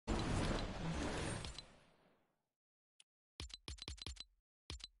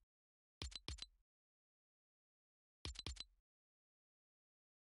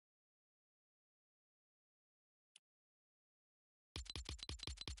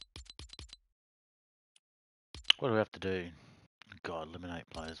What do we have to do? God, eliminate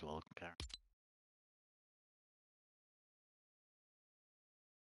players while carrying.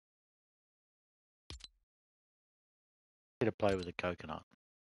 Get a play with a coconut.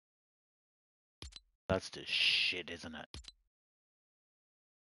 That's just shit, isn't it?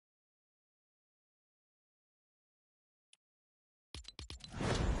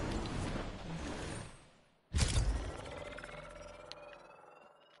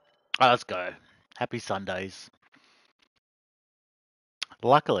 Oh, let's go. Happy Sundays.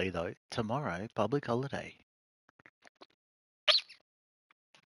 Luckily, though, tomorrow, public holiday.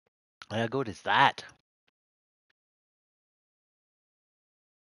 How good is that?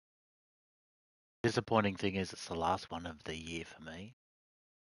 Disappointing thing is it's the last one of the year for me.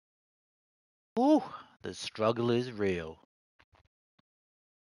 Ooh, the struggle is real.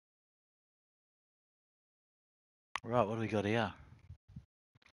 Right, what do we got here?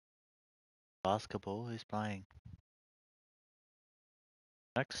 Basketball, who's playing?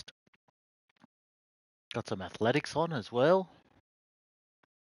 Next. Got some athletics on as well.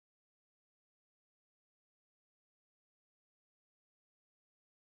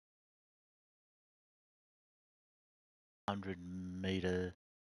 $100-meter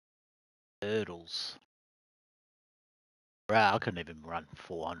hurdles. Wow, I couldn't even run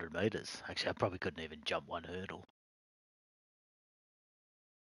 400 meters. Actually, I probably couldn't even jump one hurdle.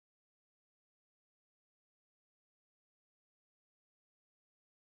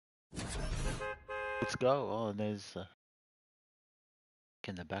 Let's go. Oh, and there's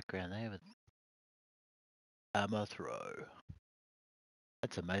in the background there with hammer throw.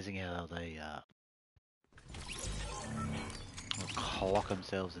 That's amazing how they clock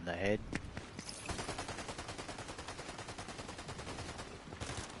themselves in the head.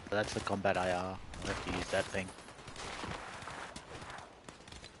 That's the combat IR. I'll have to use that thing.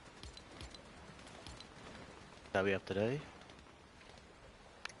 That we have to do.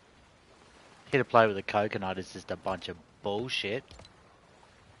 Here to play with a coconut is just a bunch of bullshit.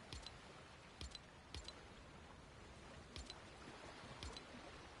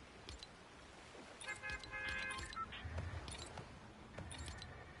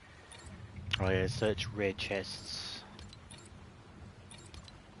 Oh yeah, search rare chests.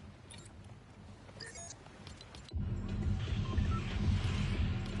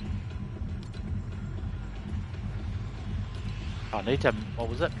 I need to, what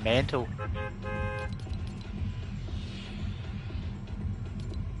was it? Mantle.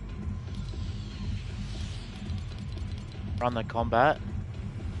 Run the combat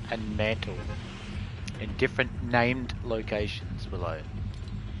and mantle in different named locations below.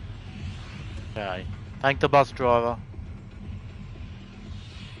 Okay. Thank the bus driver.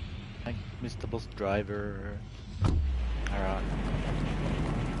 Thank Mr. Bus Driver. Alright.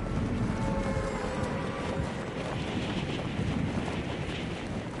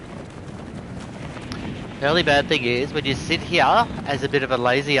 The only bad thing is when you sit here as a bit of a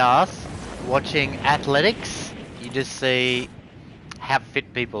lazy ass watching athletics, you just see how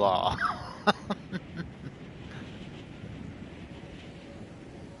fit people are.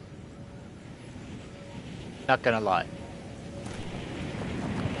 Not gonna lie.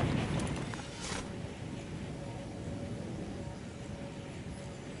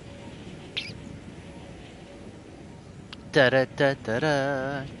 Da da da da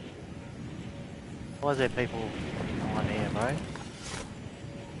da. Why is there people on here, bro?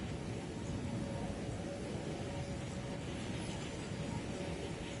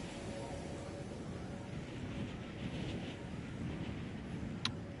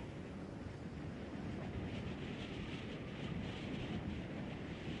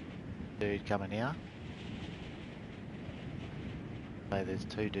 Dude coming here. Hey, there's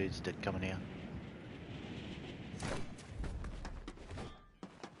two dudes that coming here.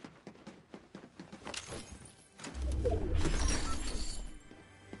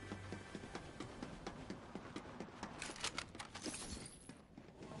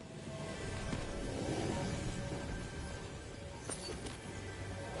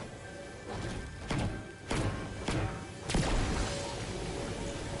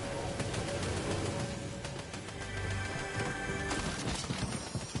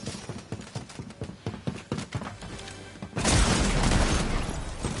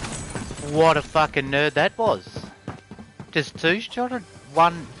 What a fucking nerd that was. Just two shot it?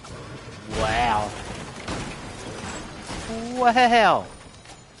 One. Wow. Wow.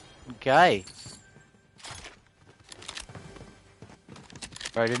 Okay.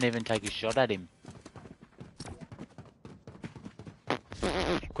 Bro, I didn't even take a shot at him.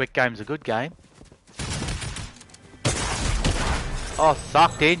 Quick game's a good game. Oh,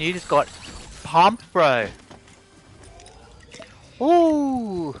 sucked in. You just got pumped, bro.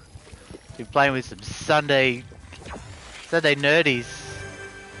 Ooh! Been playing with some Sunday nerdies.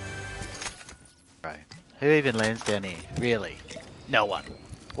 Right. Who even lands down here? Really? No one.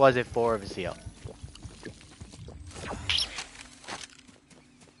 Why is there 4 of us here?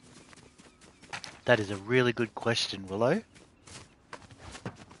 That is a really good question, Willow.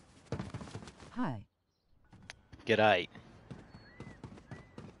 Hi. G'day.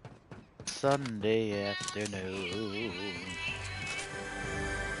 Sunday afternoon.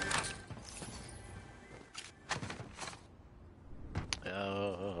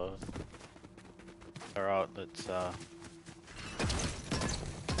 Alright, let's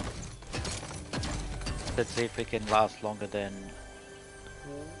see if we can last longer than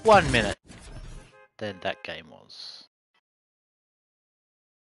 1 minute than that game was.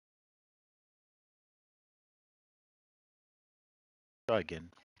 Try again.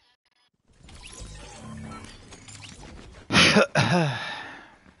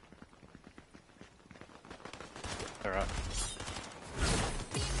 Alright.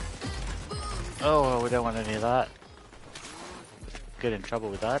 Oh, we don't want any of that. Get in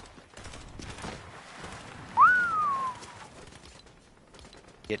trouble with that.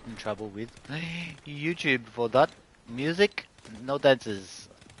 Get in trouble with YouTube for that. Music, no dances.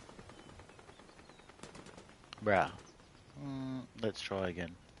 Bruh. Let's try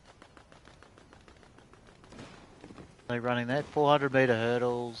again. Are they running that? 400 meter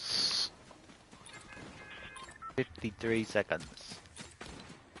hurdles. 53 seconds.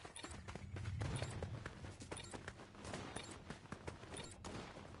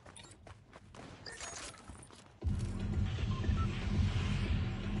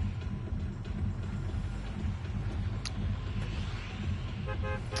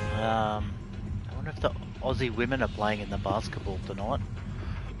 I wonder if the Aussie women are playing in the basketball tonight.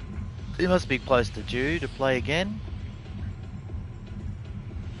 It must be close to due to play again.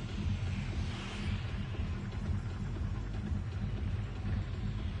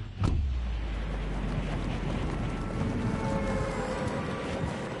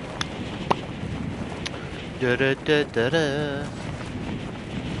 Da da da da da.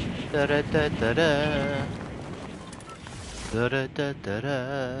 Da da da da da. Da da da da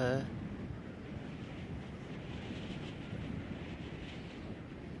da.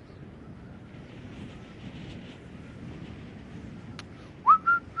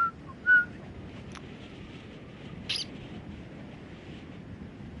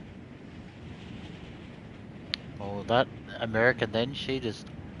 Oh, that American then, she just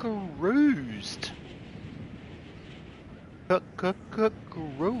cruised.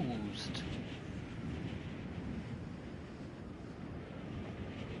 Cruised.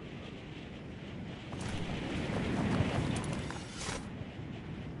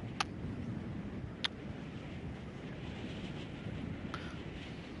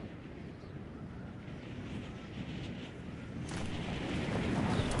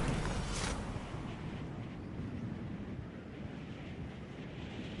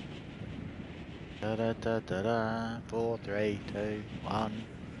 Da da da da da. 4, 3, 2, 1.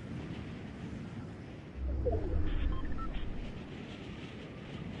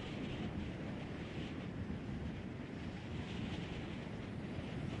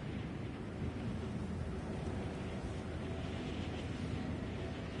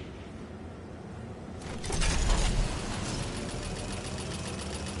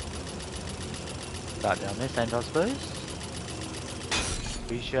 Start down this end, I suppose.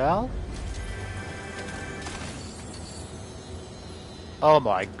 We shall. Oh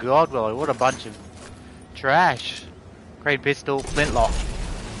my god, Willie, what a bunch of trash. Green pistol, flintlock.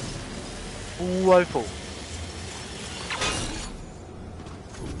 Woeful.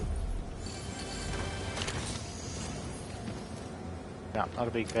 No, not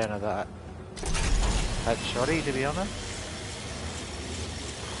a big fan of that. That's shoddy, to be honest.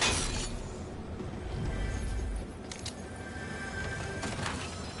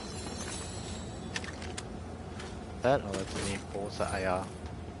 That, oh, that's an enforcer AR. I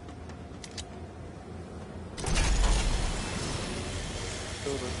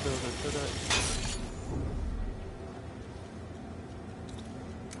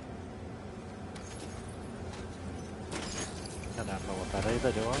don't know what that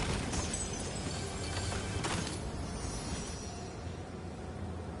either, do I?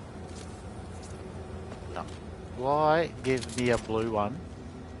 No. Why give me a blue one?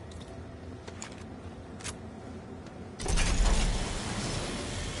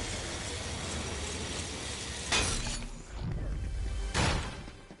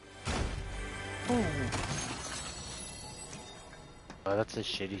 Oh, that's a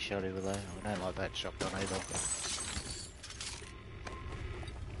shitty shotty with that. I don't like that shotgun either.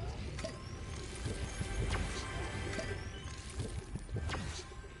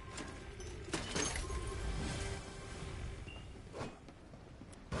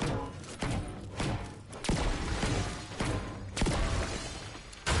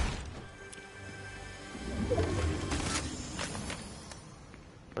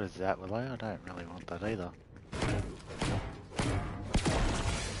 What is that, Willow? I don't really want that either.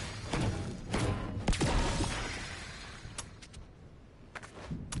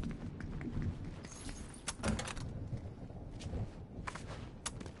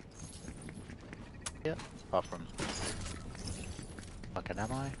 Yep, apart from fucking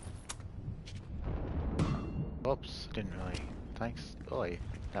ammo. Oops, didn't really. Thanks. Oh, yeah,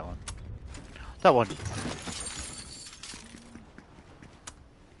 that one. That one!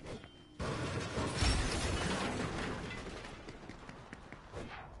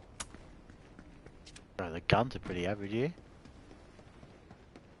 Bro, the guns are pretty average here.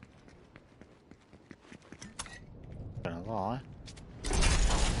 Gonna lie.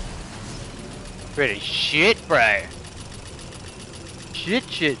 Pretty shit, bro! Shit,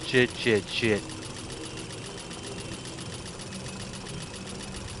 shit, shit, shit, shit.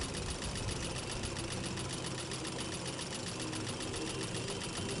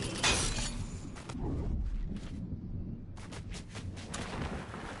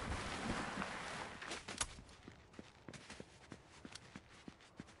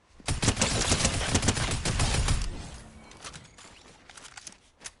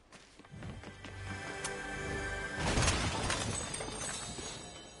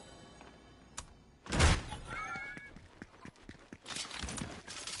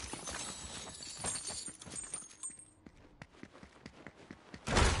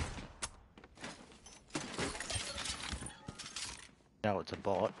 No, it's a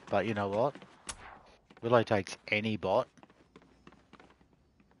bot, but you know what? Willow takes any bot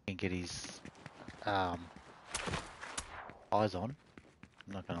and get his eyes on.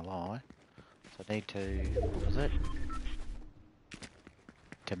 I'm not gonna lie. So I need to, what was it?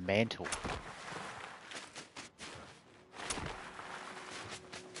 To mantle.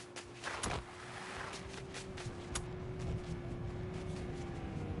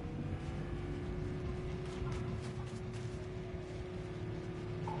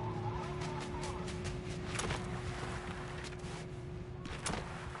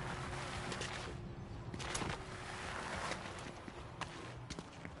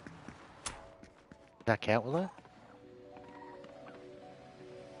 Does that count, Willow?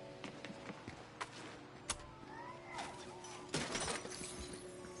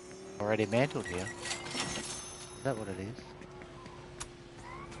 Already mantled here. Is that what it is?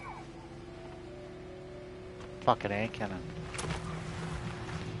 Fucking hand cannon.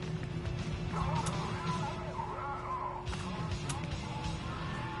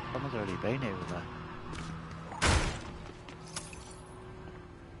 Someone's already been here with that.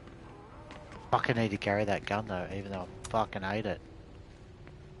 Fucking need to carry that gun though, even though I fucking hate it.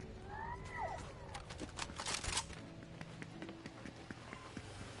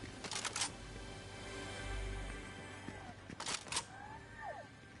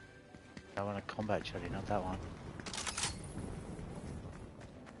 I want a combat shotty, not that one.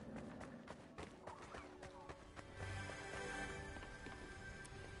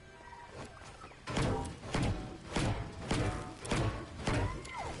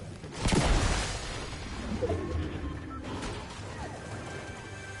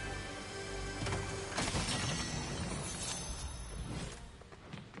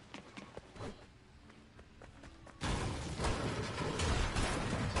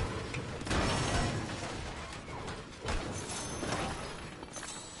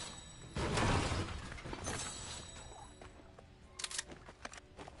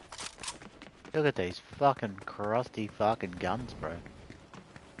 Look at these fucking crusty fucking guns, bro.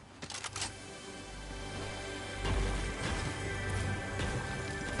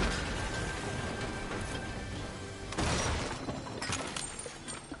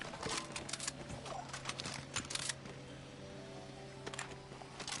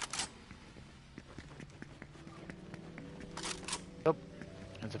 Oh,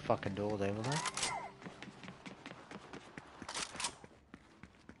 there's a fucking door there, wasn't there?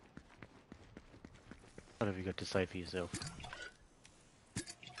 What have you got to say for yourself?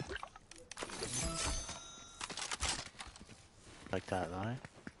 Like that, though.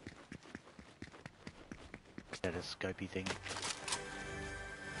 That a scopy thing.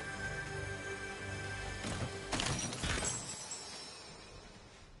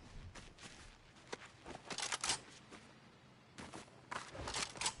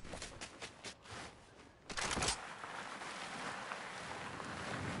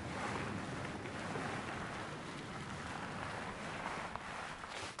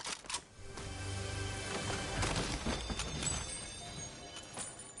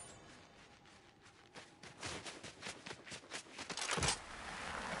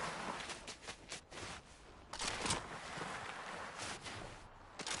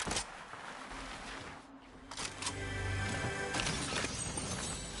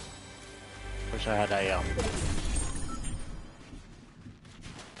 wish I had a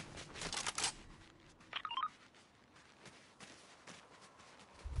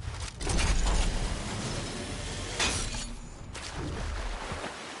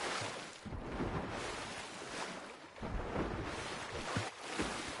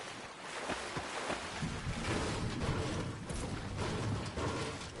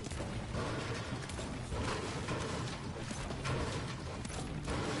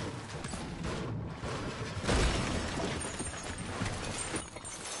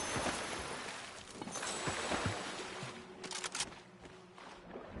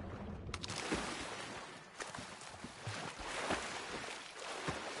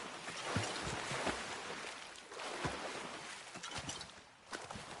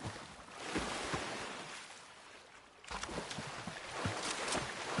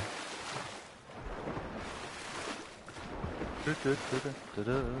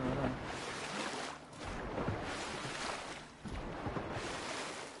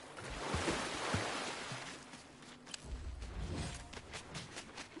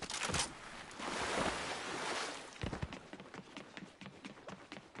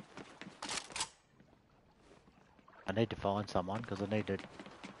I need to find someone because I need to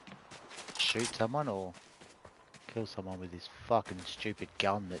shoot someone or kill someone with this fucking stupid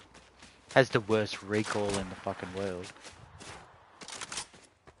gun that has the worst recoil in the fucking world.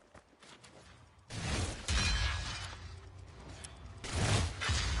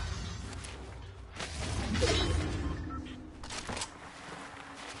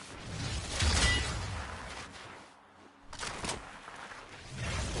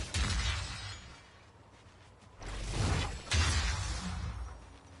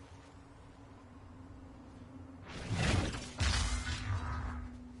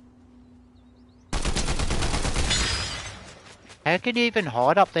 How can you even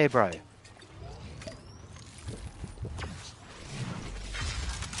hide up there, bro?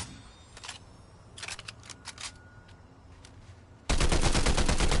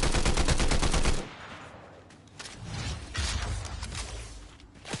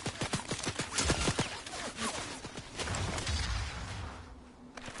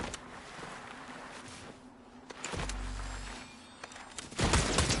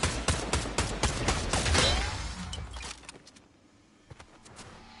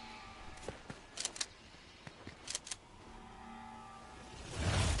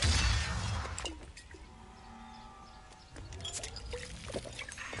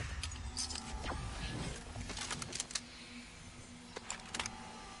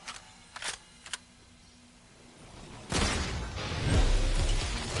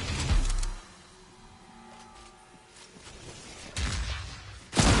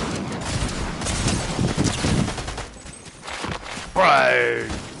 Bro!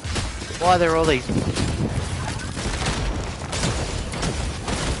 Why are there all these...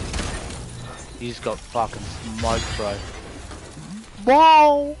 You just got fucking smoked, bro.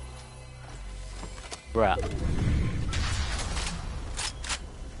 Whoa! Bruh.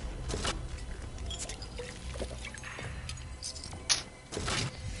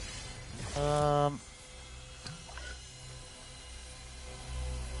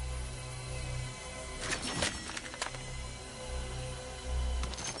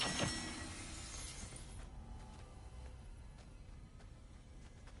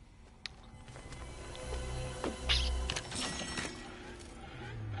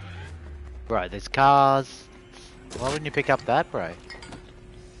 Bro, there's cars. Why wouldn't you pick up that, bro?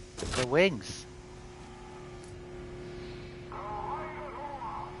 The wings.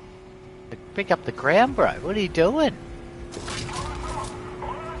 Pick up the ground, bro. What are you doing?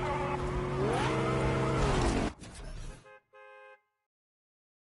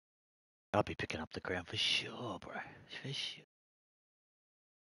 I'll be picking up the ground for sure, bro. For sure.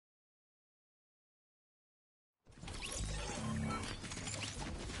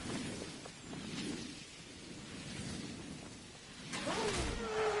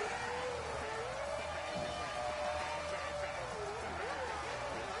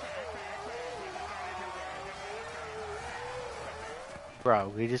 Bro,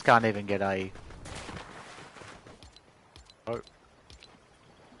 we just can't even get a... Oh.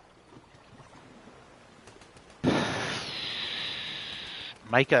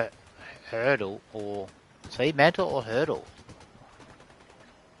 Make a hurdle or... See, mantle or hurdle?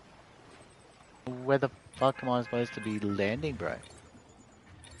 Where the fuck am I supposed to be landing, bro?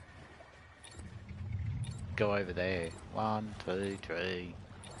 Go over there. 1, 2, 3.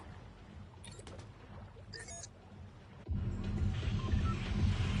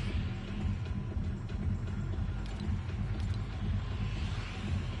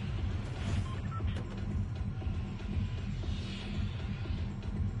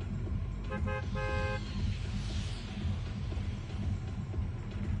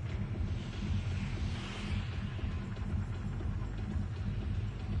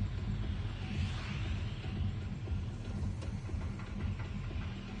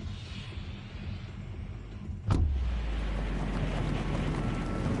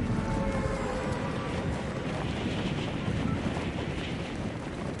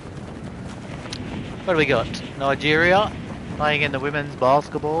 What do we got? Nigeria playing in the women's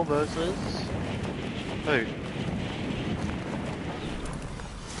basketball versus who?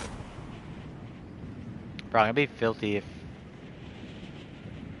 Bro, it'd be filthy if.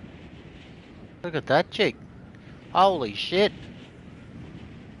 Look at that chick. Holy shit.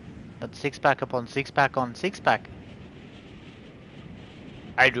 That's six pack upon six pack on six pack.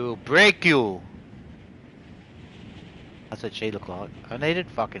 I will break you. That's what she looked like. I needed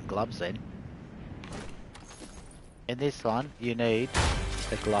fucking gloves then. In this one, you need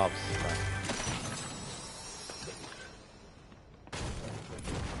the gloves.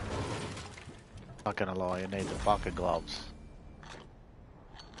 Not gonna lie, you need the fucking gloves.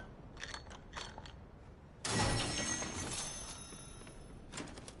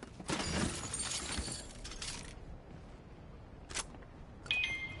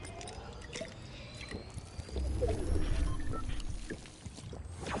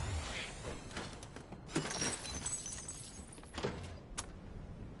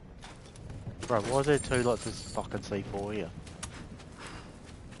 Bro, why is there two lots of fucking C4 here?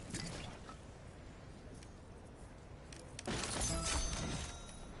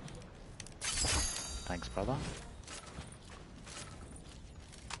 Thanks, brother.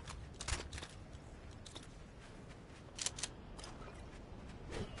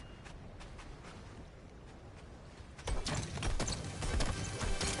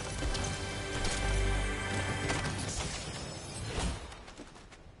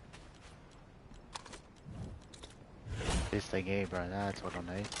 This thing here, bro, that's what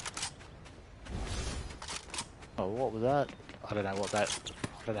I need. Oh, what was that? I don't know what that...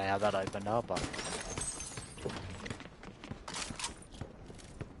 I don't know how that opened up, but...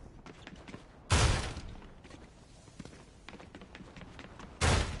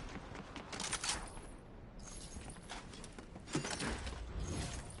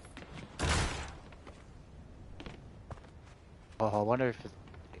 Oh, I wonder if it...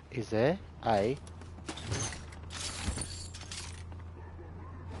 Is there? A...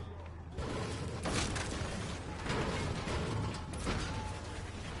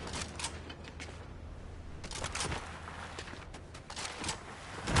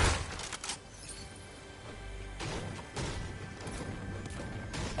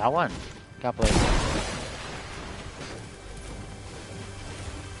 That one. Can't believe it.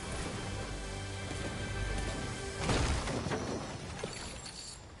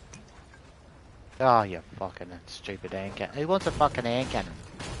 Oh, you fucking stupid hand cannon. Who wants a fucking hand cannon?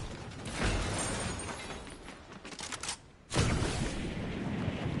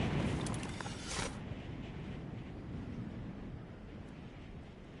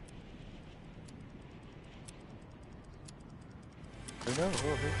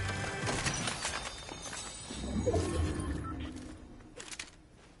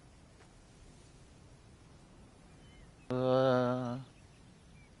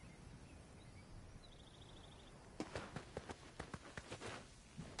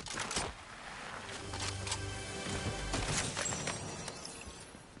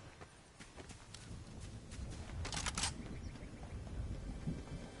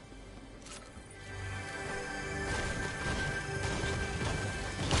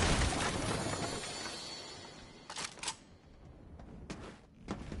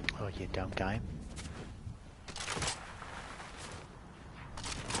 Oh, you dumb game.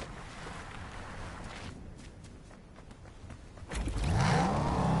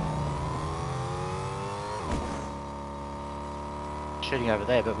 Shooting over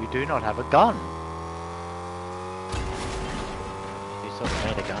there, but we do not have a gun. You sort of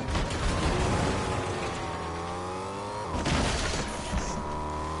need a gun.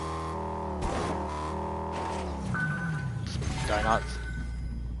 Donuts.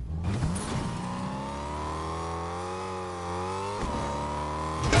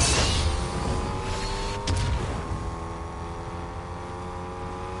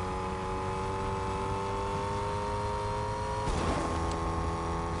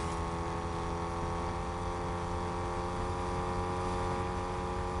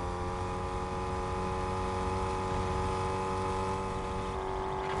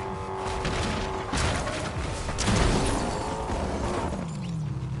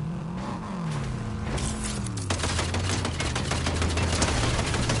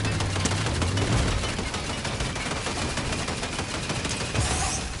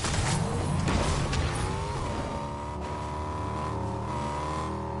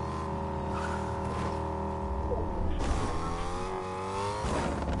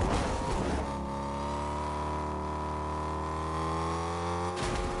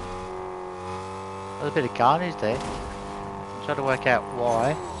 There's a bit of carnage there. I'm trying to work out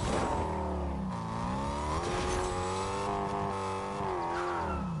why.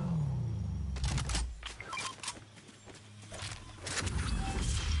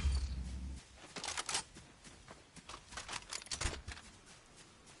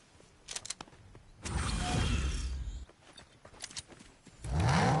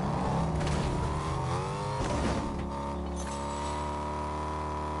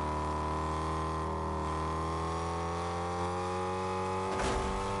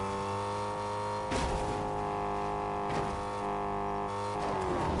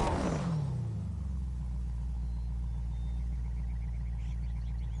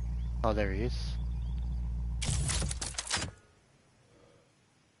 Oh, there he is.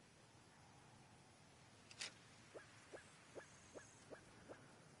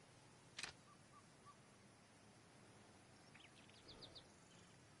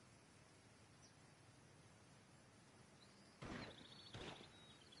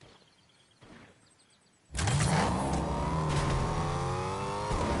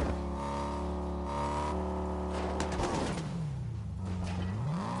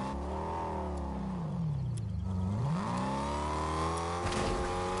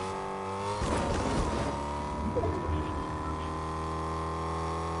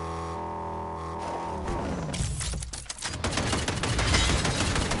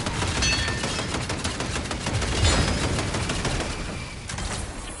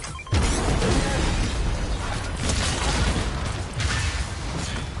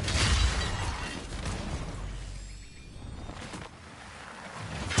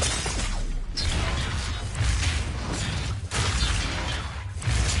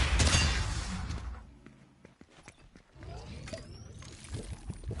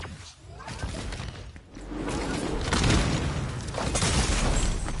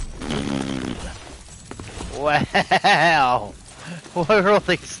 Wow! What are all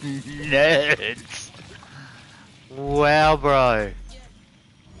these nerds? Wow, bro.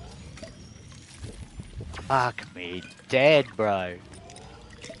 Fuck me dead, bro.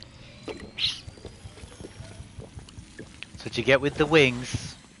 That's what you get with the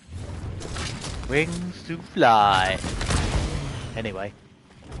wings. Wings to fly. Anyway.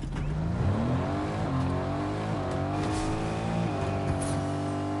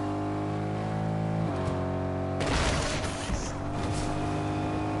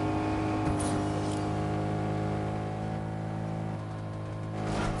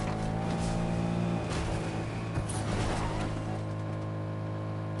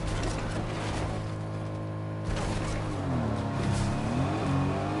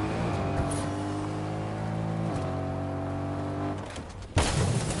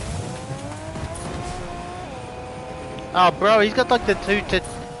 Oh, bro, he's got like the Datsun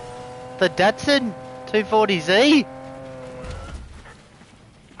 240Z.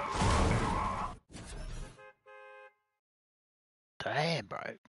 Damn, bro.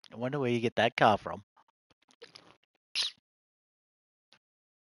 I wonder where you get that car from.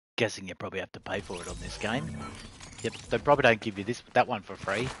 Guessing you probably have to pay for it on this game. Yep, they probably don't give you that one for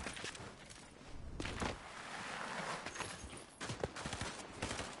free.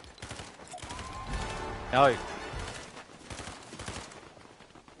 No.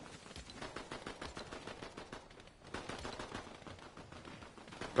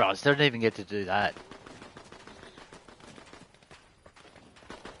 Bro, I still don't even get to do that.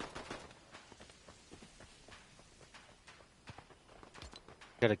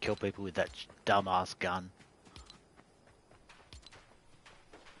 Gotta kill people with that dumbass gun.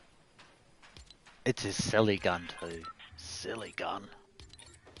 It's a silly gun too. Silly gun.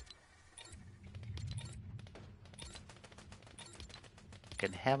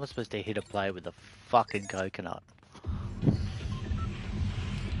 And how am I supposed to hit a player with a fucking coconut?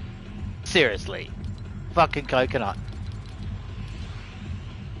 Seriously. Fucking coconut.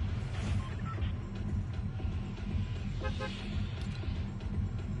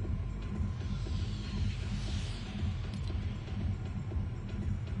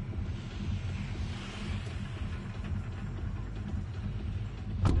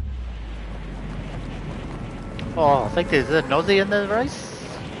 Oh, I think there's an Aussie in the race.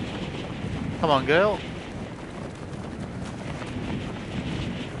 Come on, girl.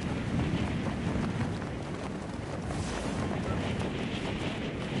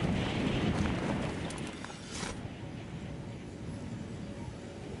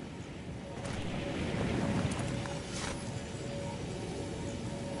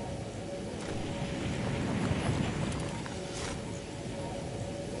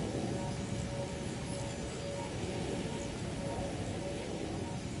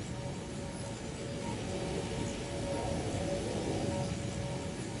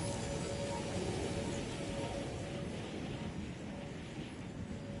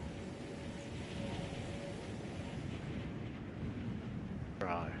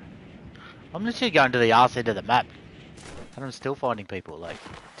 Bro. I'm literally going to the arse end of the map. And I'm still finding people, like,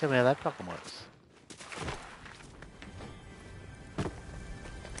 tell me how that fucking works.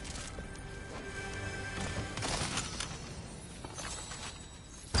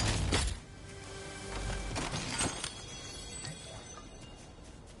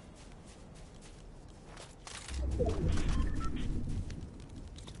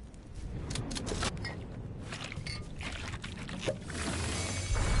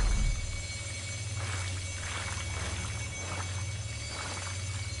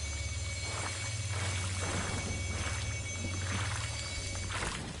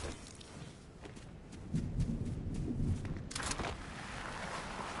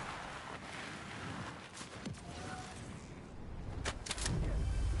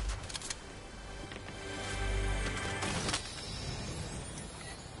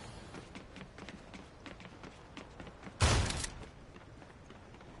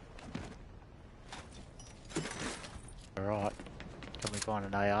 find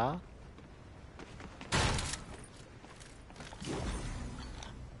an AR.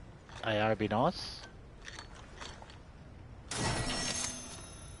 AR would be nice.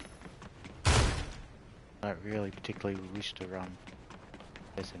 Don't really particularly wish to run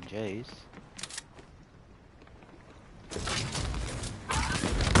SMGs.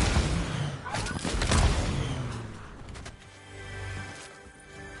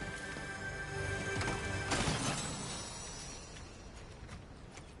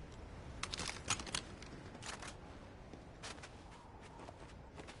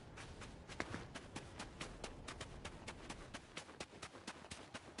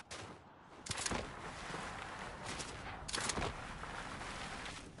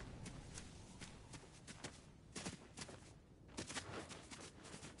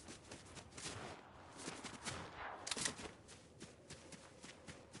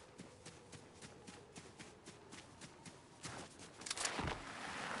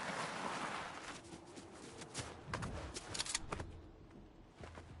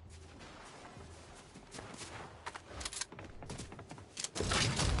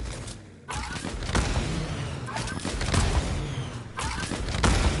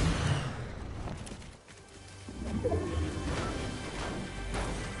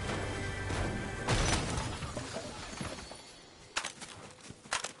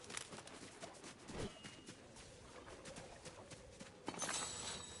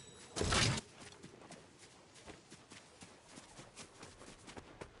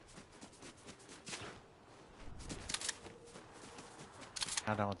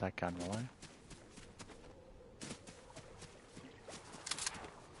 I don't want that gun, Malone.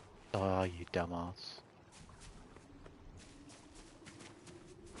 Oh, you dumbass.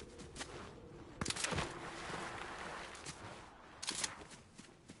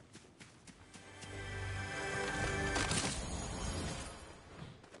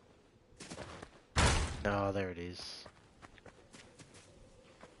 Oh, there it is.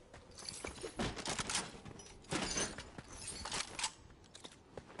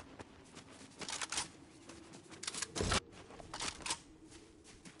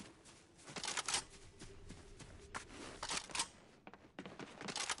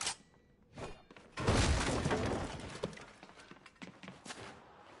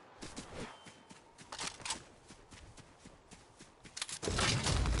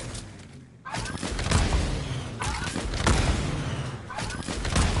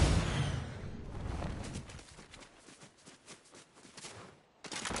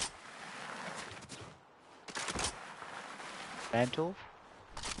 Mantle?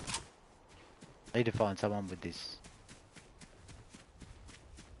 Need to find someone with this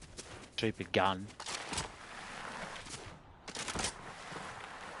stupid gun.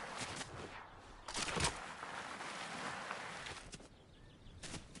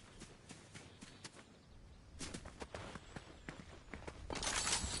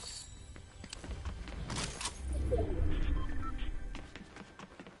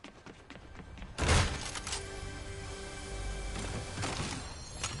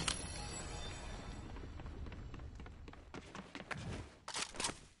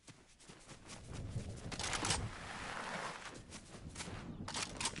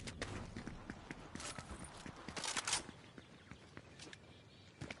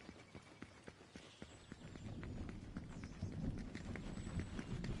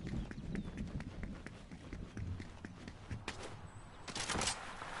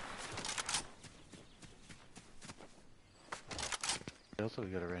 What else have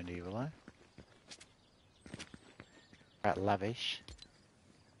we got around here below? Right, lavish.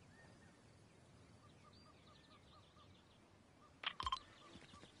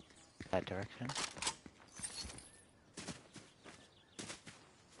 That direction.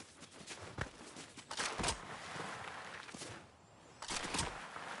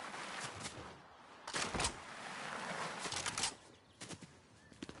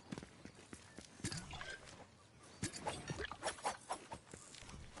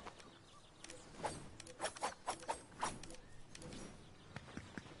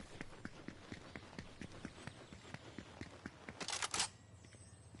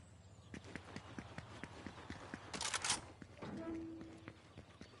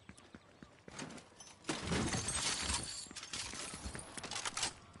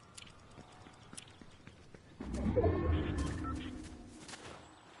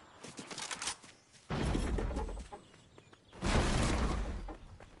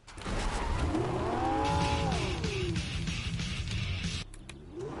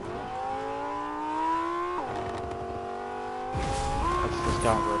 Let's just go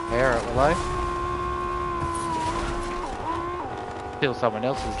and repair it, will I? Steal someone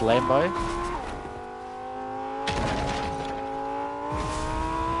else's Lambo.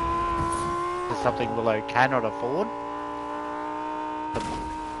 Is something Willow cannot afford.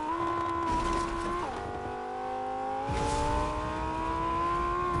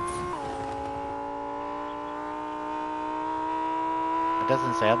 It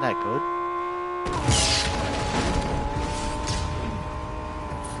doesn't sound that good.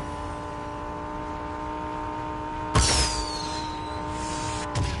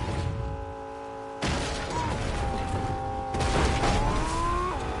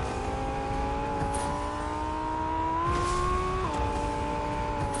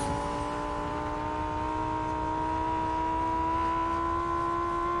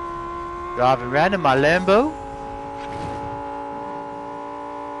 Driving around in my Lambo.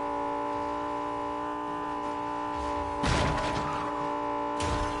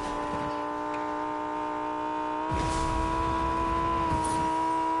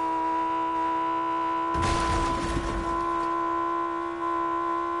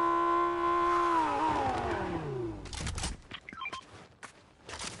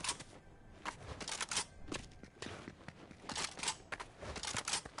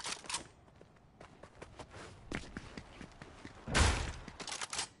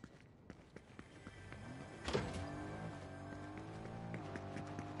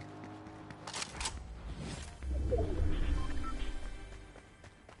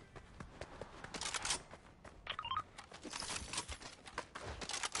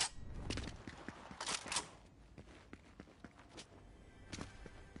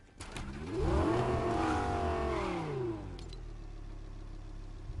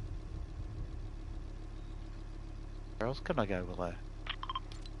 Where else can I go, Willow?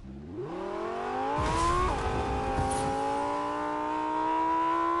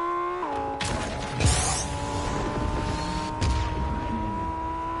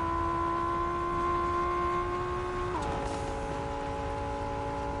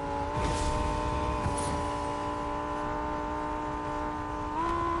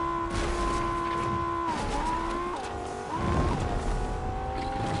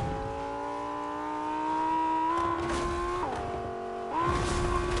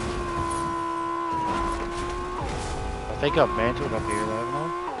 I think I've mantled up here, haven't I?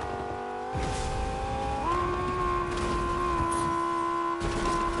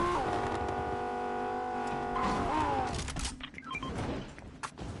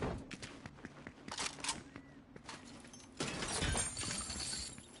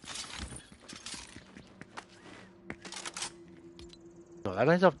 Well, that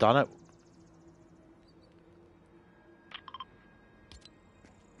means I've done it.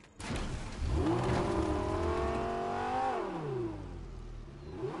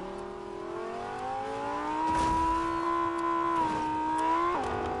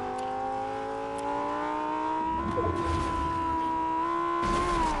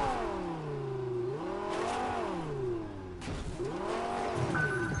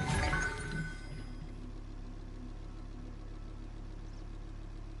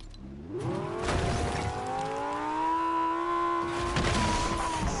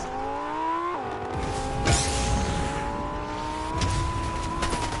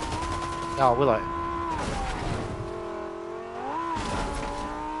 Oh, will I?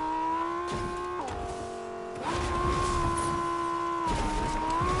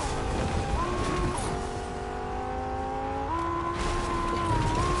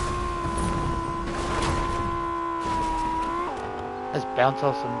 Let's bounce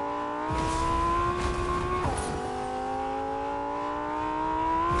off some.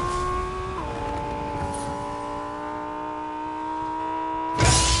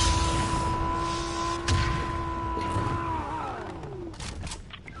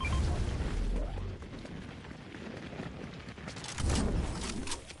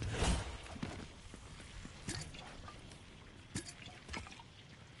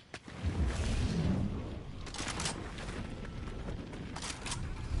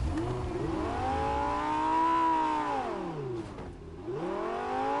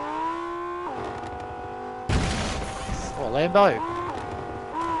 Lambo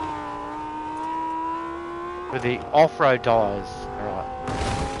with the off-road tires. Alright.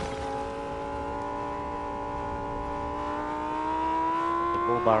 The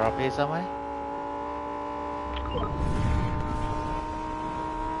bull bar up here somewhere.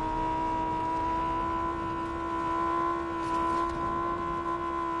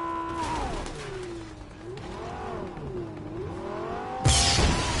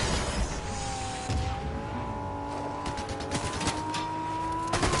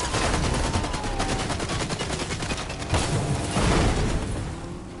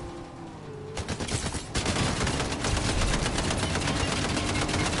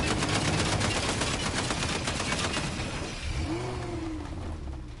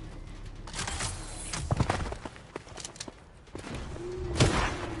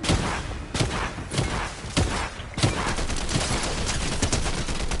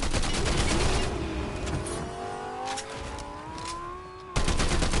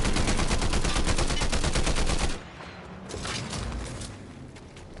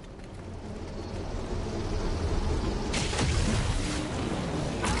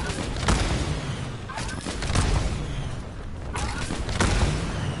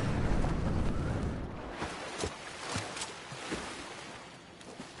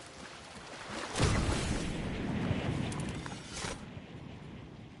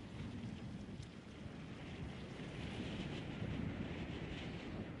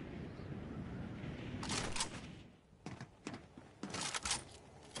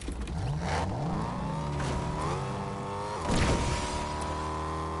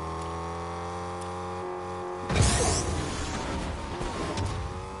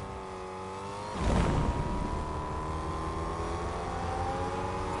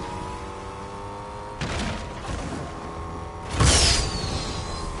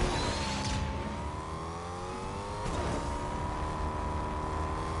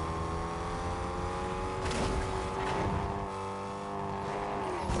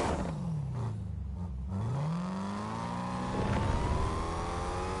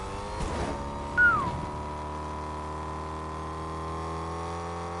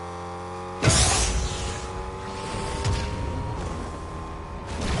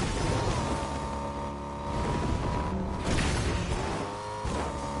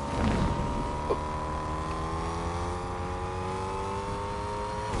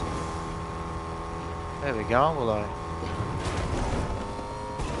 Where are we going, Willow?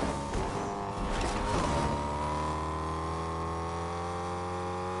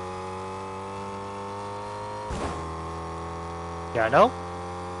 Yeah, I know.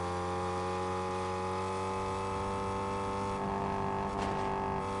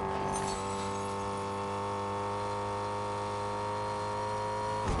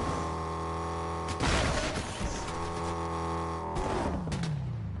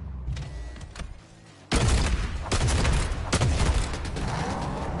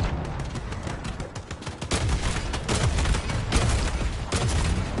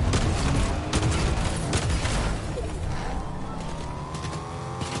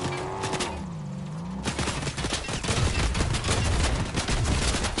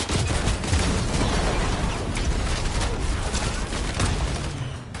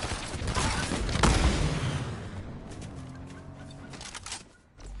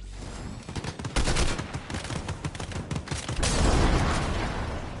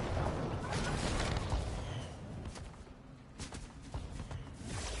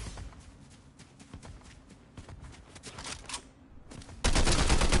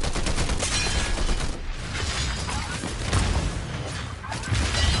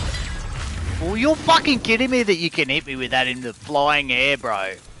 Well, you're fucking kidding me that you can hit me with that in the flying air,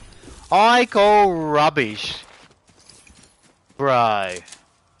 bro. I call rubbish. Bro.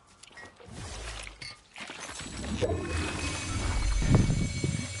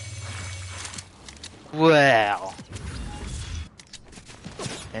 Wow.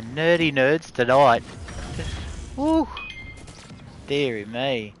 And nerdy nerds tonight. Woo. Deary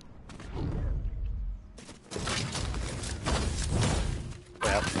me.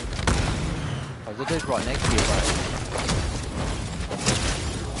 Well. Oh, the dude's right next to you, bro.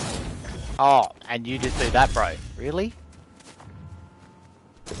 Oh, and you just do that, bro. Really?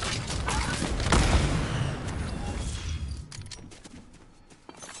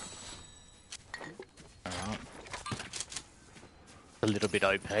 Alright. A little bit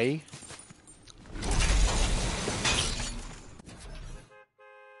OP.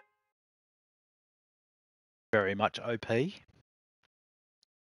 Very much OP.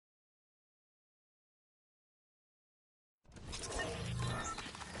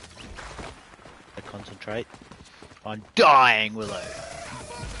 Concentrate. I'm dying, Willow.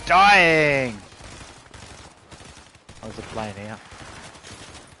 Dying! How's it playing out?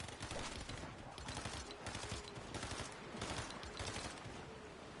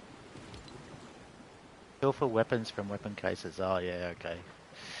 Kill for weapons from weapon cases. Oh yeah, okay.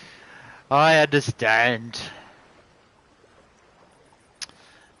 I understand.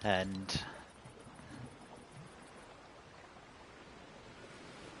 And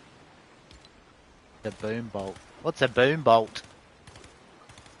the boom bolt. What's a boom bolt?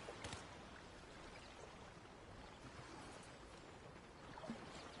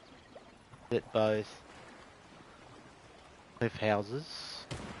 It both cliff houses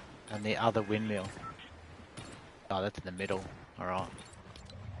and the other windmill. Oh, that's in the middle. Alright.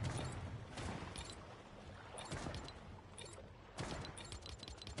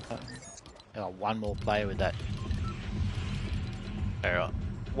 Oh, one more player with that. Alright.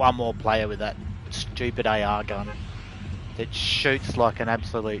 One more player with that stupid AR gun that shoots like an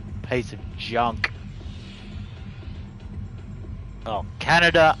absolute piece of junk. Oh,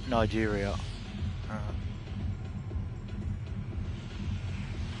 Canada, Nigeria.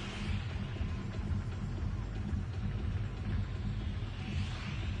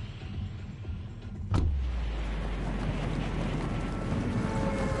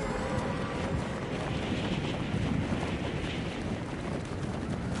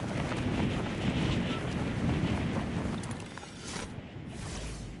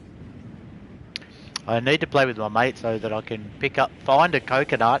 I need to play with my mate so that I can find a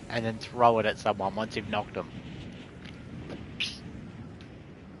coconut and then throw it at someone once you've knocked them.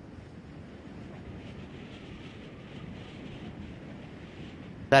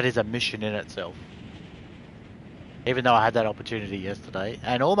 That is a mission in itself. Even though I had that opportunity yesterday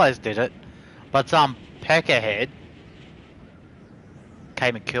and almost did it, but some peckerhead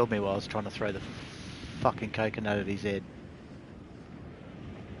came and killed me while I was trying to throw the fucking coconut at his head.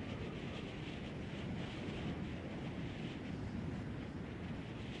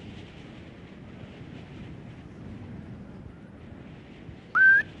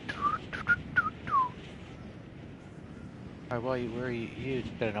 Oh, where are you? You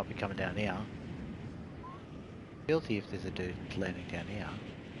better not be coming down here. Guilty if there's a dude landing down here.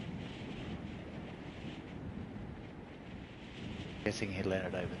 Guessing he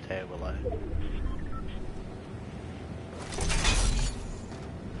landed over there below.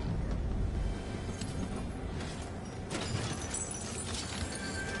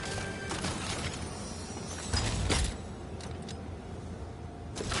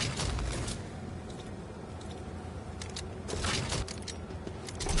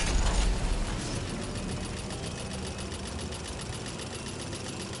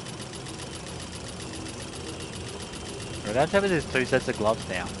 bro. Don't tell me there's 2 sets of gloves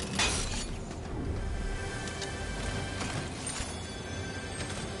now.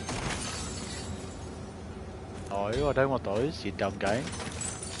 Oh, I don't want those, you dumb game.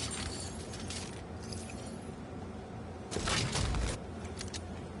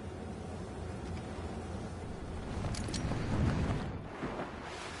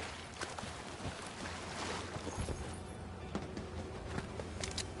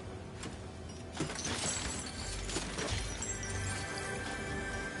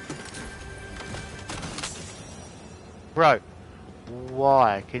 Bro,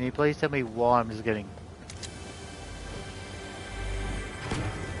 why? Can you please tell me why I'm just getting...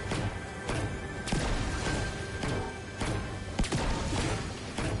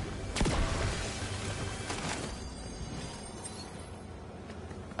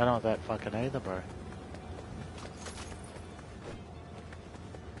 I don't want that fucking either, bro.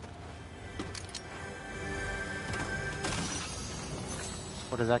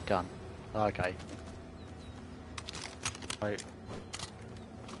 What is that gun? Oh, okay. Wait.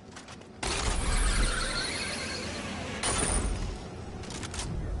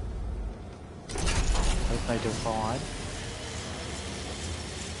 Those may do fine.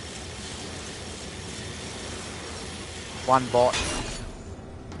 One bot.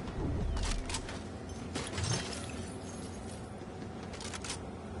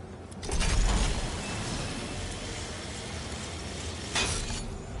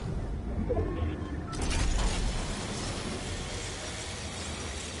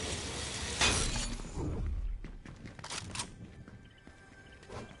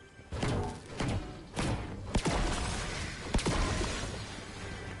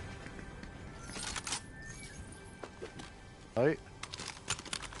 Oh.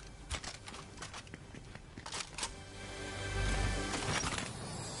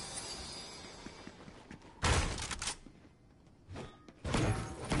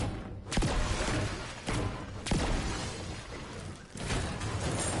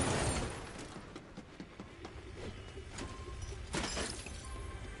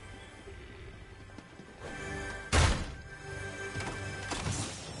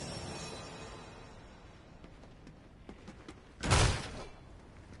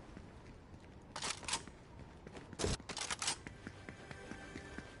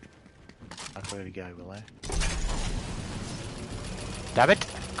 Where to go, will I? Damn it!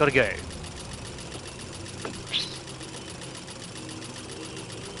 Gotta go.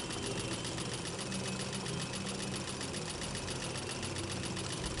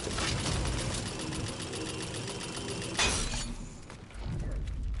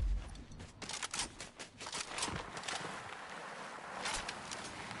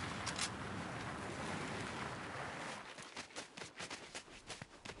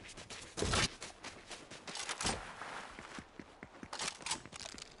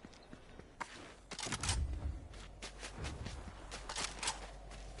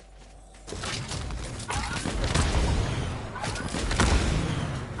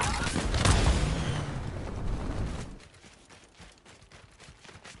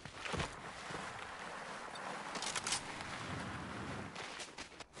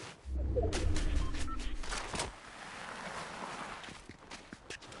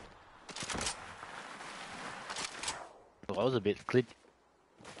 Well, I was a bit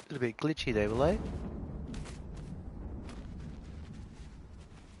glitchy there, will I?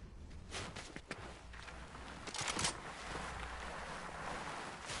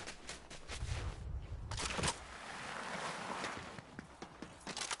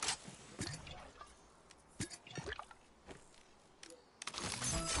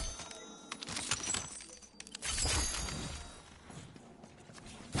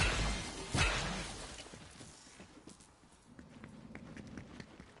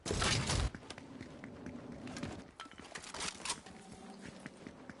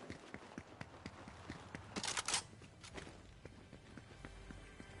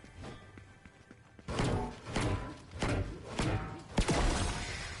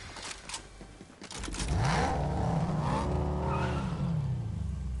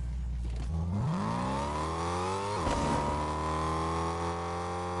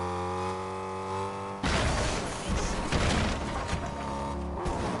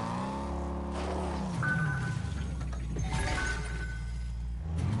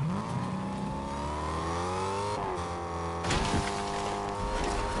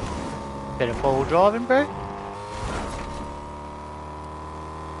 Better forward driving, bro.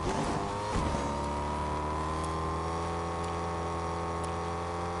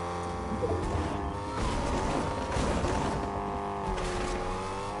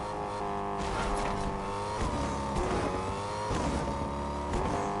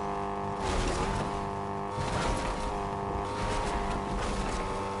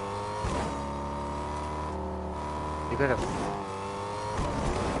 Look at him.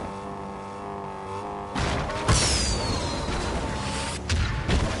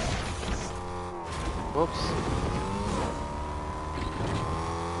 Whoops.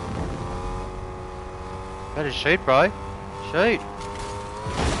 Better shoot, bro. Shoot.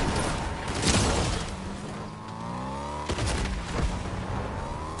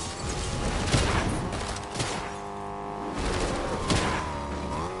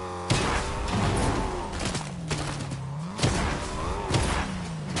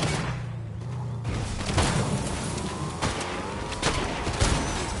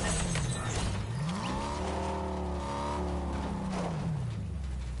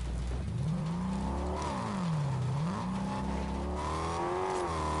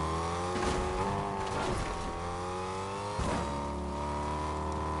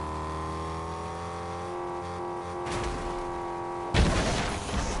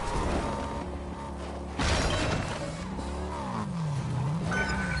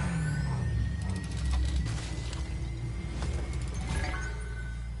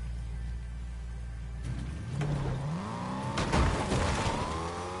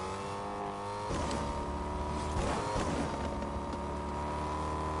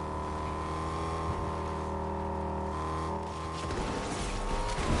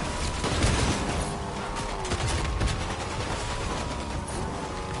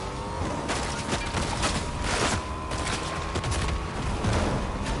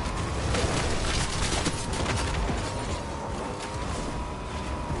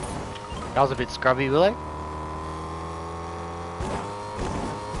 That was a bit scrubby, Willie.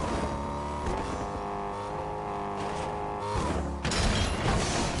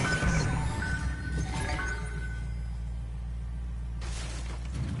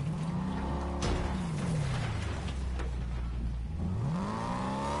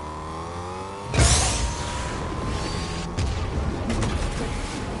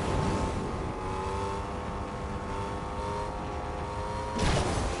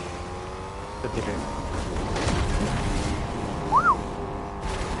 Good to do.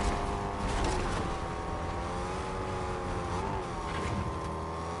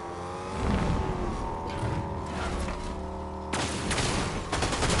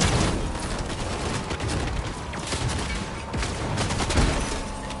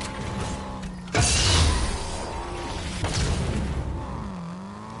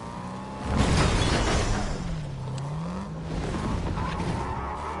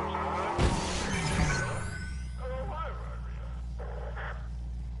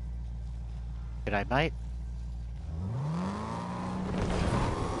 G'day, mate.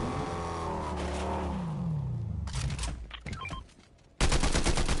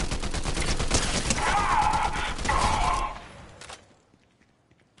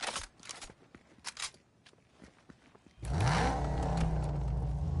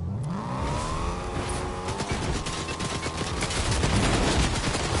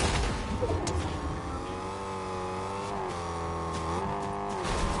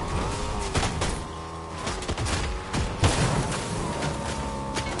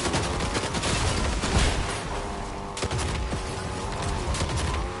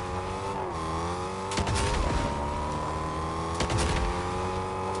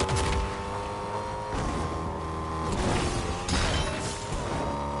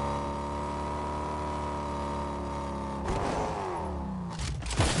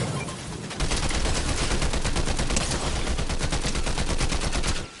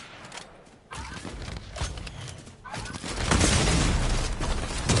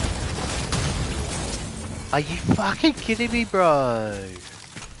 Are you fucking kidding me, bro?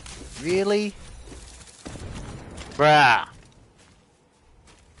 Really? Bruh.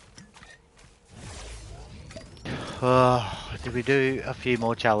 Did we do a few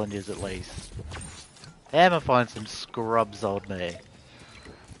more challenges at least? I'm gonna find some scrubs on me.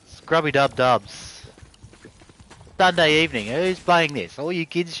 Scrubby dub dubs. Sunday evening, who's playing this? All you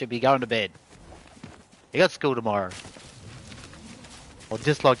kids should be going to bed. You got school tomorrow. I'd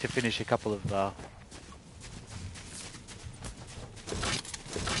just like to finish a couple of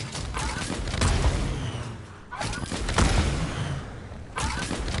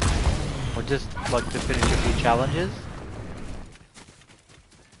I'd just like to finish a few challenges.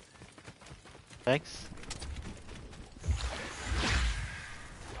 Thanks.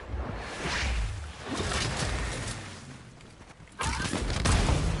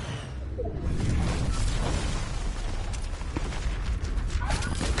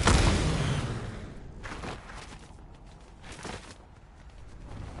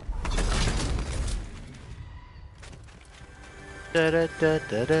 Da da da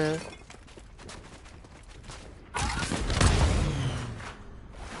da da.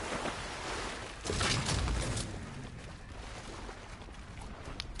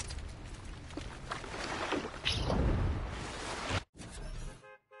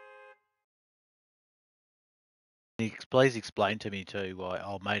 please explain to me too why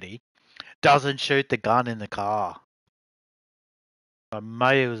old matey doesn't shoot the gun in the car. I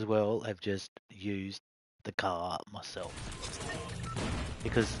may as well have just used the car myself.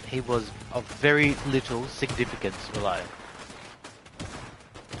 Because he was of very little significance below.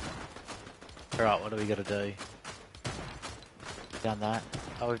 Alright, what do we gotta do? Done that.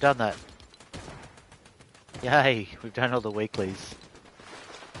 Oh, we've done that. Yay, we've done all the weeklies.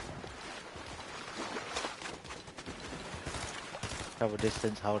 Travel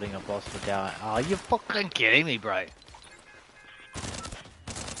distance holding a boss for down. Oh, you're fucking kidding me, bro.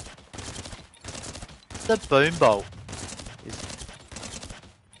 The boom bolt is...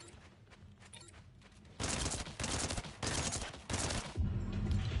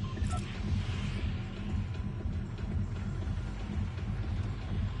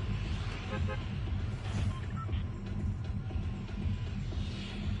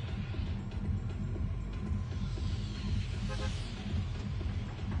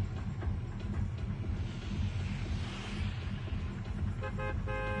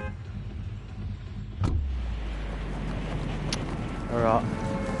 Alright.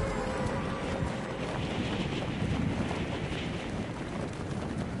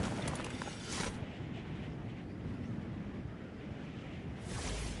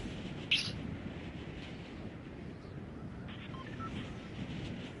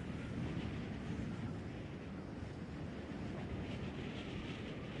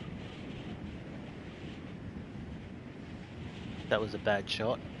 That was a bad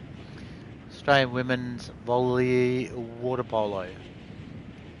shot. Australian women's volley water polo.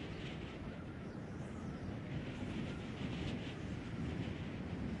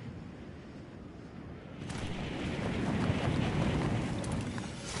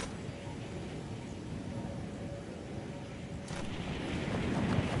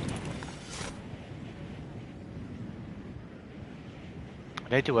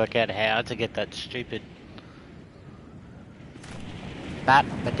 I need to work out how to get that stupid map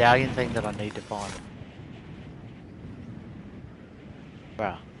medallion thing that I need to find.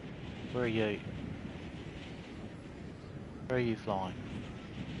 Bruh, where are you? Where are you flying?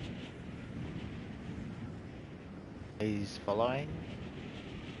 He's following.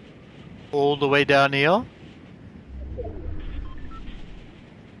 All the way down here?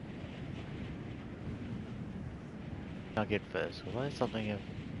 I'll get first, will I?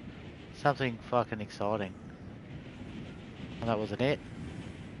 Something fucking exciting. And that wasn't it.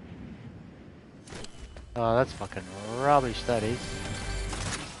 Oh, that's fucking rubbish, that is.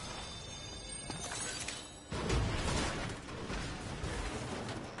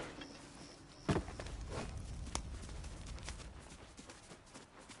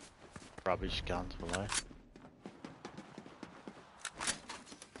 Rubbish guns below.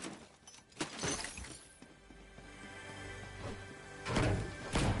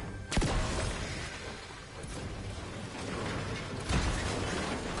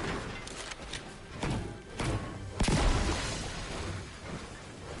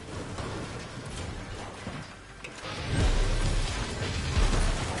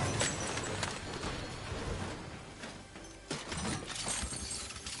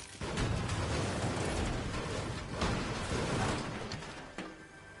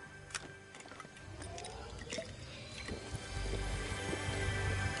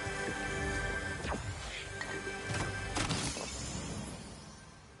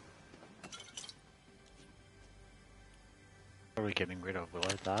 What are we getting rid of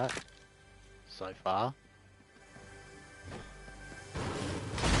below that? So far.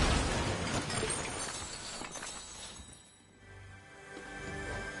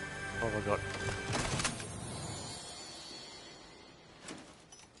 What have I got?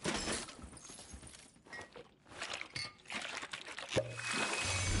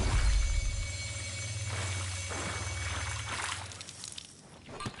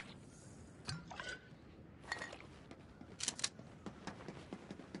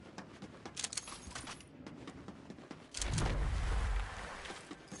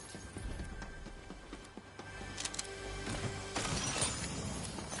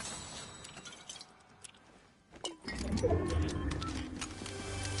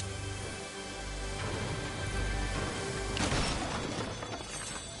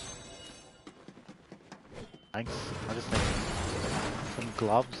 Thanks. I just need some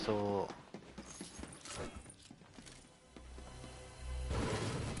gloves or...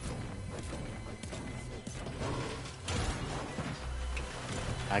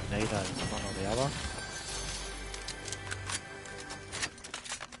 Magnetos, one or the other.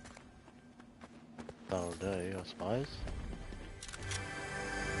 That'll do, I suppose.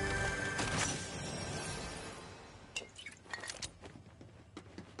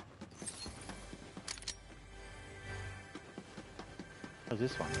 What's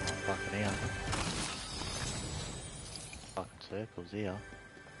this one? Oh, fucking hell. Fucking circles here.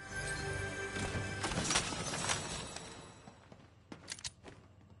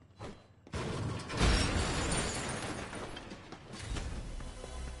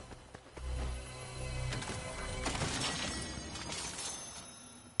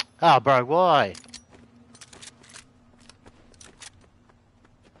 Oh, bro, why?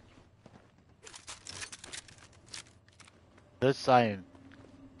 The same.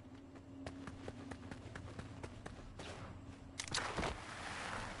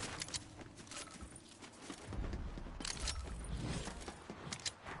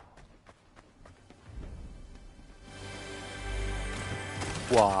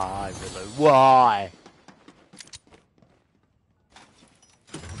 Why, Willow? Why?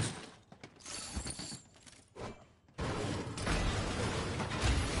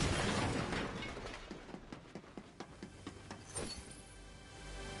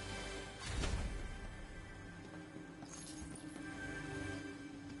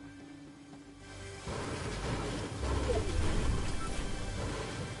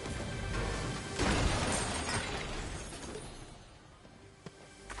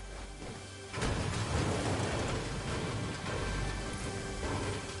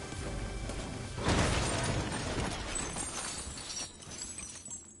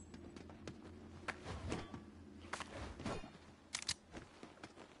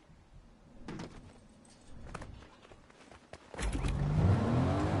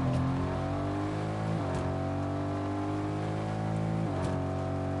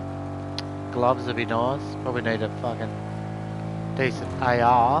 Gloves would be nice. Probably need a fucking decent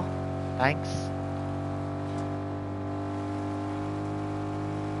AR. Thanks.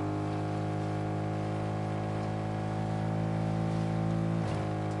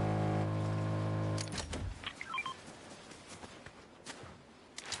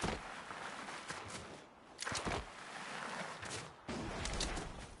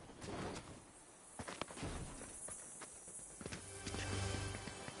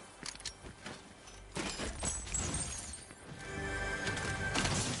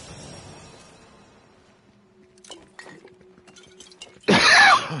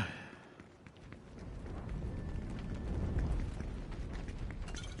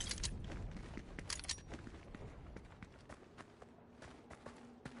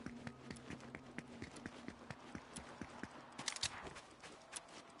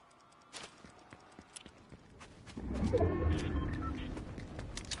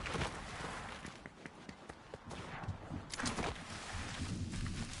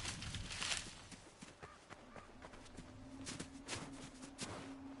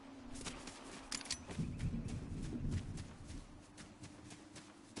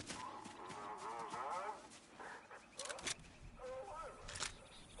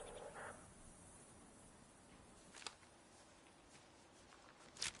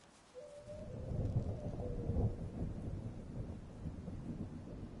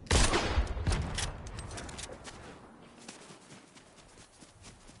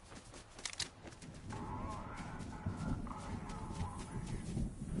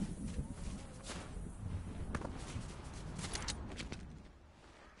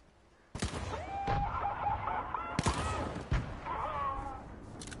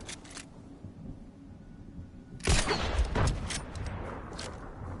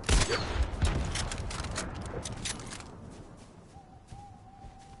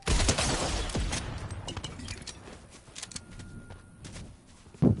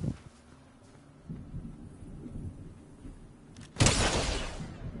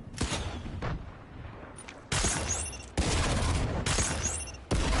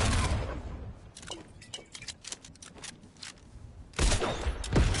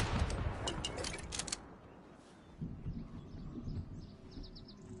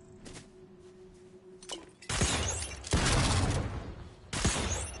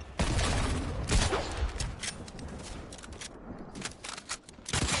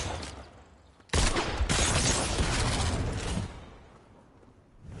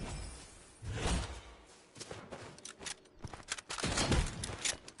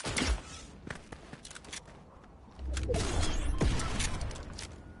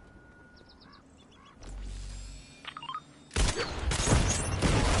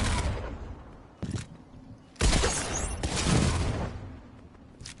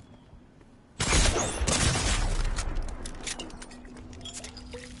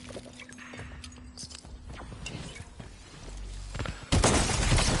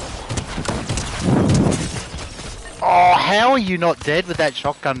 Oh, how are you not dead with that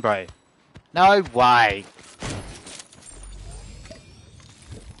shotgun, bro? No way.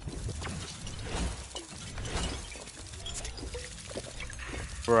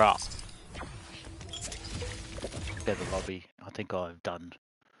 Bruh. Get the lobby. I think I've done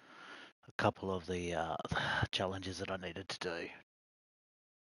a couple of the challenges that I needed to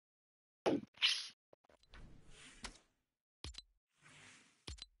do.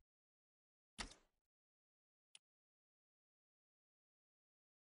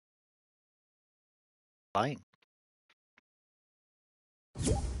 Playing.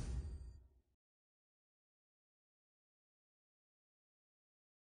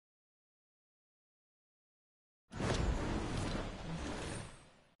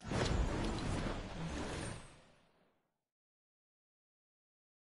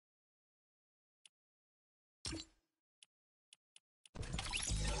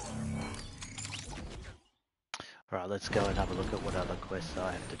 Right, let's go and have a look at what other quests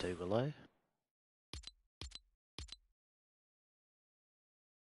I have to do below.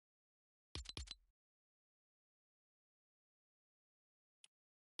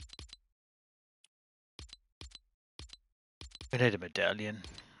 We need a medallion.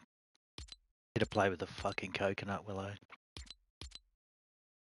 Need to play with the fucking coconut willow.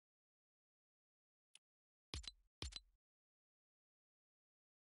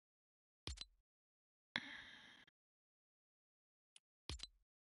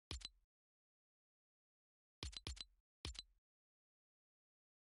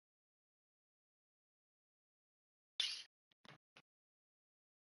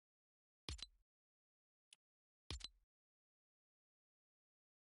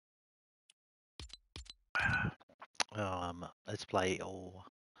 Let's play all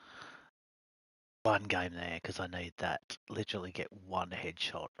one game there because I need that. Literally get one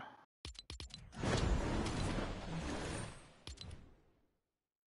headshot.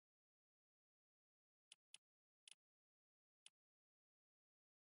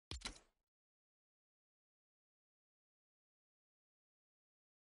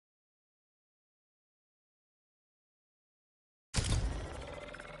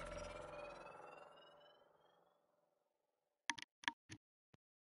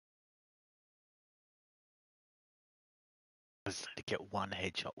 Just need to get one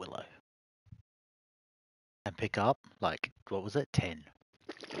headshot willow. And pick up, like, what was it? 10.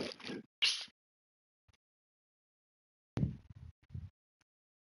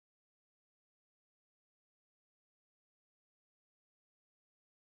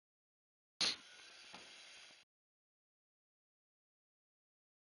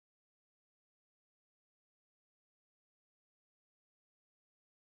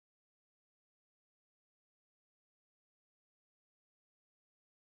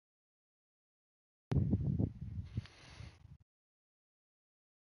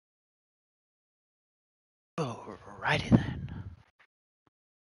 Alrighty then.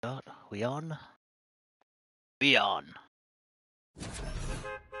 We on? We on.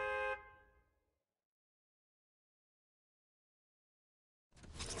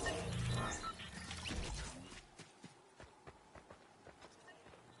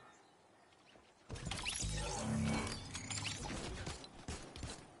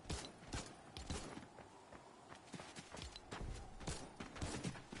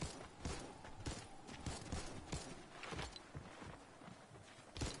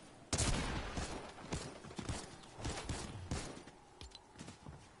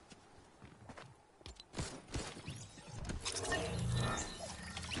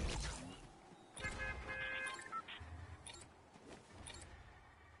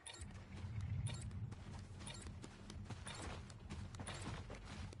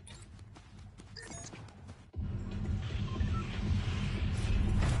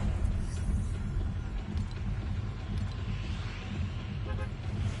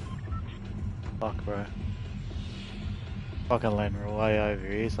 Fuck, bro. Fucking landing way over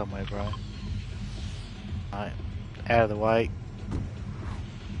here somewhere, bro. Alright. Out of the way.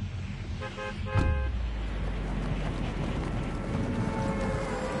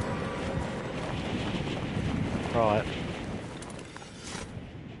 Right.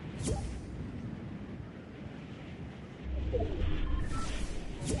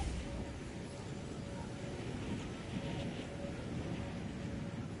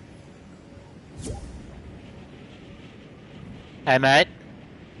 Hey, mate.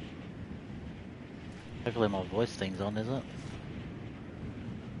 Hopefully my voice thing's on, is it?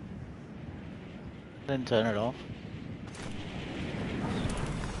 Didn't turn it off.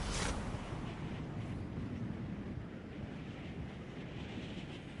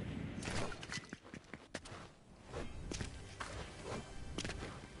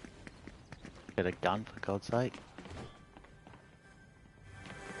 Get a gun, for God's sake.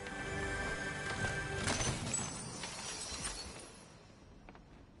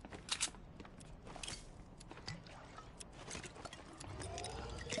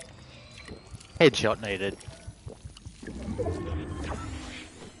 Headshot needed.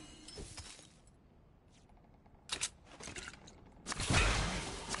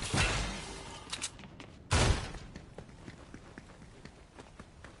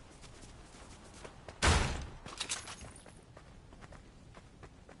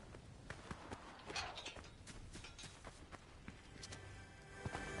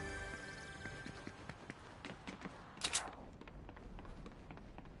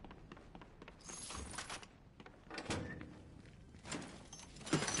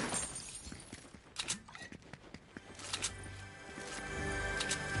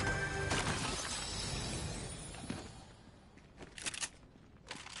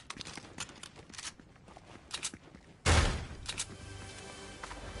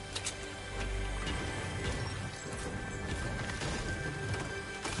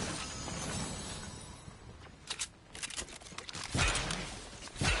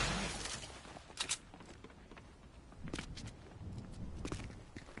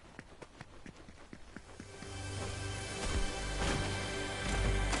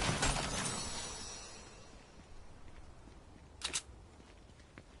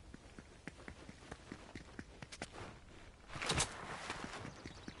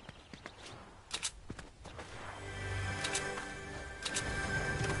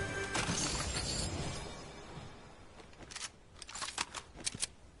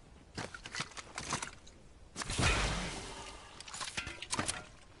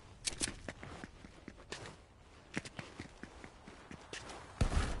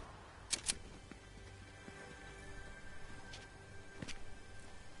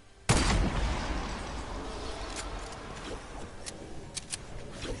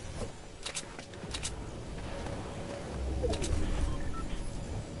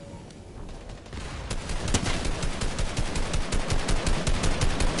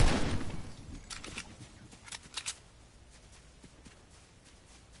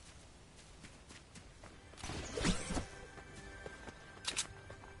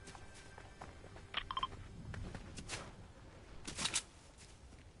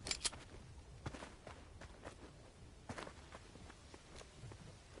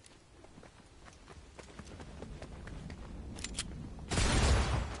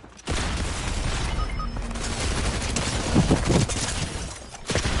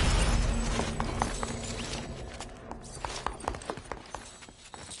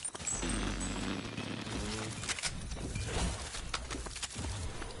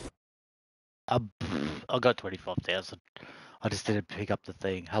 I got 25,000. I just didn't pick up the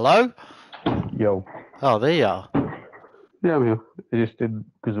thing. Hello? Yo. Oh, there you are. Yeah, I'm here. I just didn't,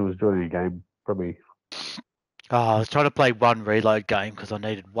 because it was joining a game, probably. Oh, I was trying to play one reload game because I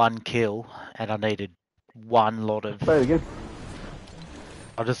needed one kill and I needed one lot of... Play it again.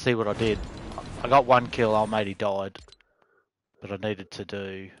 I'll just see what I did. I got one kill, old matey died. But I needed to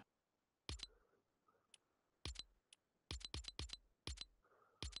do...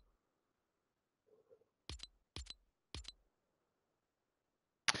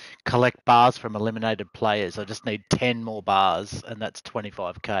 collect bars from eliminated players. I just need 10 more bars and that's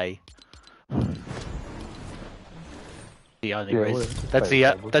 25k. The only reason that's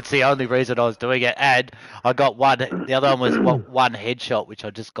the only reason I was doing it, and I got one. The other one was one headshot, which I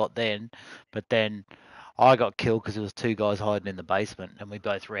just got then, but then I got killed because there was two guys hiding in the basement, and we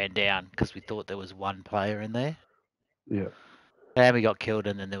both ran down because we thought there was one player in there. Yeah. And we got killed,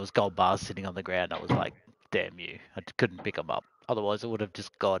 and then there was gold bars sitting on the ground. I was like, "Damn you!" I couldn't pick them up. Otherwise, I would have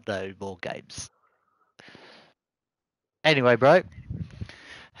just got no more games. Anyway, bro,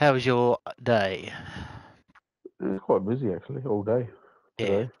 how was your day? It was quite busy, actually, all day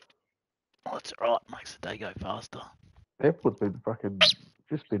today. Yeah. Oh, that's all right. Makes the day go faster. Airport's been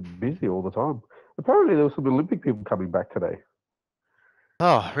just been busy all the time. Apparently, there was some Olympic people coming back today.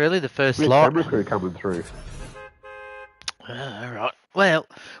 Oh, really? The first We had lot? camera crew coming through. All right. Well,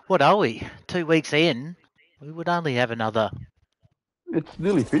 what are we? 2 weeks in? We would only have another... It's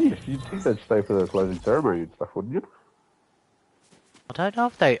nearly finished. You'd think they'd stay for the closing ceremony and stuff, wouldn't you? I don't know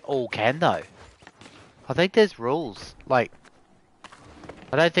if they all can, though. I think there's rules. Like,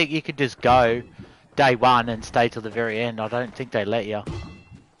 I don't think you could just go day one and stay till the very end. I don't think they let you.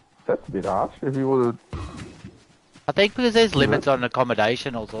 That's a bit harsh if you want to... I think because there's limits on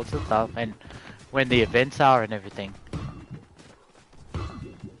accommodation, all sorts of stuff, and when the events are and everything.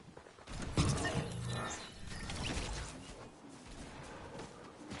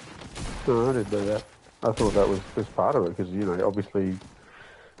 No, I didn't know that. I thought that was just part of it because, you know, obviously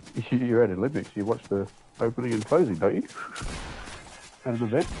you're at Olympics. You watch the opening and closing, don't you? At an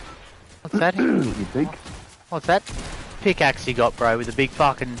event. What's that? You think? What's that pickaxe you got, bro, with a big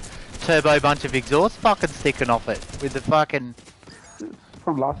fucking turbo bunch of exhaust fucking sticking off it with the fucking. It's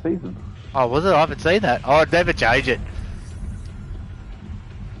from last season. Oh, was it? I haven't seen that. Oh, I'd never change it.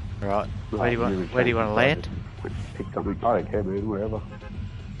 Right. Where do you want to land? Pick something. I don't care, man. Wherever.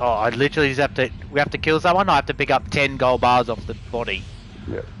 Oh, I literally just have to. We have to kill someone. I have to pick up 10 gold bars off the body.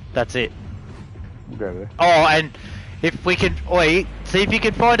 Yeah. That's it. We'll go there. Oh, and if we can, oi, see if you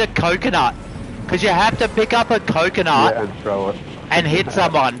can find a coconut, because you have to pick up a coconut Yeah, and throw it. and hit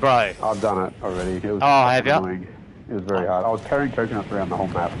someone, bro. I've done it already. It was Have you? annoying. It was very hard. I was carrying coconuts around the whole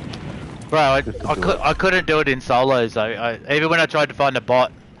map. Bro, I couldn't do it in solos though. Even when I tried to find the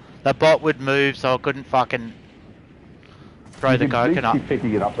bot would move, so I couldn't fucking throw the coconut. You keep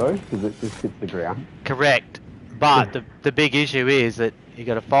picking it up though, because it just hits the ground. Correct, but the big issue is that you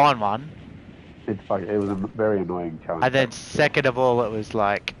got to find one. It was a very annoying challenge. And then second of all, it was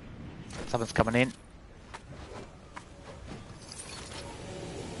like someone's coming in.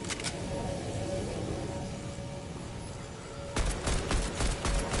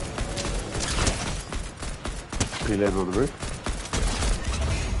 He landed on the roof.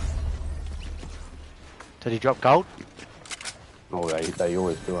 Did he drop gold? Oh, they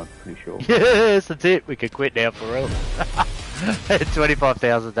always do, I'm pretty sure. Yes, that's it. We could quit now for real.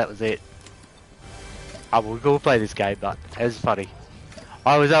 25,000, that was it. We'll play this game, but it was funny.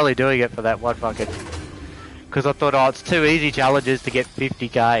 I was only doing it for that one fucking... Because I thought, oh, it's too easy challenges to get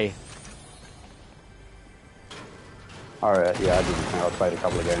 50k. Alright, yeah, I did the same. I played a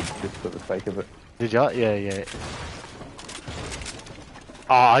couple of games just for the sake of it. Did you? Yeah.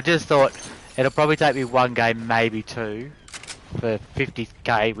 Oh, I just thought it'll probably take me one game, maybe two, for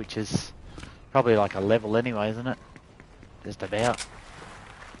 50k, which is probably like a level anyway, isn't it? Just about.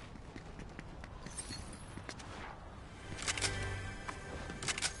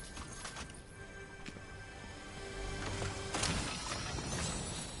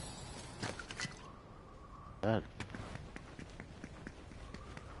 That.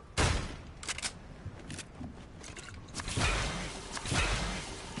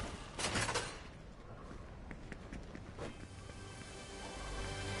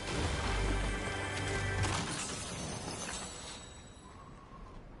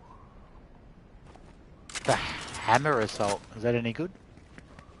 The hammer assault, is that any good?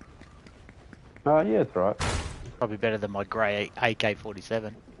 Yeah, it's right. Probably better than my grey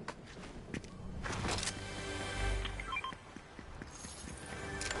AK-47.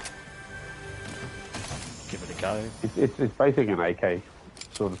 Give it a go. It's basically an AK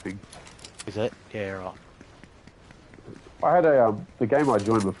sort of thing. Is it? Yeah, right. I had the game I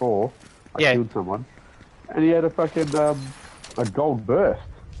joined before, I killed someone, and he had a fucking, a gold burst.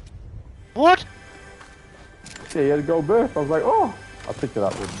 What? Yeah, he had a gold burst. I was like, oh! I picked it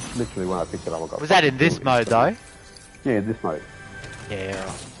up, and literally when I picked it up, I got... Was that in this mode, though? Yeah, in this mode. Yeah,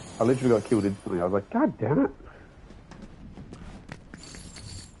 right. I literally got killed instantly. I was like, God damn it.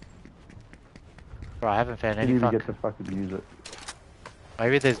 Right, I haven't found I any didn't even get to fucking use it.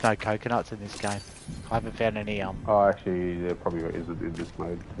 Maybe there's no coconuts in this game. I haven't found any, Oh, actually, there probably isn't in this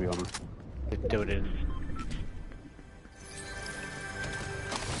mode, to be honest. do it in...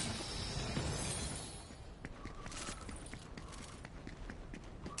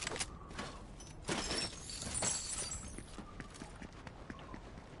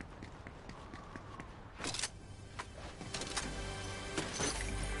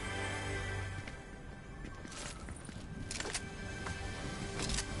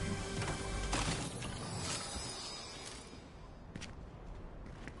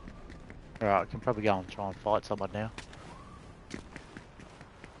 Alright, I can probably go and try and fight someone now.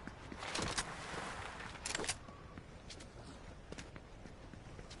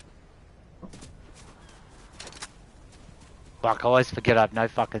 Fuck, I always forget I have no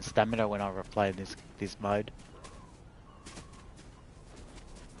fucking stamina when I replay this mode.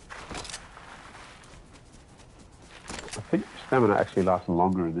 I think stamina actually lasts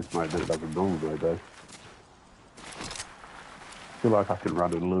longer in this mode than it does in normal mode, though. I feel like I can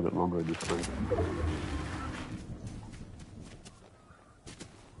run it a little bit longer in this mode.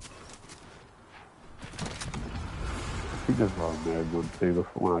 I think that's what I may have done too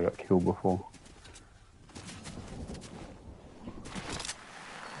before, when I got killed before.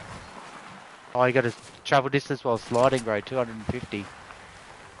 Oh, you got to travel distance while sliding, bro. 250.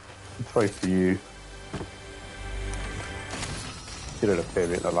 It's close to you. Did it a fair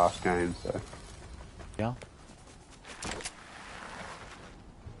bit in the last game, so... Yeah.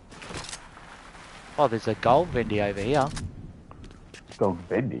 Oh, there's a gold bendy over here. Gold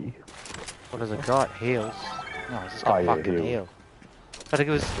bendy? What has it got? Heals. No, it's just got fucking heal. heal. But it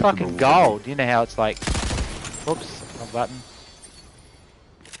was fucking gold. You know how it's like... Oops, wrong button.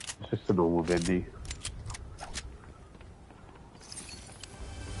 just a normal bendy.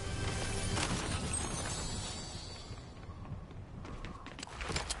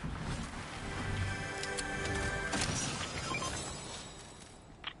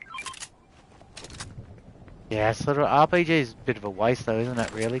 Yeah, sort of RPG is a bit of a waste though, isn't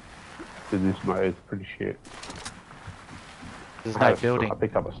it, really? In this mode, it's pretty shit. There's no building. I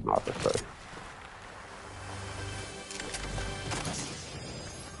picked up a sniper, so.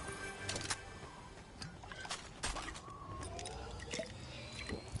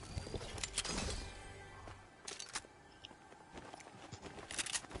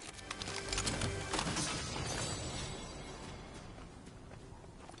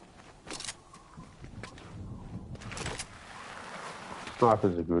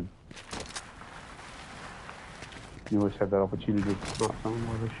 Snipers are good. You always have that opportunity to snipe someone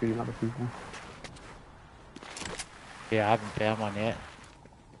while they're shooting other people. Yeah, I haven't found one yet.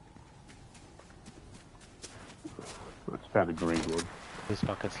 I just found a green one. Just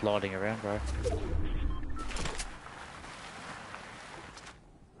fucking sliding around, bro.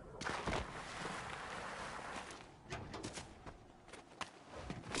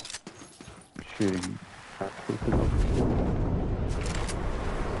 Shooting.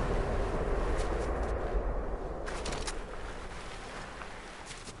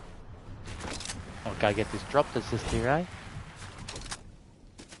 I'll go get this drop that's just here, eh?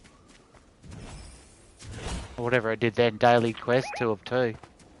 Or whatever I did then, daily quest, 2 of 2.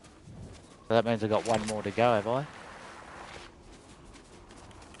 So that means I got 1 more to go, have I?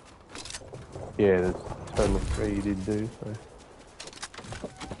 Yeah, there's a total of 3 you didn't do, so.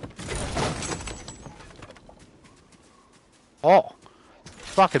 Oh!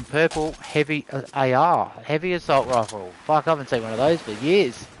 Fucking purple heavy AR. Heavy assault rifle. Fuck, I haven't seen one of those for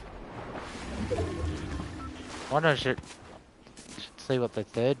years. I wonder I should see what the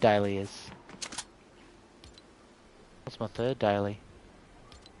 3rd daily is. What's my 3rd daily?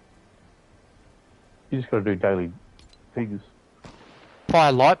 You just gotta do daily things.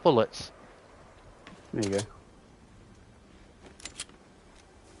 Fire light bullets. There you go.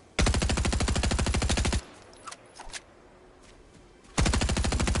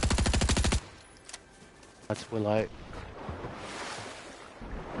 That's Willow.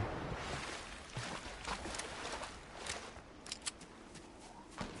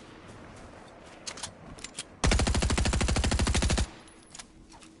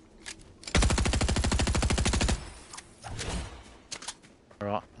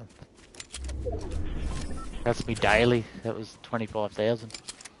 Right. That's me daily. That was 25,000.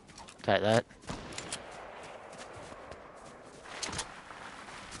 Take that.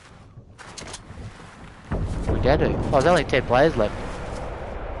 We did it. Oh, there's only 10 players left.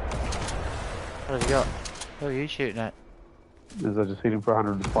 What have you got? Who are you shooting at? As I just hit him for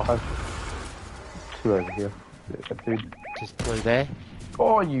 105. 2 over here. Yeah, that dude. Just blue there.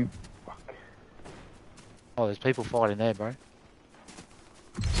 Oh, you fuck. Oh, there's people fighting there, bro.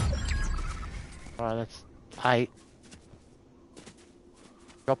 Alright, that's 8.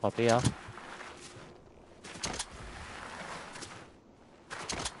 Drop up here.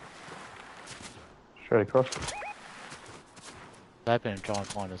 Straight across. Open and try and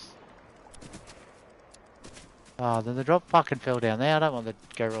find us. Oh, then the drop fucking fell down there. I don't want to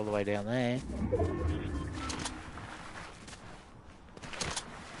go all the way down there.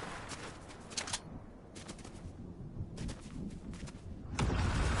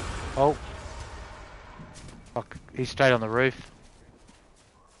 Oh. Fuck, he's straight on the roof.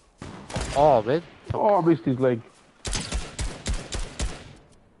 Oh, man. Oh, I missed his leg.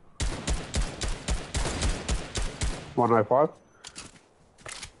 $105.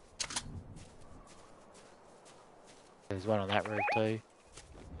 There's one on that roof too.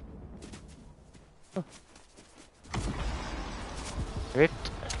 Oh.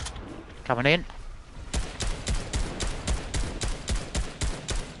 Rift. Coming in.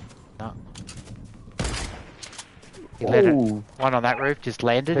 No. He let it. One on that roof just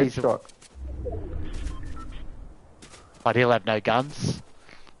landed. Headshot. But he'll have no guns.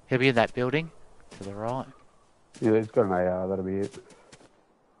 He'll be in that building to the right. Yeah, he's got an AR, that'll be it.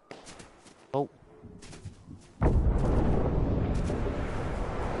 Oh.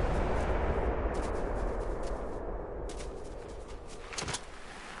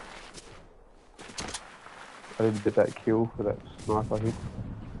 I didn't get that kill for that sniper hit.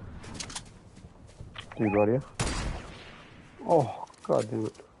 Dude right here. Oh, god damn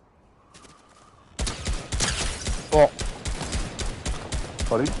it. Oh.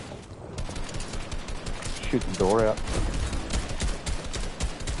 Got him. Shoot the door out.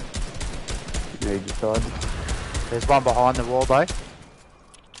 Yeah, he just died. There's one behind the wall though.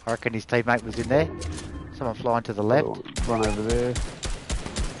 I reckon his teammate was in there. Someone flying to the Other left. one, run over there.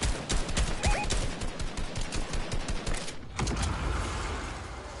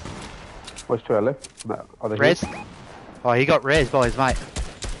 What's to our left? No, other Res. hill. Oh, he got res by his mate.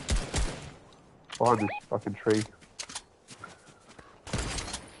 Behind this fucking tree.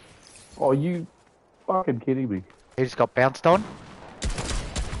 Oh, you fucking kidding me? He just got bounced on.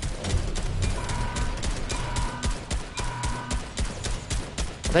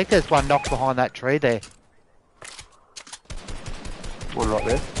 I think there's one knocked behind that tree there. One right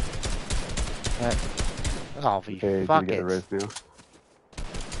there. Oh, for Yeah, fuck get it. the res now.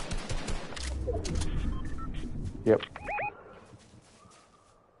 Yep.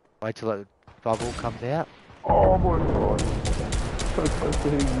 Wait till that bubble comes out. Oh my god. So close to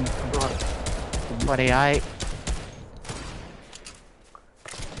hitting you tonight. 28.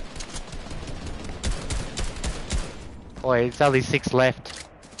 Boy, it's only 6 left.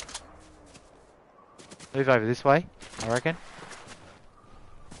 Move over this way, I reckon.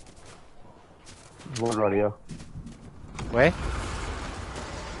 One right here. Where?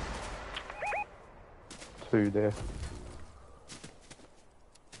 2 there.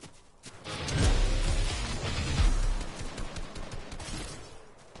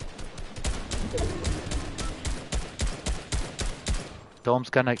 Storm's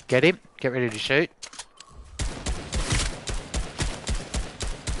gonna get him. Get ready to shoot.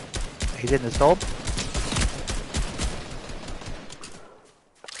 He's in the storm.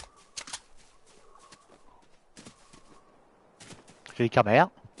 Did he come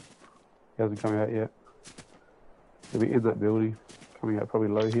out? He hasn't come out yet. He'll be in that building. Coming out probably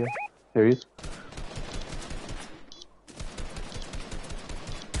low here. There he is.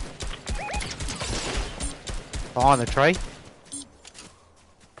 Behind the tree.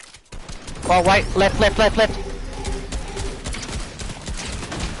 Oh wait, left.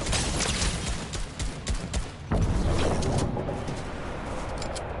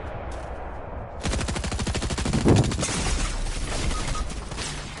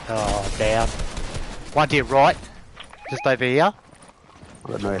 Oh, down. One to your right. Just over here. I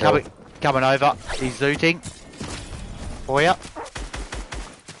don't know how. Coming over. He's zooting. For you.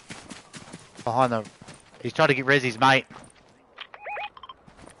 Behind the... He's trying to get res his mate.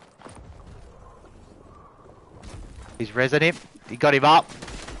 He's resing him. He got him up.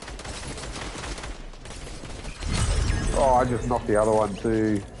 Oh, I just knocked the other one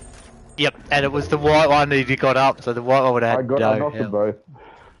too. Yep, and it was the white one that he got up, so the white one would have had I knocked them both.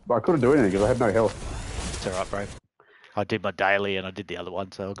 But I couldn't do anything because I had no health. It's alright, bro. I did my daily and I did the other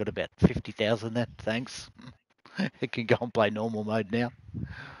one, so I got about 50,000 then. Thanks. I can go and play normal mode now.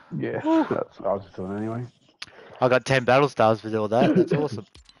 Yeah, that's what I was just doing anyway. I got 10 battle stars with all that. That's awesome.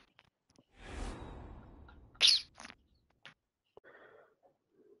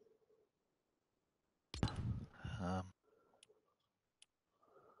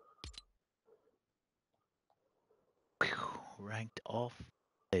 Ranked off.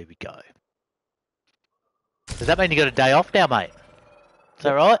 There we go. Does that mean you got a day off now, mate? Is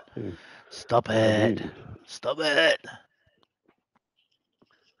that right? Yeah. Stop it. Stop it.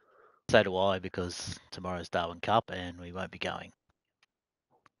 So do I, because tomorrow's Darwin Cup and we won't be going.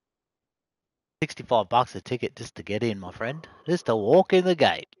 $65 a ticket just to get in, my friend. Just to walk in the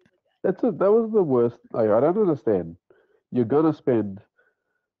gate. That was the worst. Like, I don't understand. You're gonna spend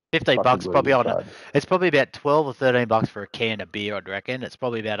 $15 probably on it. card. It's probably about 12 or $13 for a can of beer, I'd reckon. It's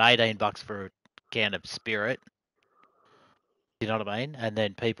probably about $18 for a can of spirit. You know what I mean? And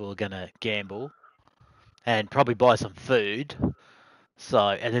then people are gonna gamble and probably buy some food. So,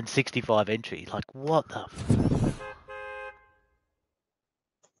 and then 65 entry. Like, what the?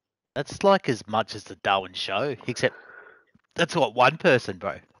 That's like as much as the Darwin show, except that's what one person,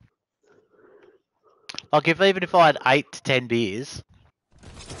 bro. Like, even if I had 8 to 10 beers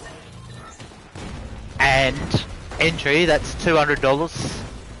and entry, that's $200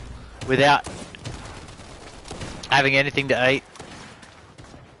 without having anything to eat.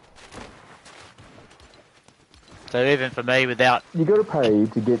 So even for me, without... You got to pay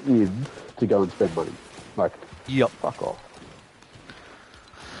to get in to go and spend money. Like, yep. Fuck off.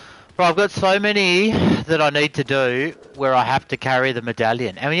 Bro, I've got so many that I need to do where I have to carry the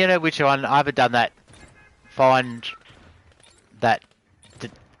medallion. And you know which one? I haven't done that. Find that to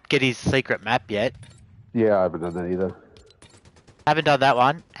get his secret map yet. Yeah, I haven't done that either. Haven't done that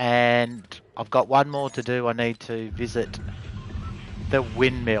one. And I've got one more to do. I need to visit the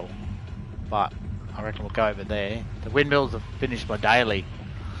windmill. But I reckon we'll go over there. The windmills have finished my daily.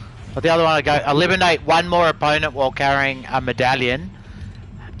 But the other one, I go eliminate one more opponent while carrying a medallion.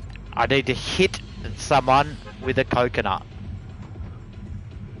 I need to hit someone with a coconut.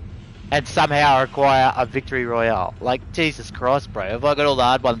 and somehow acquire a victory royale. Like, Jesus Christ, bro. Have I got all the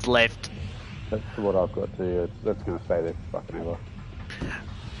hard ones left? That's what I've got to. That's going to stay there for fucking ever.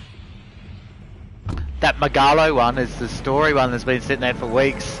 That Megalo one is the story one that's been sitting there for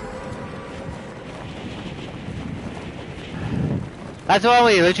weeks. That's why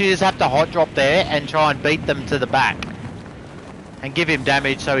we literally just have to hot drop there and try and beat them to the back. And give him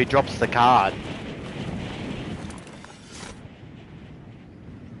damage so he drops the card.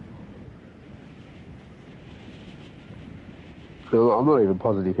 So I'm not even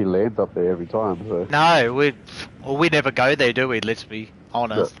positive he lands up there every time. So. No, we never go there, do we? Let's be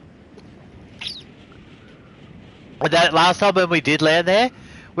honest. No. That last time when we did land there,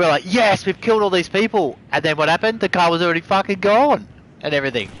 we were like, yes, we've killed all these people. And then what happened? The car was already fucking gone. And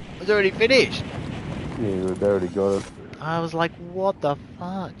everything. It was already finished. Yeah, they already got it. I was like, what the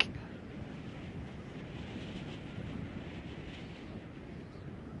fuck?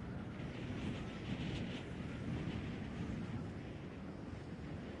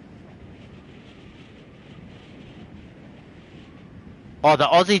 Oh, the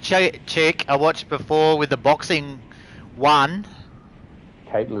Aussie chick I watched before with the boxing one.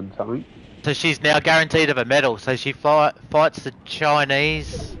 Caitlin something. So she's now guaranteed of a medal. So she fights the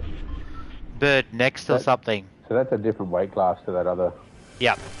Chinese bird next or something. So that's a different weight class to that other.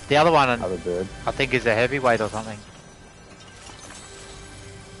 Yep. The other one, other bird. I think, is a heavyweight or something.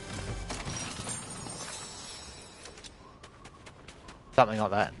 Something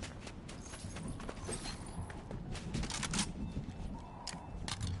like that.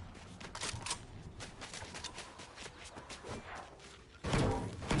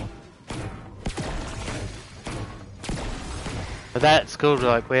 But that's cool,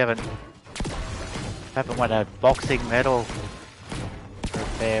 like we haven't won a boxing medal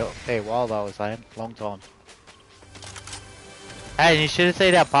for a fair while though, I was saying. Long time. Hey, and you should have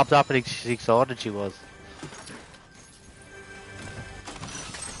seen how pumped up and excited she was.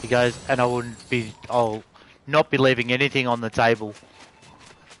 He goes, and I'll not be leaving anything on the table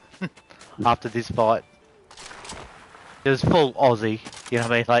after this fight. It was full Aussie, you know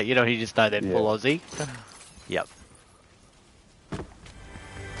what I mean? Like, you know, you just know they're full Aussie. Yep.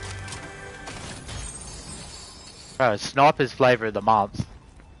 Bro, sniper's flavour of the month.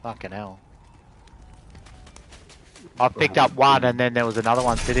 Fucking hell. I picked up one and then there was another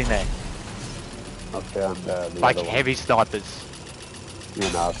one sitting there. I found the like heavy snipers.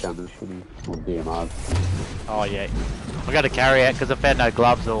 Yeah, no, I found the shitty DMRs. Oh yeah. I got to carry it because I found no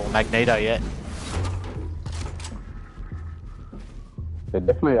gloves or magneto yet. They're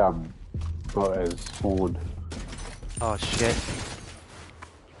definitely not as spawned. Oh shit.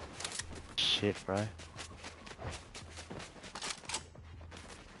 Shit, bro.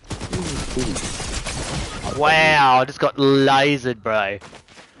 Wow, I just got lasered, bro. A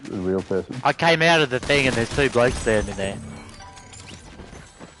real person. I came out of the thing and there's two blokes standing there.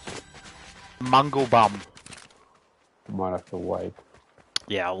 Mungle bum. Might have to wait.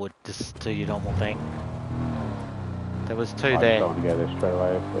 Yeah, I would just do your normal thing. There was two I there. don't want to go there straight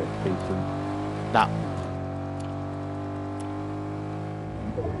away if they're decent. Nah.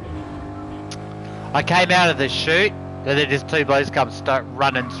 I came out of the chute, and then just two blokes come start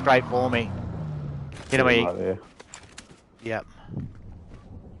running straight for me. You know me. Right there. Yep.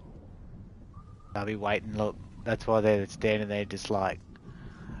 I'll be waiting. Look, that's why they're standing there, just like,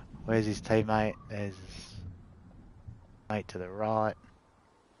 where's his teammate? There's his mate to the right.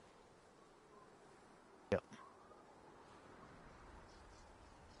 Yep.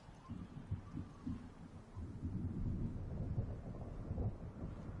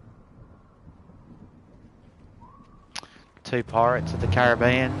 Two Pirates of the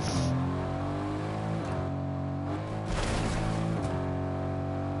Caribbeans.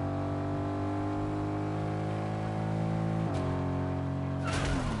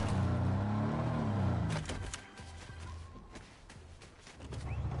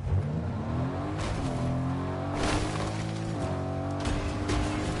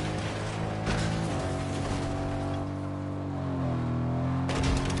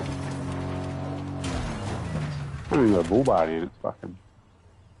 I haven't even got a bull bar in, it's fucking...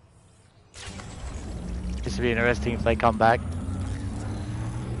 This would be interesting if they come back.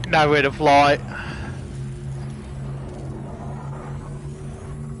 Nowhere to fly.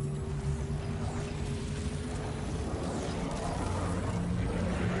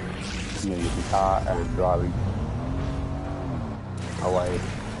 Yeah, use the car and driving away.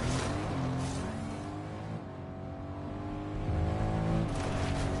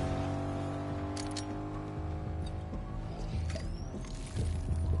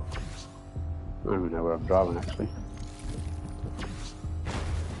 I don't even know where I'm driving actually.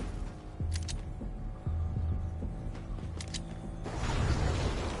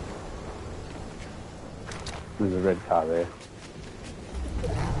 There's a red car there.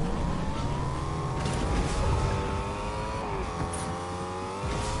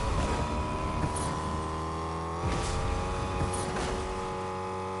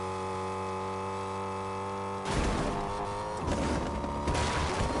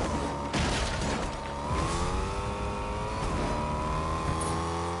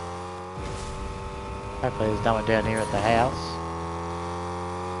 Hopefully there's no one down here at the house.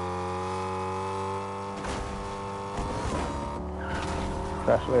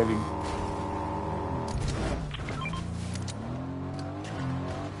 Crash landing.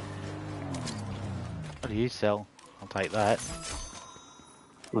 What do you sell? I'll take that.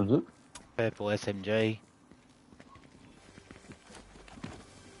 What is it? Purple SMG.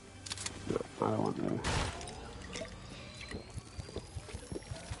 I don't want that.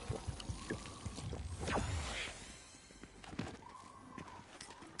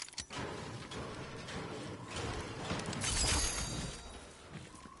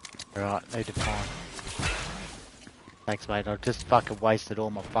 Right, need to find. Thanks, mate. I just fucking wasted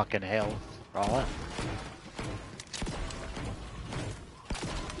all my fucking health. Right.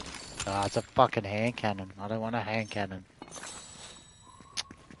 Ah, it's a fucking hand cannon. I don't want a hand cannon.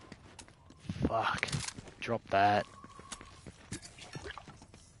 Fuck. Drop that.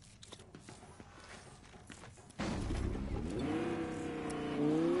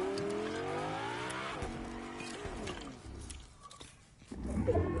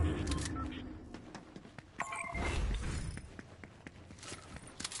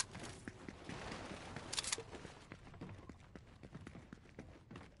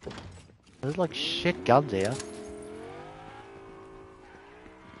 There's like shit guns here.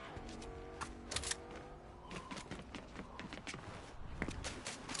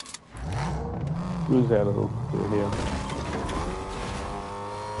 Who's that little here?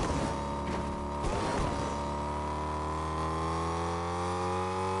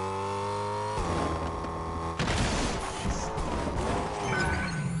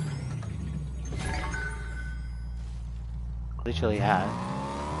 Literally have.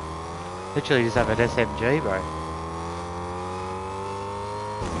 Literally just have an SMG, bro.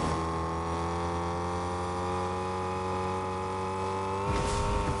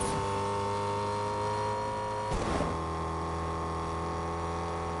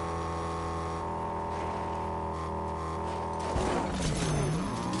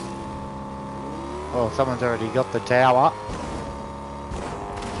 Well, someone's already got the tower.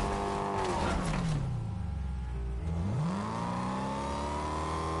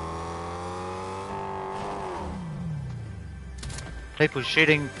 People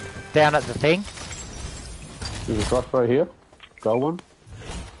shooting down at the thing. There's a crossbow here. Gold one.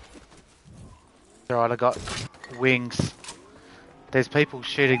 Alright, I got wings. There's people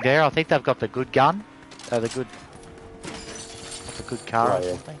shooting there. I think they've got the good gun. The good car or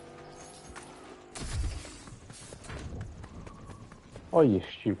something. Oh, you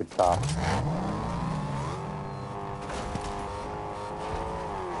stupid car.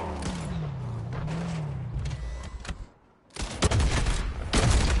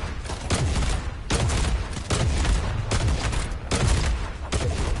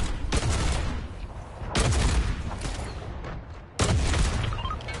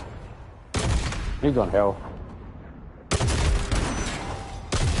 He's on hell.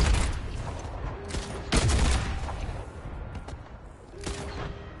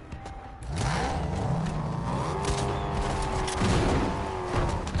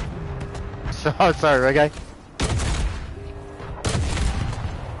 Sorry, Reggae.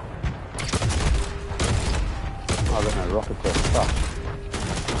 I got no rockets there. Fuck.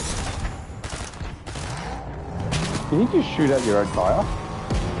 Did you just shoot out your own tire?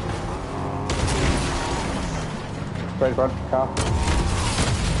 Straight in front of the car.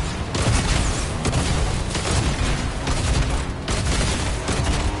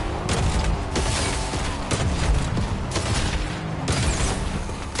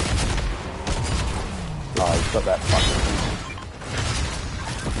 Oh, he's got that fucking thing.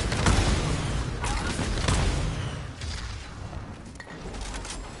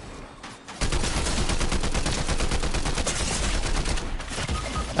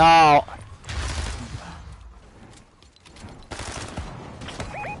 Oh.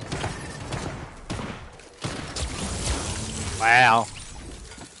 Wow.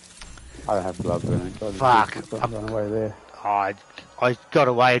 I don't have gloves or anything. Fuck. Run away there. I got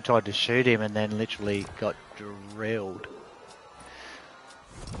away and tried to shoot him and then literally got drilled.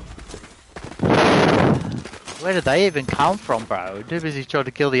 Where did they even come from, bro? Too busy trying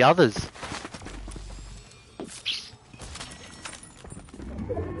to kill the others.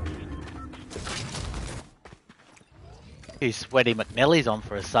 You sweaty McNelly's on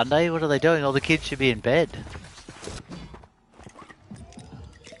for a Sunday. What are they doing? All the kids should be in bed.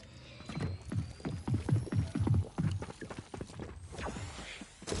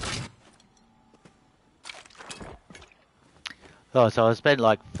 Oh, so I spent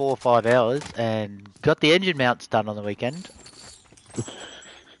like 4 or 5 hours and got the engine mounts done on the weekend.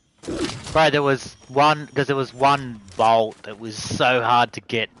 Right, there was one bolt that was so hard to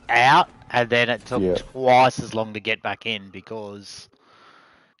get out, and then it took twice as long to get back in because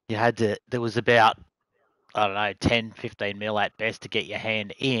you had to. There was about, I don't know, 10, 15 mil at best to get your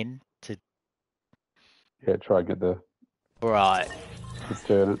hand in to. Yeah, try and get the. Right. To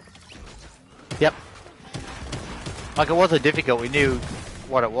turn it. Yep. Like, it wasn't difficult. We knew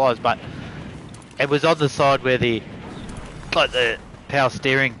what it was, but it was on the side where the power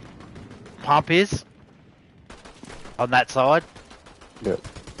steering pump is. On that side. Yeah.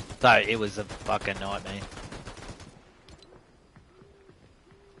 So it was a fucking nightmare.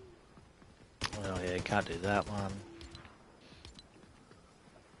 Oh yeah, can't do that one.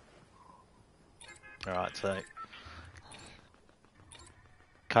 Alright, so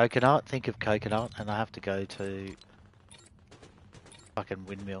coconut, think of coconut, and I have to go to fucking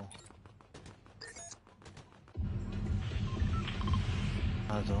windmill.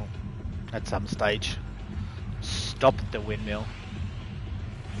 Might as well. At some stage. Stop at the windmill.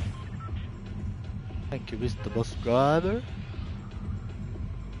 Thank you, Mr. Bus Driver.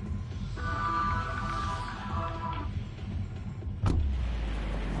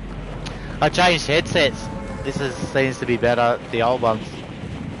 I changed headsets. Seems to be better, the old ones.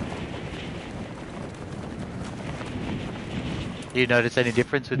 You notice any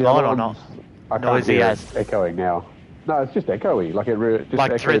difference with mine or not? I can't hear it echoing now. No, it's just echoey. Like it just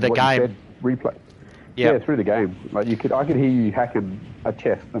like through the game. Replay. Yep. Yeah, through the game. Like I could hear you hacking a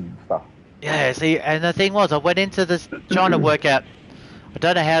chest and stuff. Yeah, see, and the thing was, I went into this trying to work out. I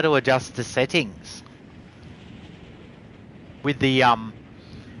don't know how to adjust the settings with the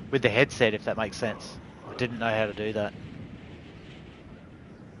headset, if that makes sense. I didn't know how to do that.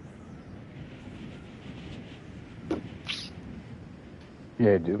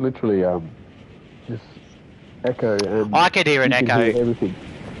 Yeah, literally, just echo and. I could hear an echo. Hear everything.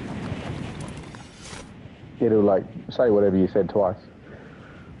 It'll like say whatever you said twice.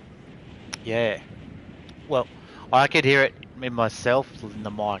 Yeah. Well, I could hear it in myself in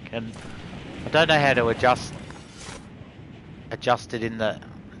the mic, and I don't know how to adjust it in the.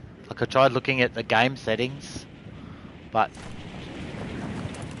 Like I tried looking at the game settings, but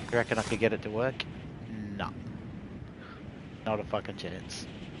you reckon I could get it to work? No. Not a fucking chance.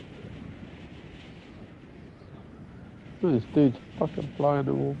 This dude's fucking flying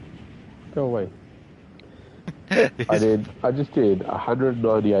the wall. Go away. I just did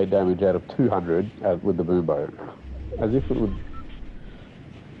 198 damage out of 200 with the boom bow. As if it would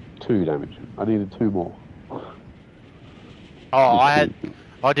 2 damage. I needed 2 more. Oh,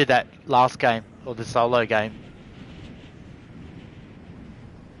 I did that last game, or the solo game.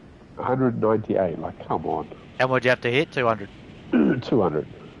 198, like come on. And what'd you have to hit? 200? 200.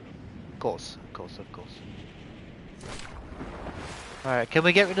 Of course. Alright, can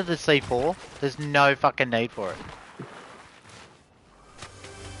we get rid of the C4? There's no fucking need for it.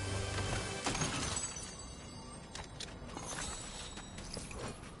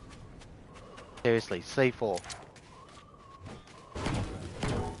 Seriously, C4.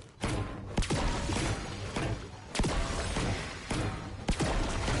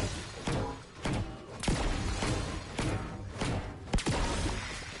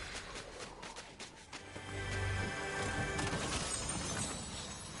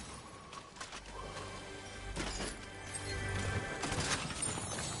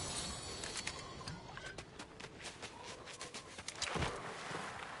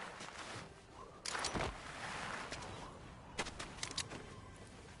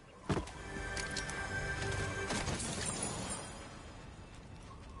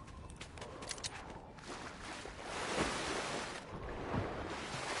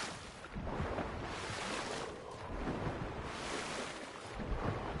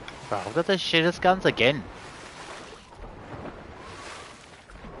 Bro, I've got the shittest guns again.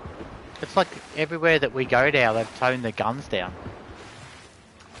 It's like everywhere that we go now, they've toned the guns down.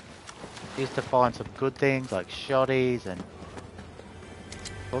 Used to find some good things like shotties and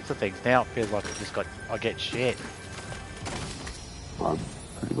lots of things. Now it feels like I get shit. I'm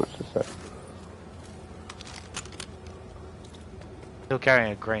pretty much the same. Still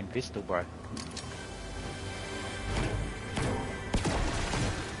carrying a green pistol, bro.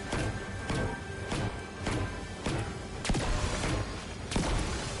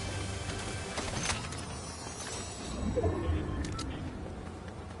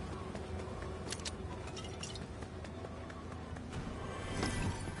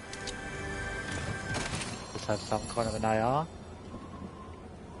 have some kind of an AR.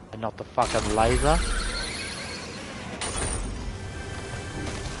 And not the fucking laser.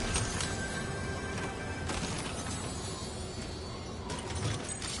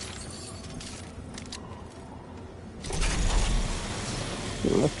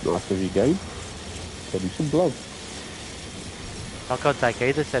 Well, that's nice of you, Gabe. Give me some gloves. I can't take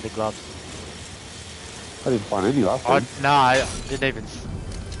either set of gloves. I didn't find any last time. No, I didn't even...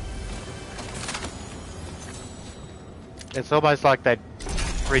 It's almost like they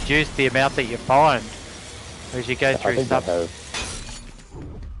reduce the amount that you find as you go through stuff.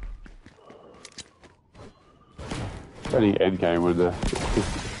 It's only end game when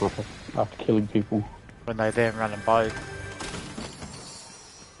after killing people. When they then run them both.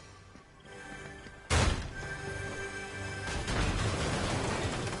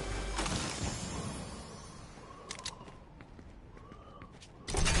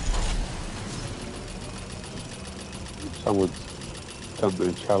 Someone's done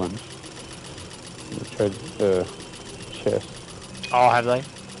the challenge. The chest. Oh, have they?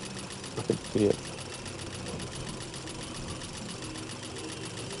 I can see it.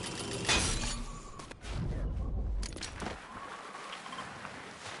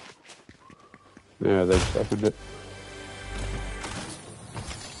 Yeah, they've seconded it.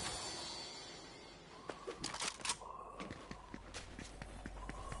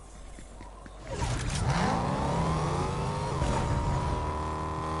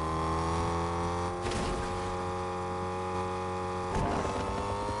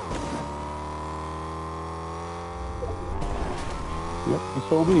 Yep, you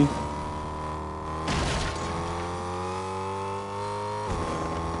saw me.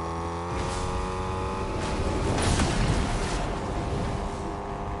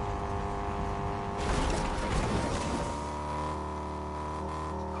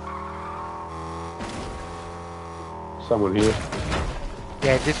 Someone here.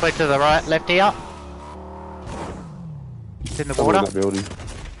 Yeah, this way to the right, left here. It's in the Someone water. in that building.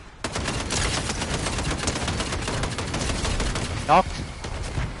 Knocked.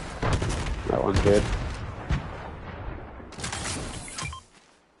 That one's dead.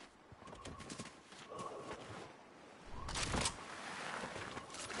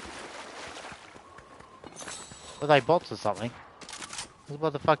 Were they bots or something?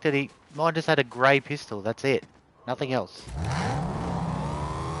 What the fuck did he... Mine just had a grey pistol, that's it. Nothing else.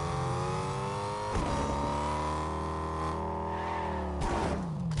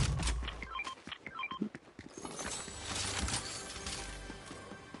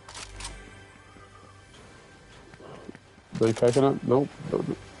 No coconut? Nope.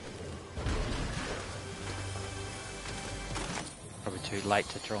 Probably too late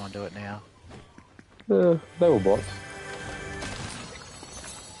to try and do it now. They were bots.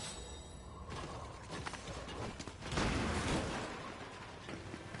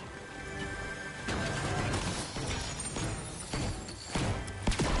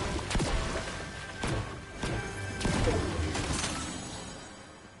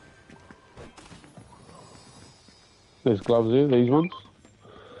 There's gloves here, these ones.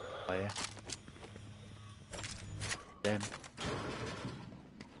 Oh yeah. Damn.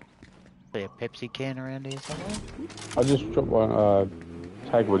 See a Pepsi can around here somewhere? I just dropped one,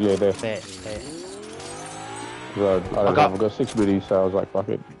 take one, yeah, there. There. I've got 6 minis, so I was like, fuck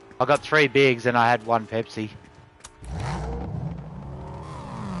it. I got 3 bigs and I had 1 Pepsi.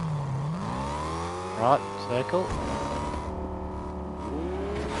 Right, circle.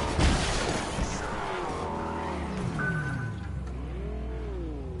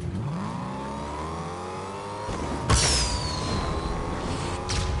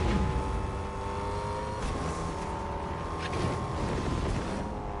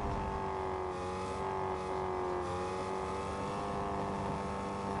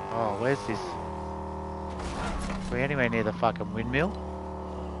 Oh, where's this? Are we anywhere near the fucking windmill?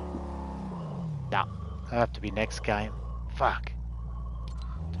 No, it'll have to be next game. Fuck.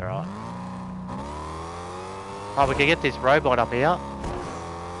 It's alright. Oh, we can get this robot up here.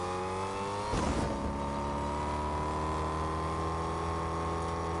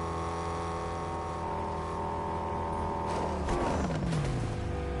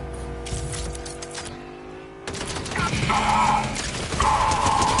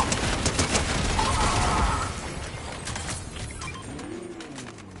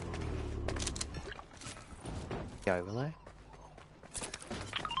 Go, will they?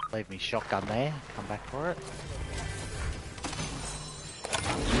 Leave me shotgun there, come back for it.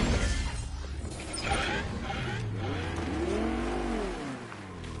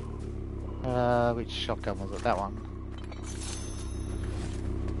 Which shotgun was it? That one.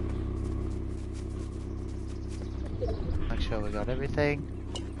 sure we got everything.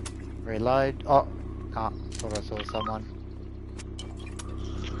 Reload. Oh, thought I saw someone.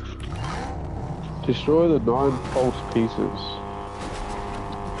 Destroy the 9 false pieces.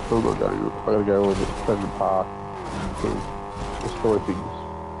 I'm not going. I gotta go over to Pleasant Park to destroy things.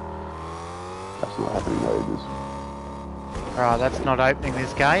 That's not happening though. Alright, that's not opening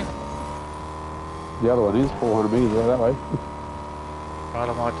this game. The other one is 400 metres right that way. Right,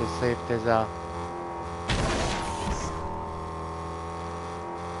 I might just see if there's a...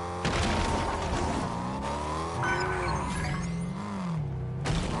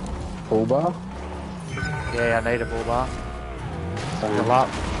 Full bar. Yeah, I need a bull bar. Same. Fill up.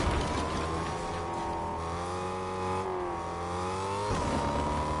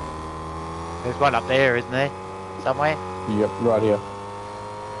 There's one up there, isn't there? Somewhere? Yep, right here.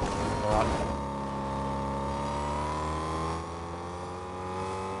 Alright.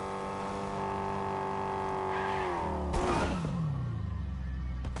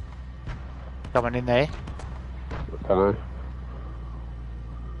 Someone in there? Don't know.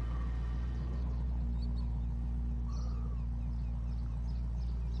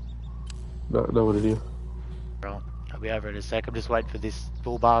 No one in here. Right. I'll be over in a sec. I'm just waiting for this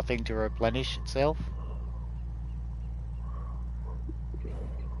full bar thing to replenish itself.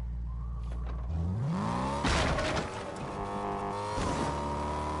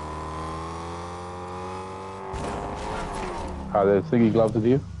 Are there thingy gloves in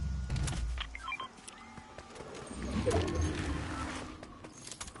here?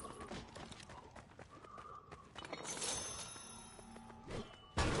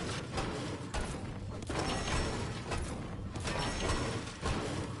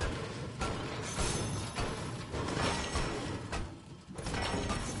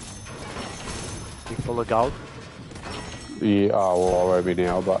 You full of gold? Yeah, oh, well, I won't be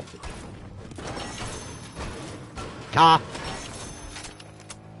now, but... Car!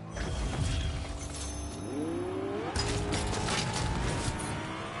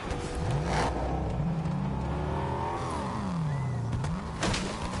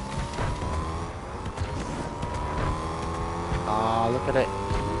 Ah, look at it.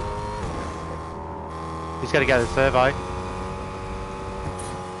 He's got to go to the servo.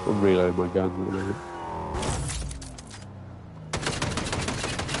 I'm reloading my guns at the moment.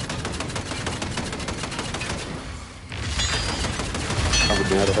 Coming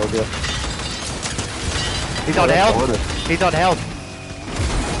now to help you. He's on that's health. behind us. He's on health.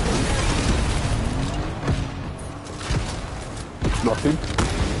 Knocked him.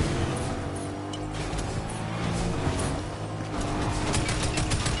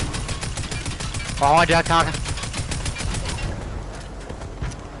 Behind you, Kaka.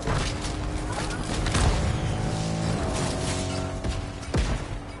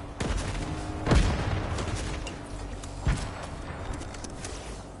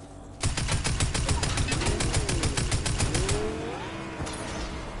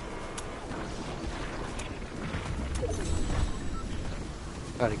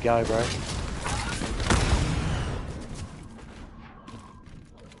 Gotta go, bro.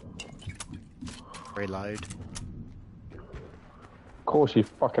 Reload. Of course you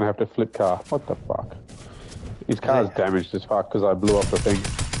fucking have to flip car. What the fuck? His car's damaged as fuck because I blew up the thing.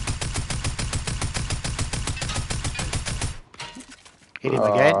 Hit him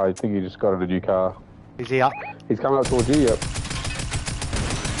again. I think he just got in a new car. Is he up? He's coming up towards you, yep.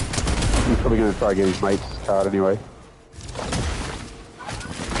 He's probably going to try and get his mate's car anyway.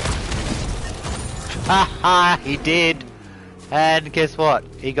 Haha, he did. And guess what?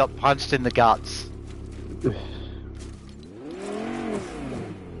 He got punched in the guts.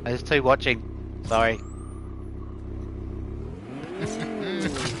 There's two watching. Sorry.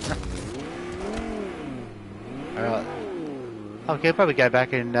 Alright. Okay, probably go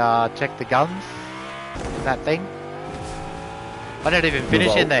back and check the guns. In that thing. I didn't even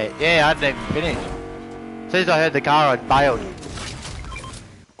finish in there. Yeah, I didn't even finish. As soon as I heard the car, I bailed.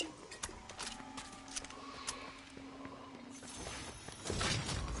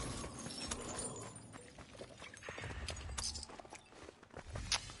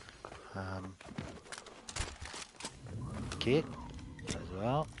 Kit as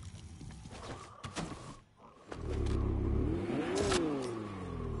well.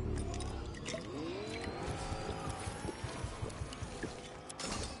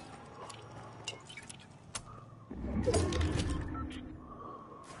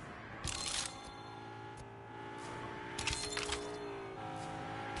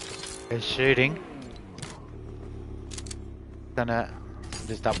 There's shooting. I'm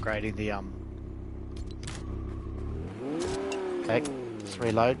just upgrading the Okay, let's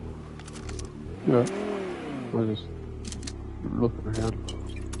reload. Yeah. I just... Looking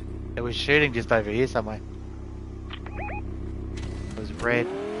around. It was shooting just over here somewhere. It was red.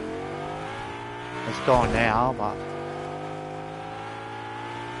 It's gone now, but...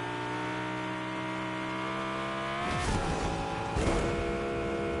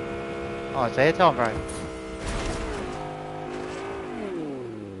 Oh, it's airtime, bro.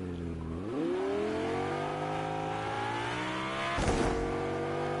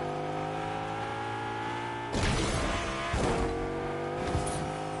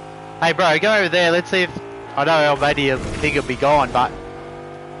 Hey bro, go over there, let's see if... I know already a thing will be gone, but...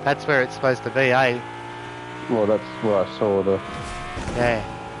 That's where it's supposed to be, eh? Well, that's where I saw the... Yeah.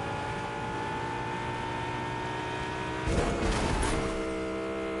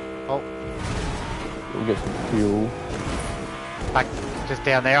 Oh, We'll get some fuel. back just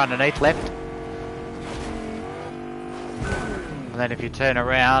down there underneath left. And then if you turn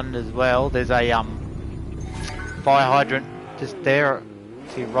around as well, there's a fire hydrant just there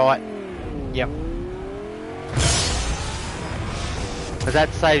to your right. Yep. Because that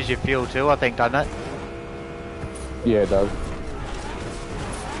saves your fuel too, I think, doesn't it? Yeah, it does.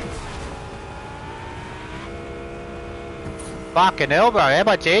 Fucking hell, bro. How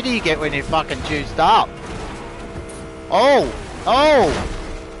much air do you get when you're fucking juiced up? Oh! Oh!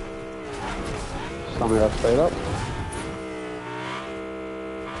 Something else speed up.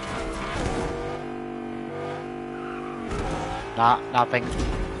 Nah, nothing.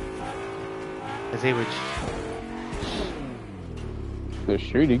 Because he was... They're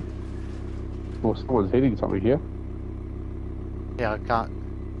shooting. Or someone's hitting something here. Yeah, I can't...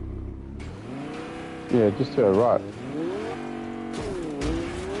 Yeah, just to the right.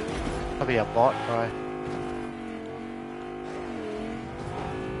 Probably a bot, bro.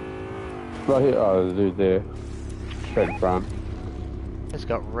 Right here. Oh, the dude there. Straight in front. Just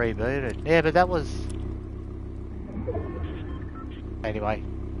got rebooted. Yeah, but that was... Anyway,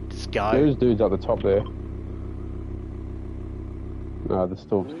 just go. Those dudes at the top there. No, the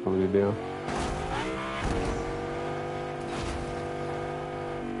storm's coming in now.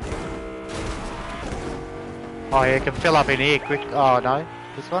 Oh, yeah, it can fill up in here quick. Oh, no.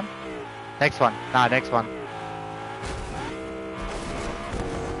 This one? Next one. No, next one.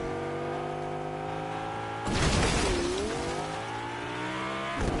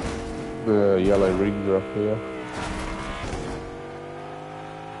 The yellow rings are up here.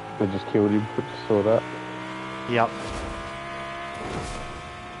 They just killed him. Just saw that. Yep.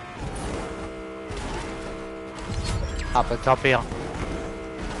 Up the top here.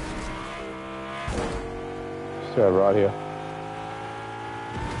 Just right here.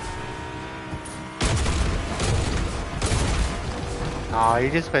 Oh,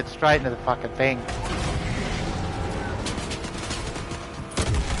 you just went straight into the fucking thing.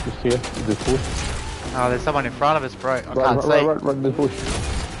 Just here, in this bush. Oh, there's someone in front of us, bro. I can't Right, see. right in this bush.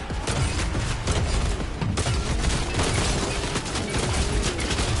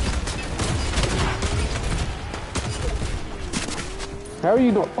 How are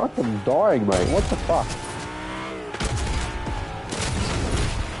you not fucking dying, mate? What the fuck?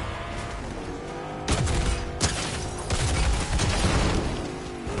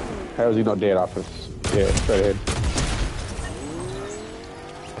 How is he not dead after this? Yeah, straight ahead.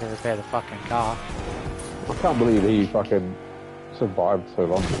 Gotta repair the fucking car. I can't believe he fucking survived so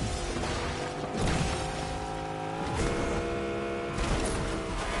long.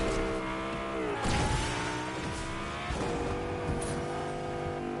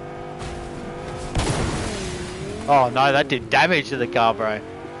 Oh no, that did damage to the car, bro.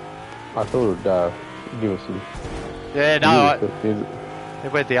 I thought it would give us some... Yeah, no, Is it?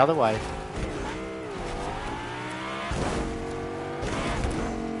 it went the other way.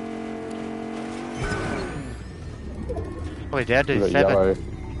 We're down to We've got 7. yellow.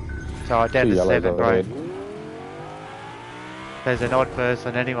 So down Two to yellows 7, bro. overhead. There's an odd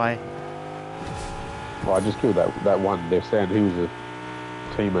person anyway. Well, I just killed that one. They're saying he was a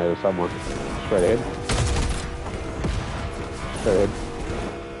teammate of someone. Straight ahead. Straight ahead.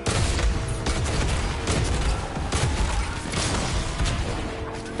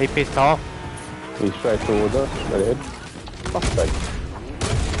 He pissed off. He's straight towards us. Straight ahead. Fuck's sake.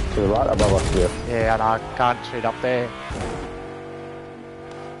 To the right, above us there. Yeah, and I can't shoot up there.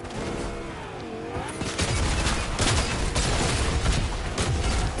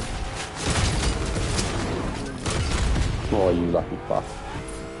 Oh, you lucky fuck.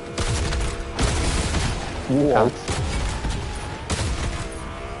 Whoa. Can't.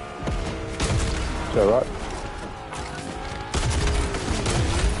 To the right.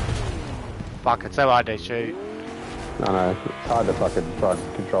 Fuck, it's so hard to shoot. I know. It's hard to fucking try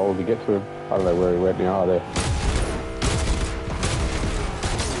and control to get to him. I don't know where he went now. There.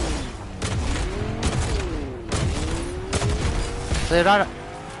 So I don't...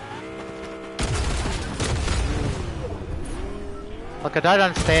 Look, I don't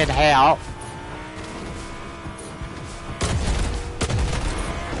understand how...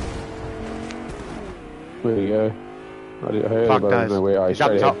 Where'd he go? I heard Fuck but I don't know where. He's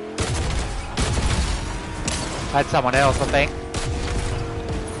up top. That's someone else, I think.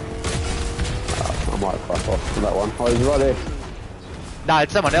 I might fuck off from that one. Oh, he's right there. No,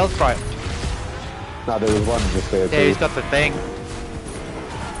 it's someone else, bro. No, there was one just there too. Yeah, he's got the thing.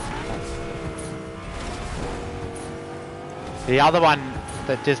 The other one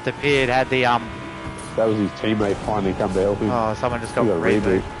that just appeared had the That was his teammate finally come to help him. Oh, someone just got He got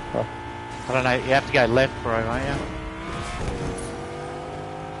reboot. Oh. I don't know. You have to go left, bro, won't you?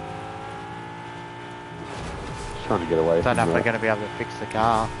 Just trying to get away Don't from know if that. we're going to be able to fix the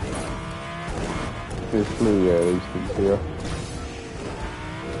car. There's blue, these things here.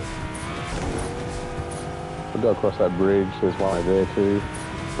 I'll go across that bridge, there's one over there too.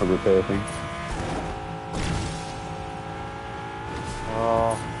 A repair thing.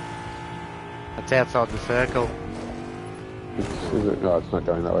 Oh, it's outside the circle. Is it? No, it's not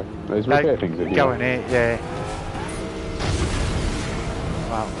going that way. There's repair things in here. Go in here, yeah.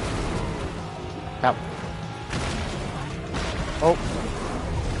 Wow. Help. Oh.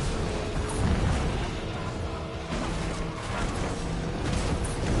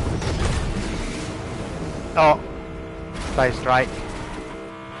 Oh. Stay straight.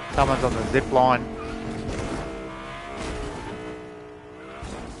 Someone's on the zip line.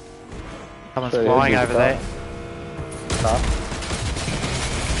 Someone's So, flying yeah, over there. Car.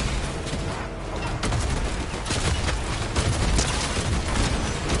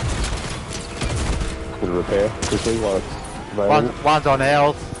 Gonna repair quickly while it's available. One's on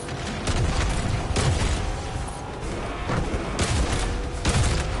health.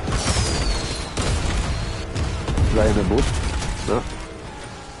 They in the bush? No.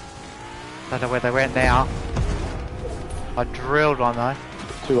 Don't know where they went now. I drilled one though.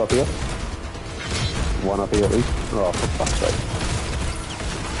 Two up here. One up here at least. Oh, for fuck's sake.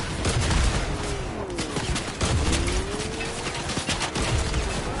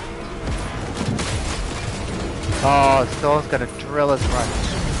 Oh, Storm's gonna drill us,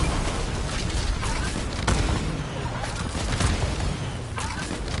 bro.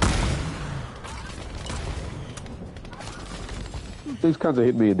 These cunts are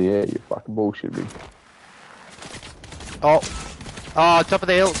hitting me in the air, you fucking bullshit me. Oh. Oh, top of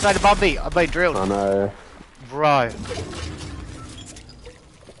the hill, straight above me. I've been drilled. I know. Bro.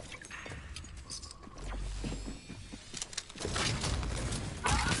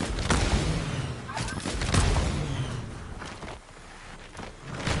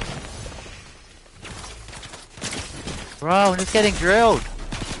 Bro, I'm just getting drilled.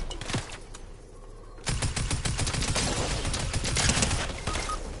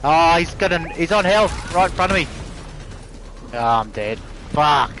 Oh, he's on health right in front of me. Oh, I'm dead.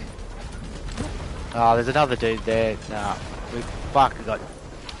 Fuck. Oh, there's another dude there. Nah, we fucking got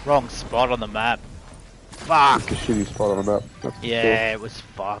wrong spot on the map. Fuck. It's a shitty spot on the map. That's Yeah, it was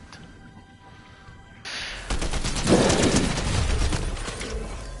fucked.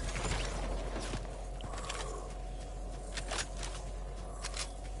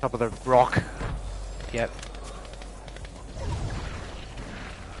 Top of the rock. Yep.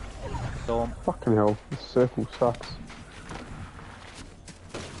 Storm. Fucking hell, this circle sucks.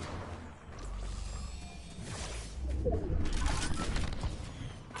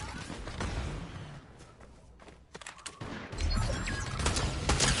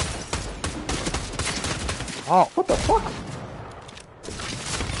 Oh, What the fuck?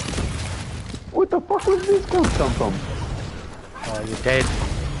 What the fuck was this gun come from? oh, you're dead.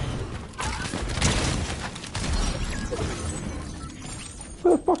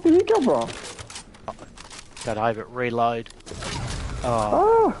 Where the fuck did he come from? Got over it. Reload.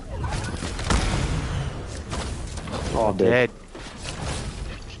 Oh, Ah! Oh, I'm dead. dead.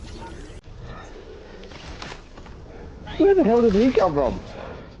 Where the hell did he come from?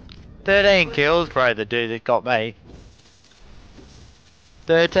 13 kills, bro. The dude that got me.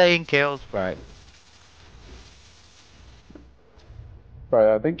 13 kills, bro.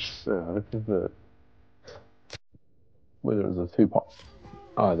 Right, I think this is the... Whether it was a two-pot...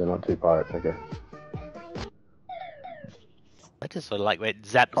 Oh, they're not two pirates, okay. I just sort of like went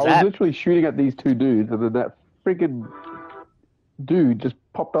zap I was zap. literally shooting at these two dudes, and then that friggin' dude just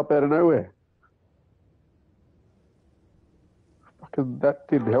popped up out of nowhere. Fucking, that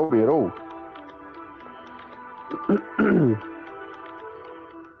didn't help me at all.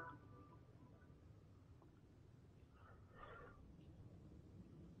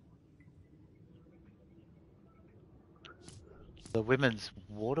 The women's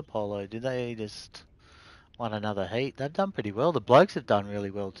water polo, did they just won another heat? They've done pretty well. The blokes have done really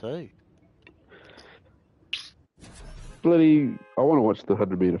well too. Bloody, I want to watch the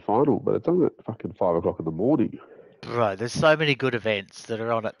 100-meter final, but it's on at fucking 5 o'clock in the morning. Bro, there's so many good events that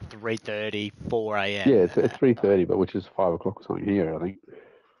are on at 3:30, 4 a.m. Yeah, it's 3:30, but which is 5 o'clock or something here, I think.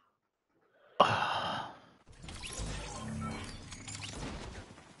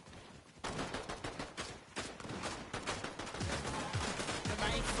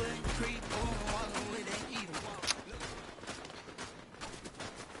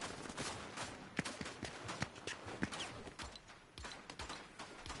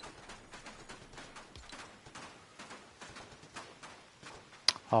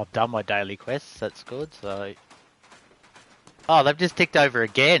 Oh, I've done my daily quests, that's good, so... Oh, they've just ticked over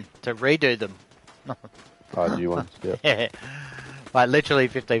again to redo them. Oh, new ones, yeah. Yeah. Like, literally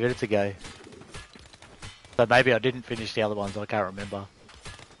 15 minutes ago. So maybe I didn't finish the other ones, I can't remember.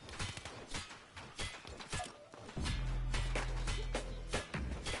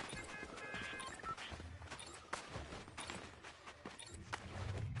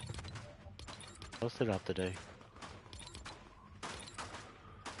 What else did I have to do?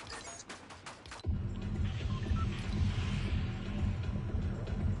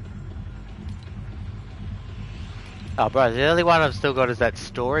 Oh, bro, the only one I've still got is that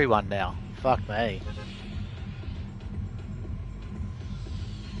story one now. Fuck me.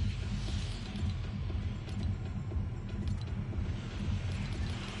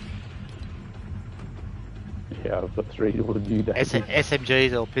 Yeah, I've got 3 to a new day.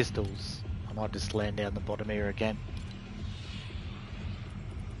 SMGs or pistols? I might just land down the bottom here again.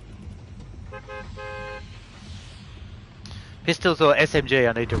 Pistols or SMG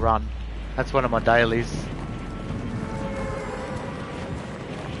I need to run. That's one of my dailies.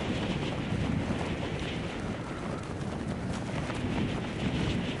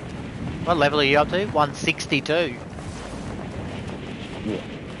 What level are you up to? 162. Yeah.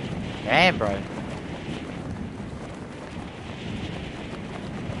 Damn, bro. I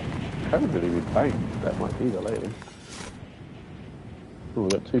haven't really been playing that much either lately. Oh,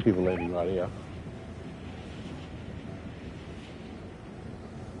 we've got 2 people landing right here.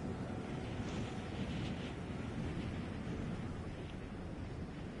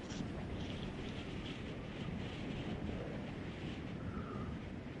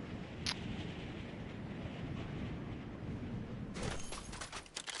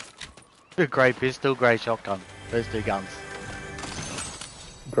 Grey pistol, grey shotgun. Those 2 guns.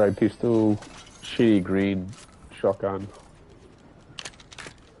 Grey pistol, shitty green shotgun.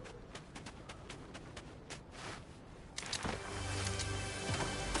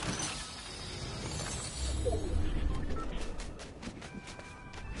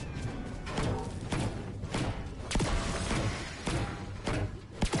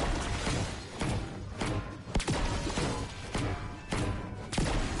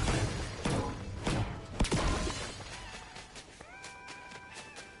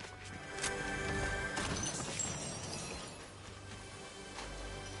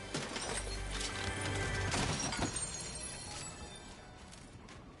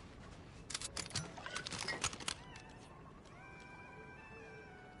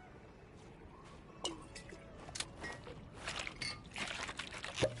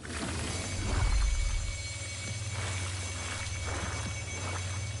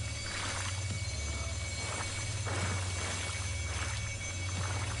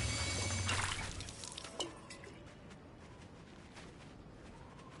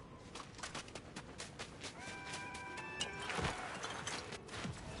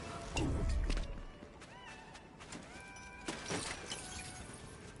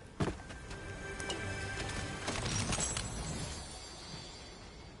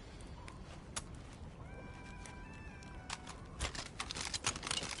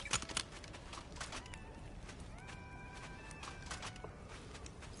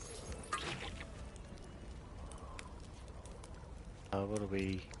 What are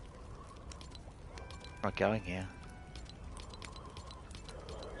we... not going here.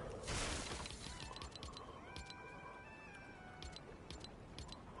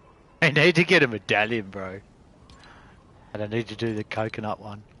 I need to get a medallion, bro. And I need to do the coconut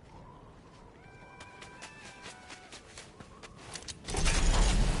one.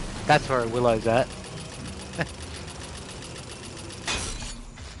 That's where Willow's at.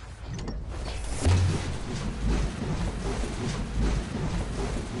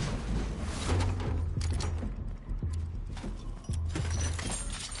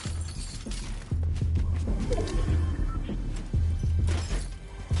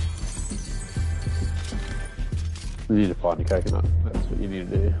 You need to find a coconut. That's what you need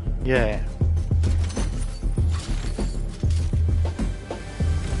to do. Yeah.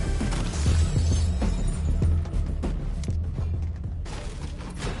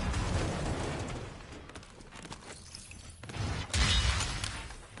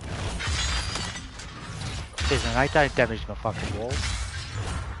 Listen, I don't damage my fucking walls.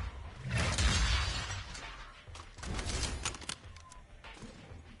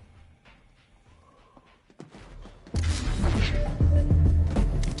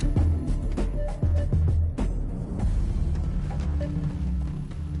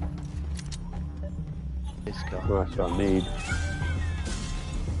 That's what I need.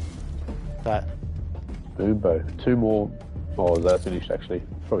 That. Boombo. 2 more. Oh, is that finished actually?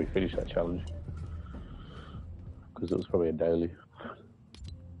 Probably finished that challenge. Because it was probably a daily.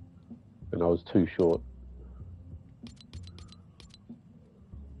 And I was too short.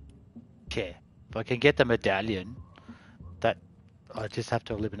 Yeah. If I can get the medallion, that I just have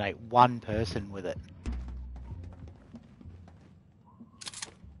to eliminate one person with it.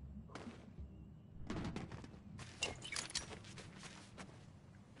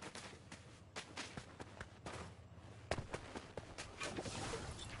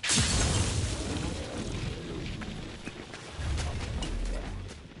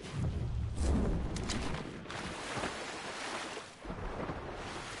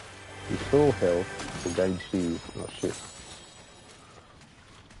 Restore health to gain shield. Oh shit.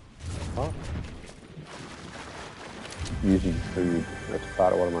 Oh. Using food. That's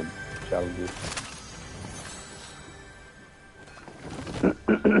part of one of my challenges.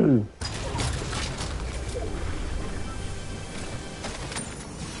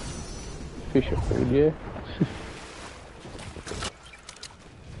 Fish or food, yeah.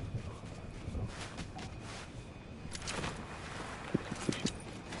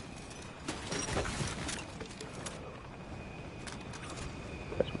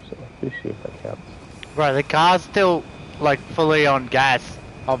 Fish, if that counts. Bro, the car's still like fully on gas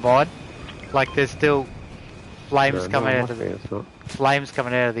on mine. Like there's still flames coming out of the flames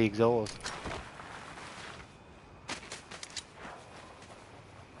coming out of the exhaust.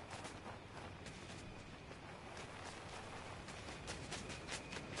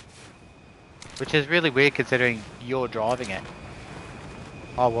 Which is really weird considering you're driving it.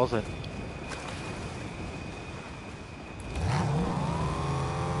 I wasn't.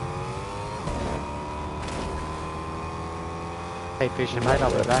 Hey fishing mate,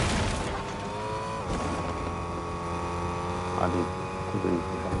 I'll be back. I need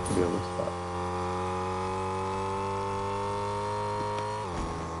to be honest, but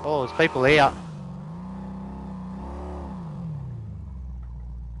Oh, there's people here.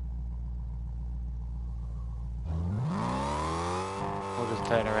 We'll just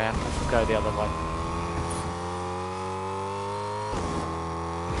turn around, go the other way.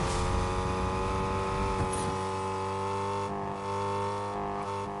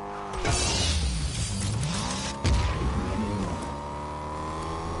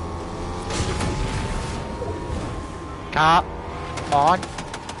 Car on.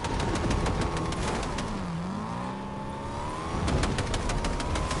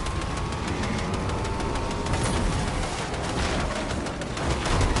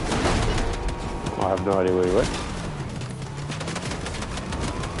 I have no idea where he went.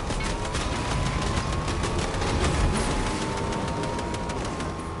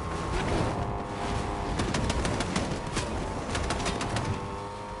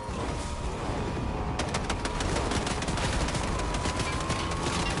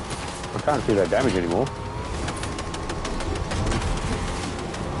 I can't see that damage anymore.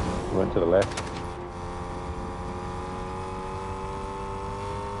 Went to the left.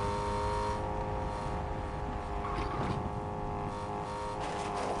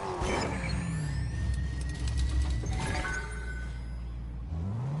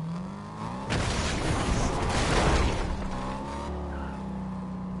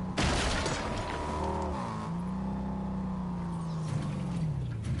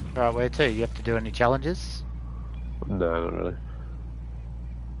 Right, where to? You have to do any challenges? No, not really.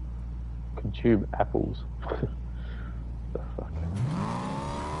 Consume apples. The fuck?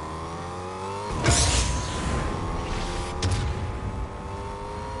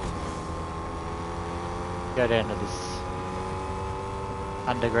 Go down to this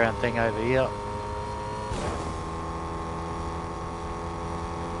underground thing over here.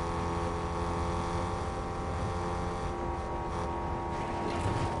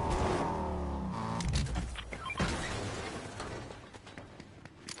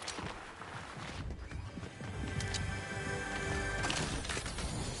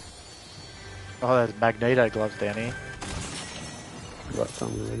 Oh, there's Magneto gloves down here. Got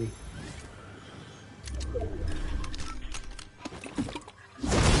some already.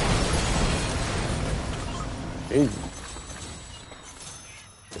 Jesus.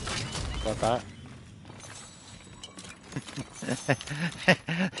 Got that.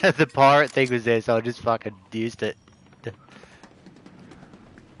 The pirate thing was there, so I just fucking used it.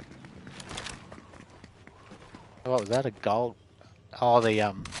 What was that? A gold? Oh, the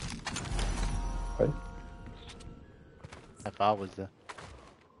Okay. How far was the?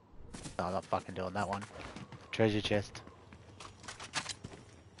 No, I'm not fucking doing that one. Treasure chest.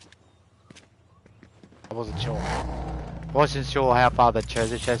 I wasn't sure. Wasn't sure how far the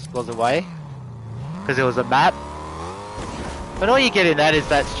treasure chest was away, because it was a map. But all you get in that is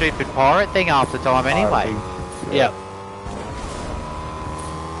that stupid pirate thing half the time anyway. Yeah. Yep.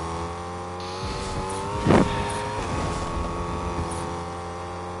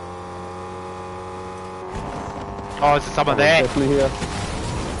 Oh, is there someone there? Definitely here.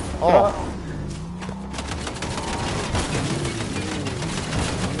 Oh.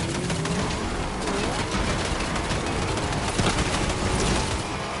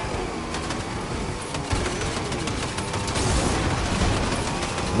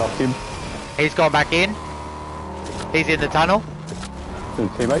 Knocked him. He's gone back in. He's in the tunnel. His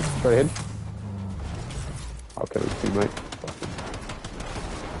teammate, go ahead. Okay, his teammate.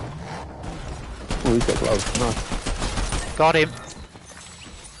 Oh, he's got gloves. Nice. Got him.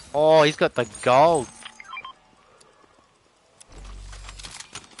 Oh, he's got the gold.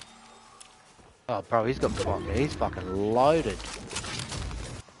 Oh, bro, he's fucking loaded.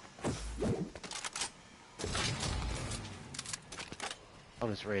 I'll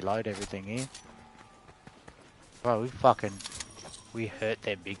just reload everything here. Bro, we hurt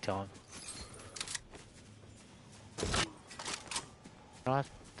them big time.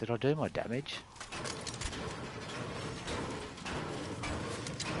 Did I do my damage?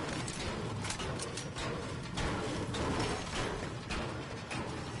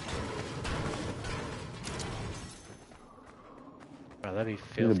 Bro, that'd be He's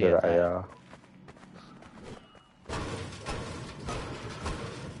a filthy. bit At of that. AR.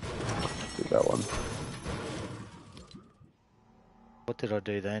 Did that one. What did I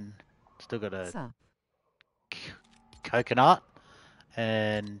do then? Still got a Sir. coconut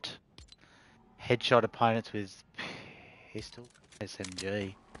and headshot opponents with pistol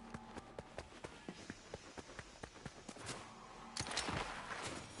SMG.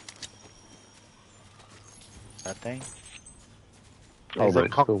 That thing. Oh, There's a,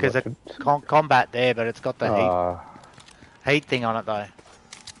 mate, still there's a watching. combat there, but it's got the Ah, heat thing on it though.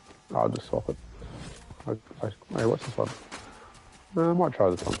 I'll just swap it. Hey, what's this one? I might try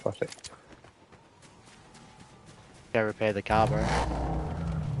this one for a sec. Go repair the car, bro.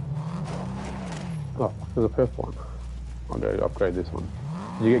 Oh, there's a purple one. I'll go upgrade this one.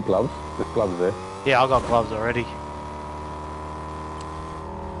 Did you get gloves? There's gloves there. Yeah, I got gloves already.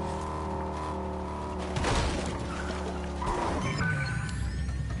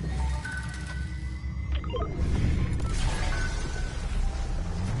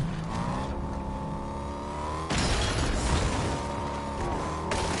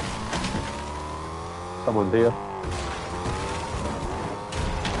 Someone's here.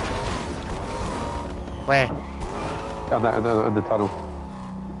 Where? Down that in the tunnel.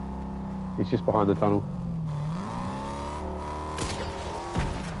 He's just behind the tunnel.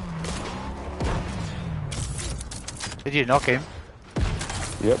 Did you knock him?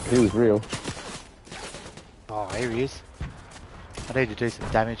 Yep, he was real. Oh, here he is. I need to do some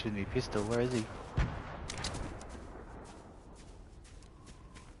damage with my pistol. Where is he?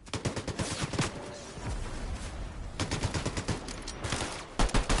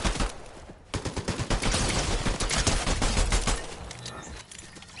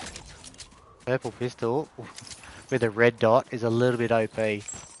 Purple pistol with a red dot is a little bit OP.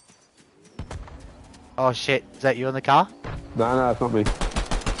 Oh shit, is that you in the car? No, it's not me.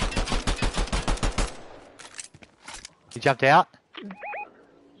 You jumped out?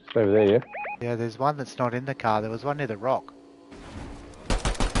 It's over there, yeah? Yeah, there's one that's not in the car. There was one near the rock.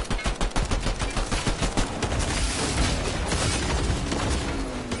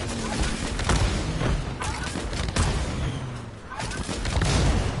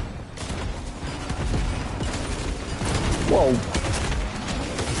 Whoa!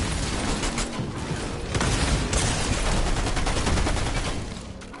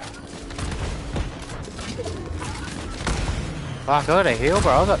 Fuck, I got a heal,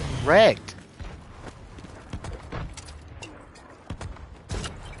 bro. I got wrecked.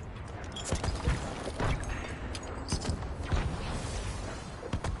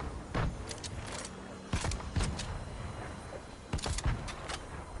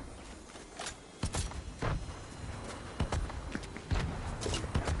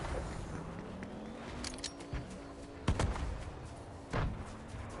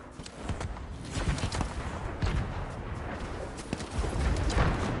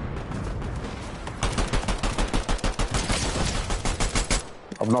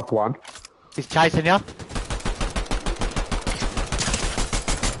 I've knocked one. He's chasing you.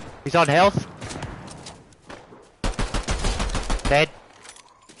 He's on health. Dead.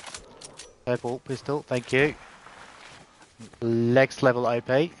 Purple pistol, thank you. Next level OP.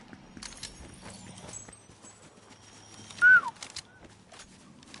 Purple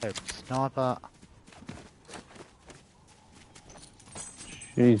sniper.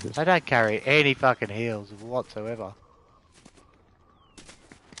 Jesus. They don't carry any fucking heals whatsoever.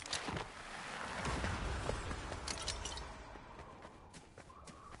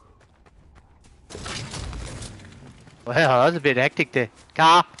 Wow, that was a bit hectic there.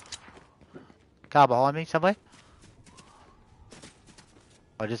 Car behind me somewhere.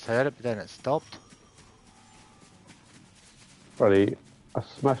 I just heard it, but then it stopped. Buddy, I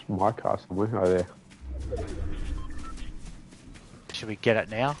smashed my car somewhere. Oh, there. Should we get it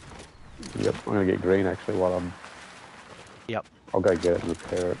now? Yep, I'm gonna get green actually while I'm... Yep. I'll go get it and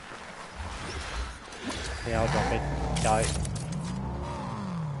repair it. Yeah, I'll drop it. Go.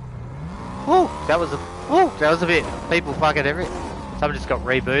 Woo! That was a bit. People fucking everything. Someone just got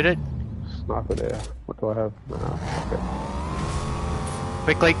rebooted. Sniper there. What do I have? No, okay.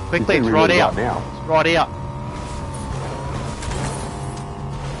 Quickly, it's really right out. now. It's right out.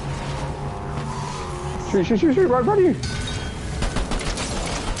 Shoot, right in front of you.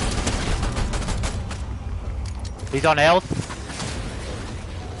 He's on health.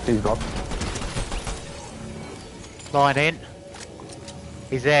 He's not. Line in.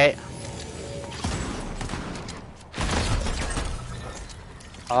 He's there.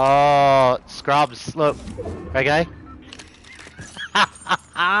 Oh, scrubs, look. Okay.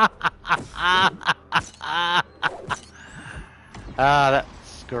 That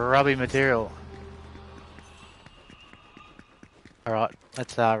scrubby material. Alright,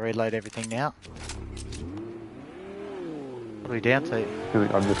 let's reload everything now. What are we down to?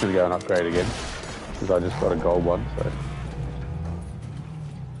 I'm just gonna go and upgrade again. Because I just got a gold one, so...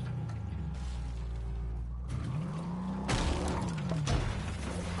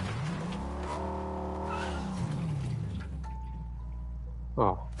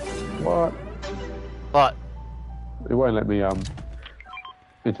 Oh, what? What? It won't let me,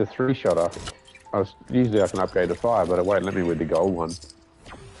 it's a 3-shotter. Usually I can upgrade to 5, but it won't let me with the gold one.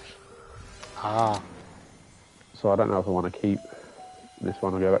 Ah. So I don't know if I want to keep this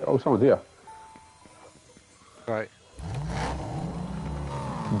one or go back. Oh, someone's here. Right.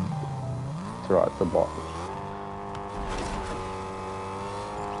 It's alright, it's a bot.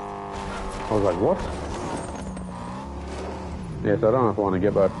 I was like, what? Yeah, so I don't know if I want to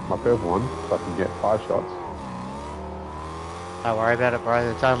get my purple one, so I can get 5 shots. Don't worry about it,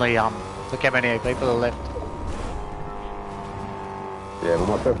 bro. It's only, look how many people are left. Yeah, but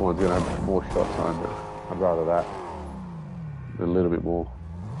my purple one's going to have more shots on it. I'd rather that. A little bit more.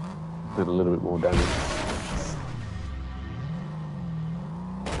 Than a little bit more damage.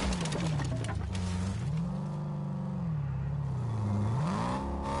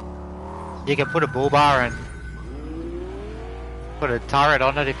 You can put a bull bar and put a turret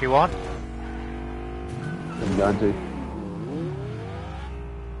on it if you want. I'm going to.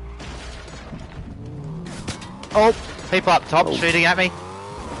 Oh, people up top shooting at me.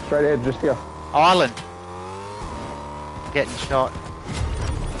 Straight ahead, just here. Island. Getting shot.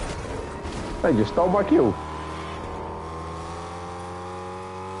 They just stole my kill.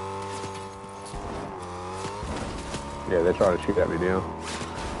 Yeah, they're trying to shoot at me now.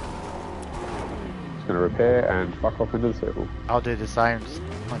 Just gonna repair and fuck off into the circle. I'll do the same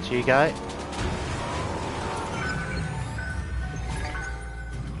once you go.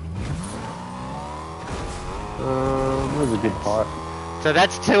 There's a good fight. So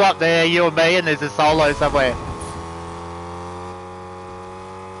that's 2 up there, you and me, and there's a solo somewhere.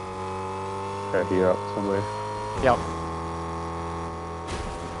 Go here up somewhere. Yep.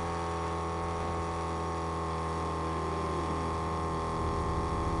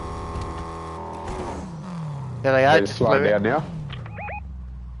 There they are, Just just slide flew down in. now.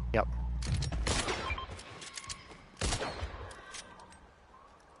 Yep.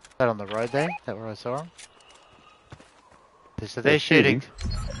 That on the road there? Is that where I saw them? So they're shooting.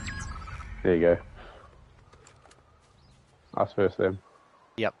 There you go. Us first them.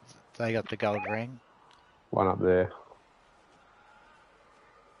 Yep. They got the gold ring. One up there.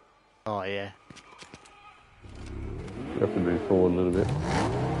 Oh yeah. You have to move forward a little bit.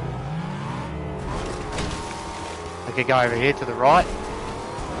 I could go over here to the right.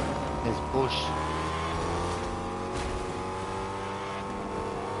 There's a bush.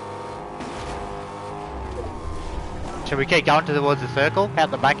 Should we keep going towards the circle?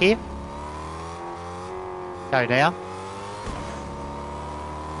 Out the back here? Go now.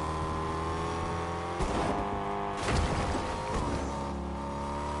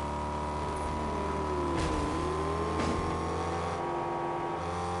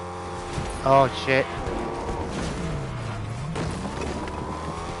 Oh shit.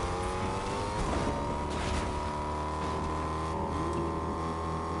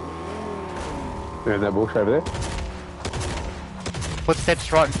 They're in that bush over there.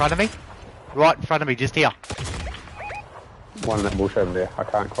 Footsteps right in front of me. Right in front of me, just here. One in that bush over there. I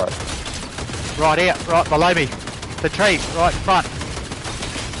can't quite. Right here, right below me. The tree, right in front.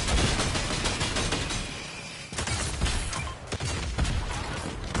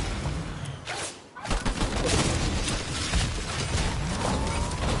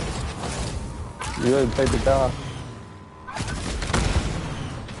 You gotta take the car.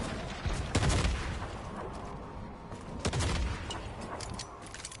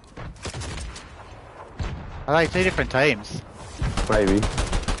 Are they two different teams? Maybe.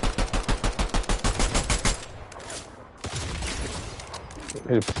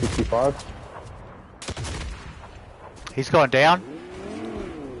 Hit it for 65. He's gone down.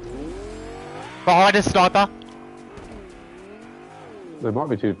 Behind us, sniper. There might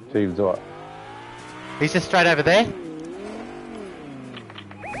be two teams, right? He's just straight over there.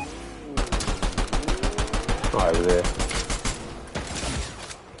 Oh, over there.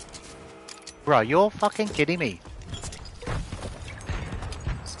 Bro, you're fucking kidding me.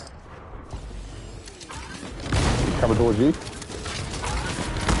 He's coming towards you.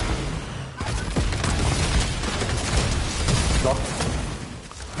 Knock.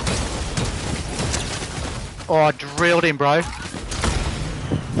 Oh, I drilled him, bro.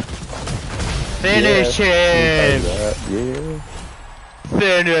 Finish him! Yeah.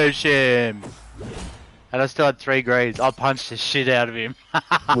 Finish him! And I still had 3 greens. I punched the shit out of him.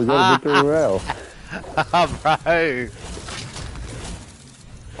 We got a victory royale. Oh, bro.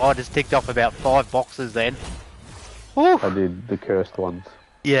 I just ticked off about 5 boxes then. Whew. I did the cursed ones.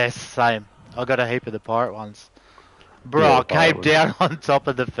 Yes, same. I got a heap of the pirate ones. Bro, Yeah, I the pirate came ones. down on top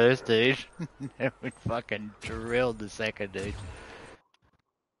of the first dude. And we fucking drilled the second dude.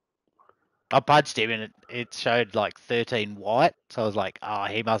 I punched him and it showed like 13 white. So I was like, oh,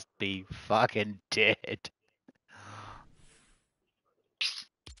 he must be fucking dead.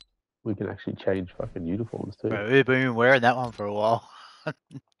 We can actually change fucking uniforms too. Bro, we've been wearing that one for a while.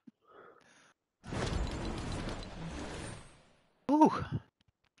 Ooh,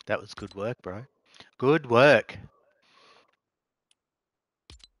 that was good work, bro. Good work.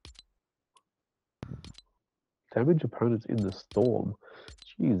 Damage opponents in the storm.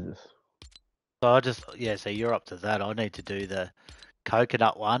 Jesus. So I just, yeah, so you're up to that. I need to do the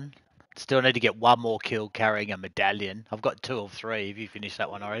coconut one. Still need to get one more kill carrying a medallion. I've got 2 or 3. Have you finished that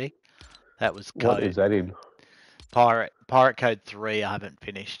one already? That was What code is that in? pirate code 3. I haven't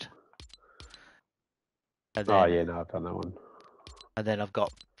finished. And then, Oh yeah, no, I've done that one. and then I've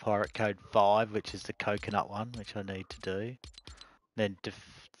got pirate code 5, which is the coconut one, which I need to do. Then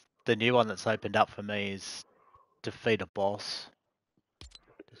the new one that's opened up for me is defeat a boss.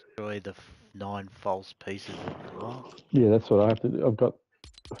 Destroy the 9 false pieces of rock. Yeah, that's what I have to do. I've got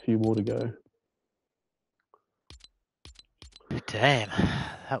a few more to go. Damn,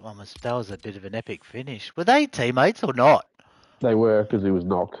 that was a bit of an epic finish. Were they teammates or not? They were because he was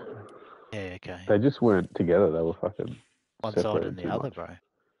knocked. Yeah, okay. They just weren't together. They were fucking One side separated and the too other, much. bro.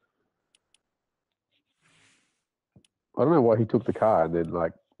 I don't know why he took the car and then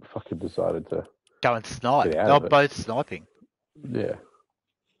like fucking decided to. Go and snipe. Get out They're of it. both sniping. Yeah.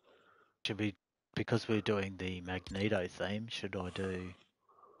 Should be because we're doing the Magneto theme. Should I do?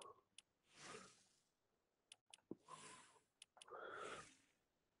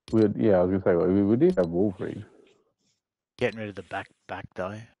 Yeah, I was gonna say we did have Wolverine. Getting rid of the back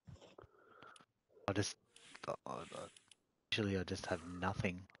though. I just usually I just have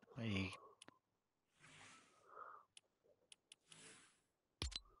nothing.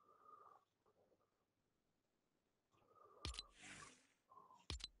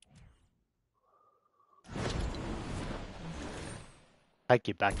 Take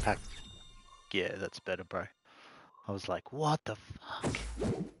your backpack. Yeah, that's better, bro. I was like, what the fuck?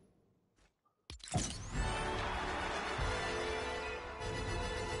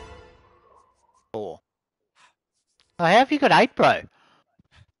 Four. Oh, how have you got 8, bro?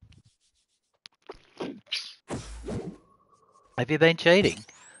 Have you been cheating?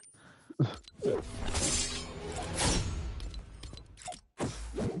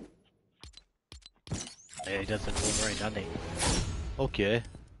 Yeah, he does it Wolverine, doesn't he? Okay.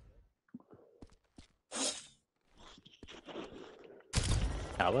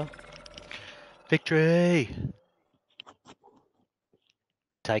 Oh well. Victory!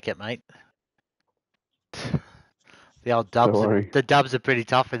 Take it, mate. The old Don't dubs worry. the dubs are pretty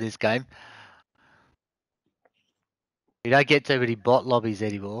tough in this game. You don't get too many bot lobbies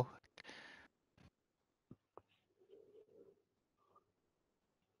anymore.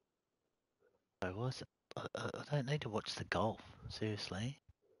 So was I don't need to watch the golf. Seriously.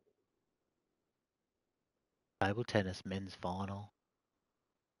 Table tennis men's final.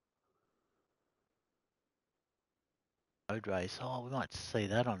 Road race. Oh, we might see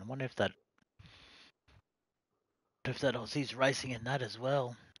that on. I wonder if that Aussie's racing in that as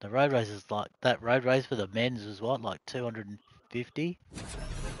well. The road race is like that road race for the men's was what, like 250?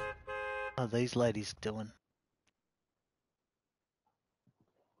 Oh, these ladies doing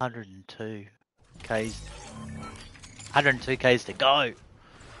 102 Ks 102 Ks to go.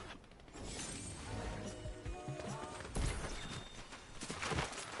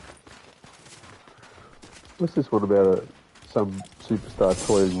 What's this one about some superstar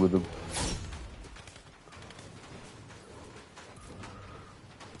toying with them?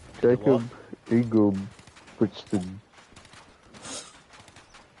 Jacob Ingram Bridgton.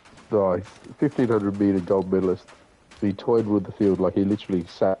 No, 1500 metre gold medalist. He toyed with the field like he literally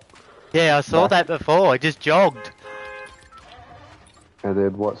sat. Yeah, I saw back. that before. I just jogged. And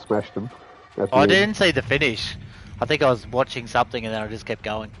then what, smashed him? I didn't see the finish. I think I was watching something and then I just kept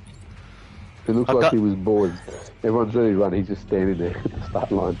going. It looks like he was bored. Everyone's ready to run. He's just standing there at the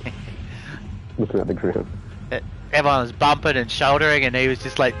start line, looking at the ground. Everyone was bumping and shouldering, and he was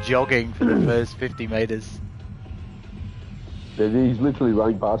just like jogging for the first 50 meters. And he's literally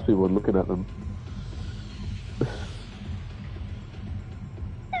running past people and looking at them.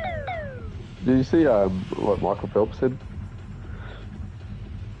 Did you see what Michael Phelps said?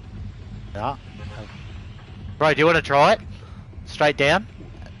 Yeah. Bro, do you want to try it? Straight down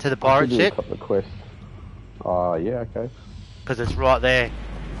to the pirate ship? A couple of quests. Yeah, okay. Because it's right there.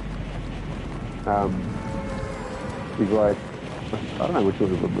 He's like, I don't know which was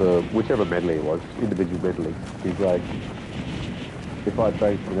whichever medley it was, individual medley. He's like, if I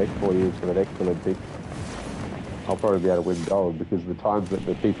train for the next 4 years for the next Olympics, I'll probably be able to win gold, because the times that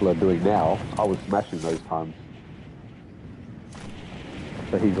the people are doing now, I was smashing those times.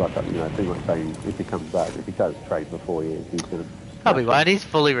 So he's like, pretty much saying if he comes back, if he does train for 4 years, he's going to... Probably won't. He's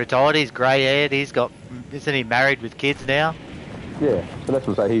fully retired. He's grey-haired. Isn't he married with kids now? Yeah, so that's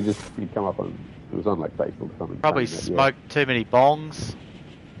what I say. He'd come up on, it was on like Facebook or something. Probably smoked too many bongs.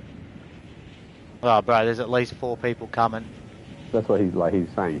 Oh, bro, there's at least 4 people coming. That's what he's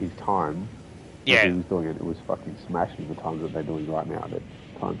saying. His time, yeah, he was doing it was fucking smashing the times that they're doing right now. Their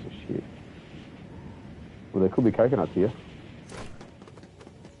times are shit. Well, there could be coconuts here.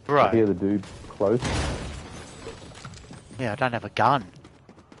 Right. I hear the dude close. Yeah, I don't have a gun.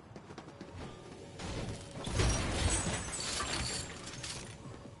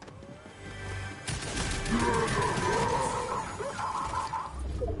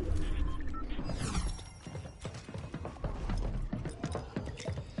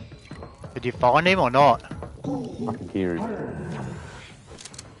 Did you find him or not? I can hear him.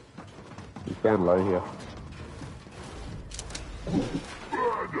 He's down low here.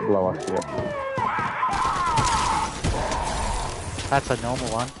 Below us, yeah. That's a normal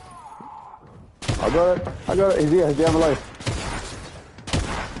one. I got it. He's here. He's down below.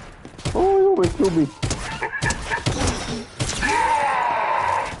 Oh, he almost killed me.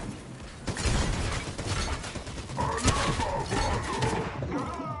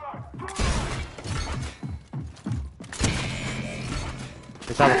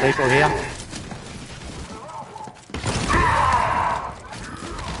 There's other people here.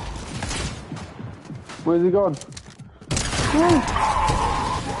 Where's he gone?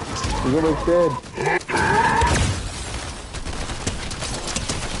 He's almost dead.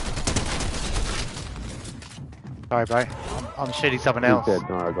 Sorry, bro. I'm shooting someone else. He's dead.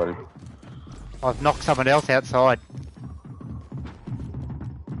 No, I got him. I've knocked someone else outside.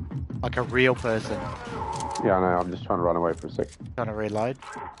 Like a real person. Yeah, I know. I'm just trying to run away for a sec. Trying to reload.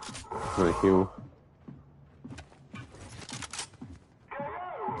 I'm gonna heal.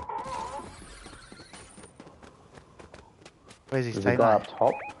 Where's his There's a guy up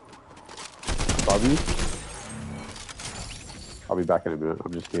top. Above you. I'll be back in a minute.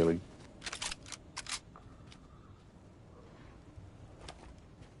 I'm just healing.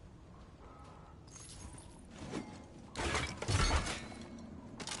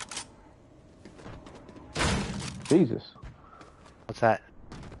 Jesus. What's that?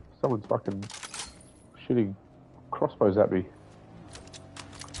 Someone's fucking shooting crossbows at me.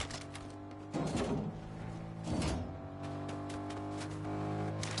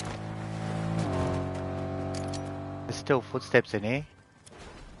 There's still footsteps in here.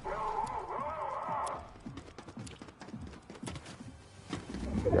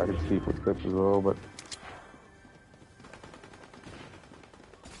 Yeah, I can see footsteps as well, but...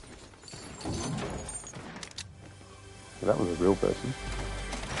 that was a real person.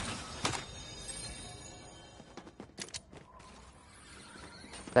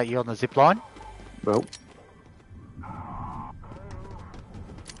 That you on the zip line? Nope.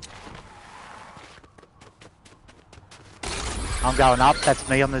 I'm going up. That's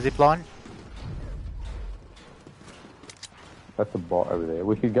me on the zip line. That's a bot over there.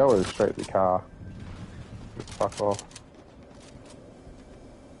 We could go straight to the car. Fuck off.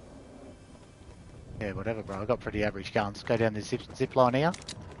 Yeah, whatever, bro. I got pretty average guns. Go down the zip line here.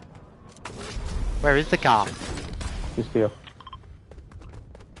 Where is the car? Just here.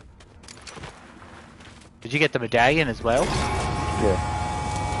 Did you get the medallion as well? Yeah.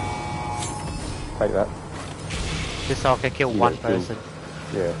 Take that. Just so I can kill You one get killed. person.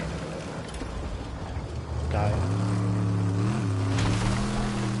 Yeah. Go.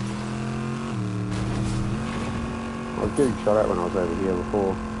 I was getting shot at when I was over here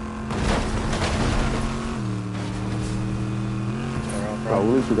before. Alright, Oh, bro. at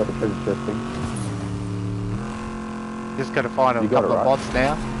least we got the treasure chest thing. Just gotta find a You got couple it, of right? bots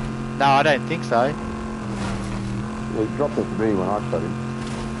now. No, I don't think so. He dropped it to me when I shot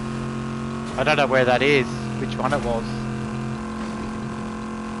him. I don't know where that is. Which one it was.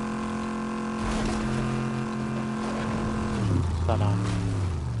 Don't know.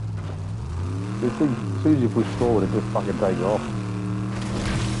 This thing, as soon as you push forward, it just fucking takes off.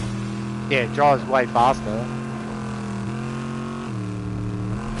 Yeah, it drives way faster.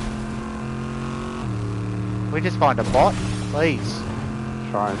 We just find a bot, please.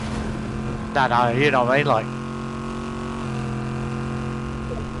 Trying. No, you know what I mean? Like,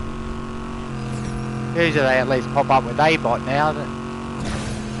 usually they at least pop up with a bot now.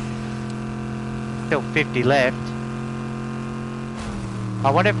 Still 50 left. I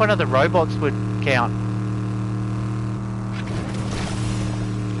wonder if one of the robots would count.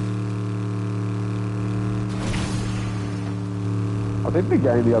 I think the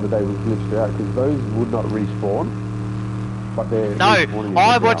game the other day was glitched out because those would not respawn. But they're No, respawning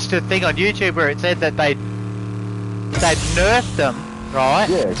I again watched a thing on YouTube where it said that they'd nerfed them, right?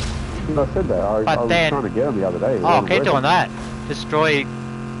 now. Yeah, I said that. I was then- trying to get them the other day. It Oh, wasn't keep working. doing that. Destroy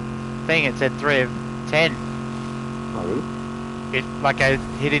thing, it said 3 of 10. Oh, really? It, like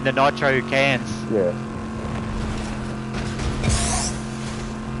hitting the nitro cans. Yeah.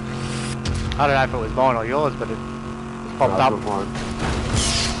 I don't know if it was mine or yours, but it popped No, up. it's not mine.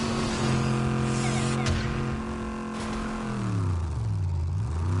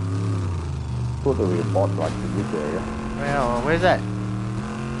 Thought there was a bot like in this area. Well, where's that?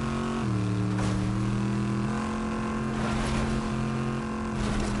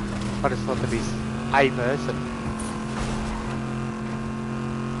 I just thought to be a person.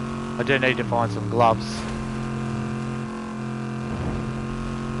 I do need to find some gloves.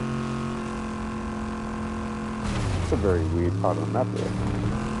 It's a very weird part of the map there.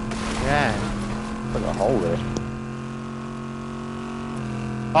 Yeah. It's like a hole there.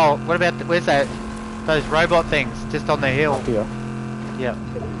 Oh, what about, where's that? Those robot things, just on the hill. Up here. Yep.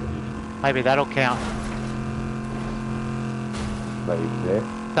 Maybe that'll count. Maybe there.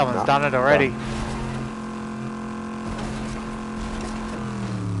 Someone's Nah, done it already. done.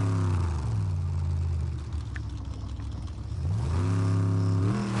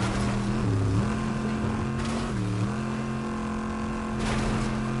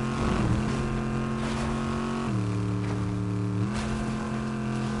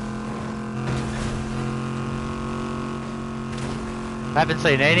 Haven't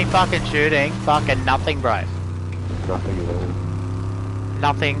seen any fucking shooting, fucking nothing, bro. Nothing at all.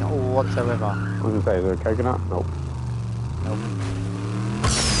 Nothing whatsoever. I was gonna say, is there a coconut? Nope. Nope.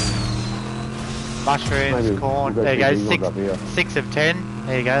 Mushrooms, Maybe corn. we'll go There you go. see these ones up here. 6 of 10.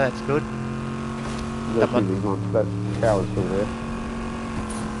 There you go. That's good. Let's see Someone- these ones. That tower's still there.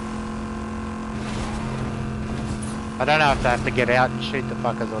 I don't know if they have to get out and shoot the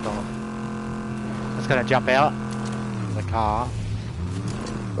fuckers or not. It's gonna jump out. The car.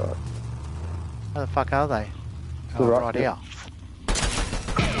 But Where the fuck are they? To Oh, the right right, here. yeah.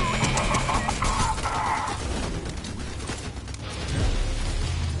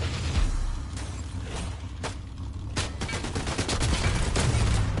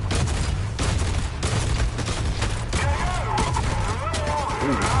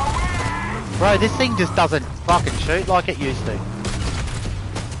 Bro, this thing just doesn't fucking shoot like it used to.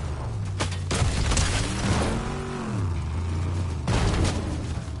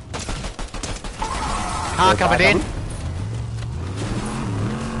 Car coming in.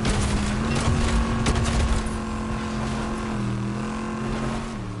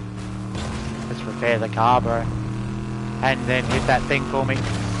 Let's repair the car, bro. And then hit that thing for me.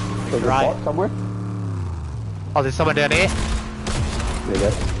 There's a Right. bot somewhere. Oh, there's someone down here. There you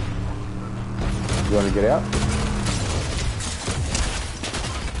go. You want to get out?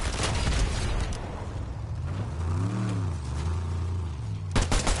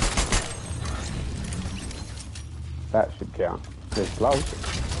 That should count. There's gloves.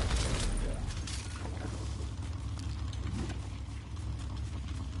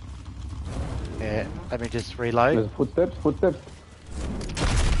 Yeah, let me just reload. There's footsteps.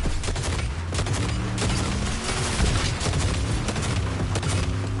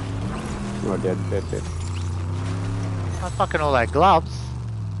 Oh, dead. I'm fucking all that gloves.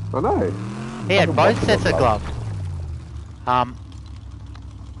 I know. He had Fucking both box sets of gloves. gloves.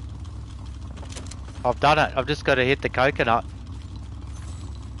 I've done it. I've just got to hit the coconut.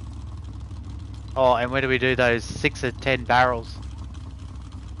 Oh, and where do we do those 6 or 10 barrels?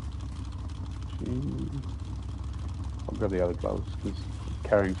 I'll grab the other gloves because I'm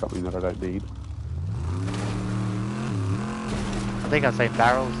carrying something that I don't need. I think I've seen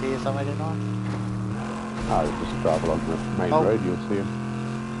barrels here somewhere, didn't I? Just drive along the main Oh. road, you'll see them.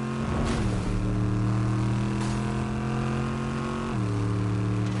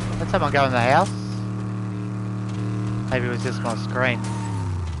 Did someone go in the house? Maybe it was just my screen.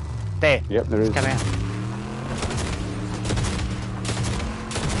 There. Yep, there It's is. come out.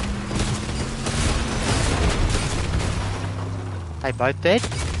 They both dead?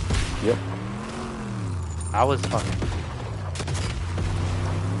 Yep. I was fucking.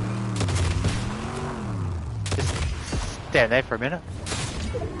 Just stand there for a minute.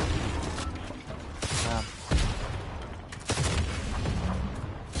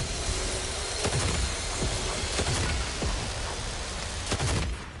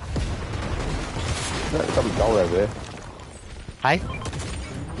 There's something gold over there. Hey?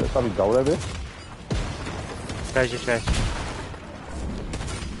 There's something gold over there. Treasure chest.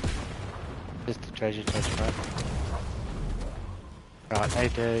 Just a treasure chest, bro. Right, they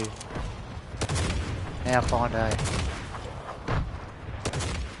do. Now find a.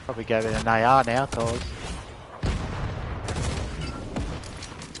 Probably go with an AR now, cause.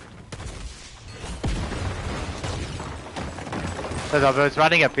 Because I was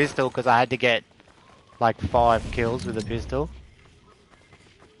running a pistol because I had to get like 5 kills with a pistol.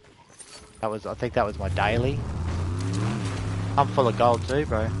 I think that was my daily. I'm full of gold too,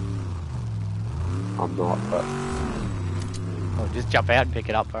 bro. I'm not, but Oh, just jump out and pick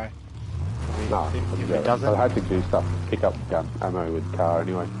it up, bro. no. If it doesn't. I had to do stuff. Pick up gun ammo with car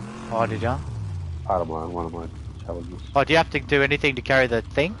anyway. Oh, did ya? Part of one of my challenges. Oh, do you have to do anything to carry the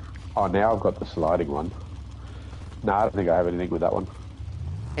thing? Oh, now I've got the sliding one. No, I don't think I have anything with that one.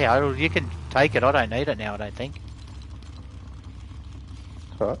 Yeah, you can take it. I don't need it now, I don't think.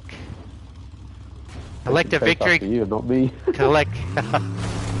 It's alright. Collect a victory. After you, not me. Collect.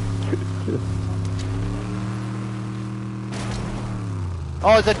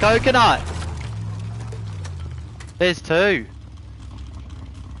 Oh, it's a coconut. There's 2.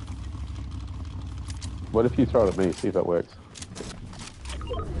 What if you throw it at me? See if that works.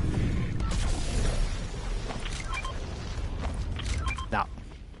 No.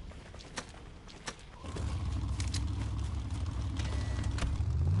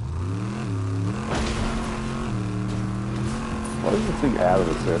 What is this thing out of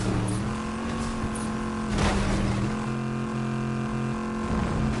the circle?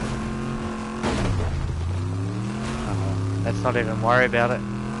 Let's not even worry about it.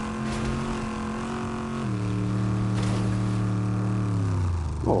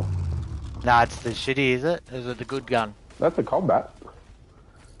 Oh, Nah, it's the shitty, is it? Is it the good gun? that's a combat.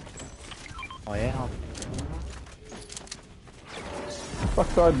 Oh yeah.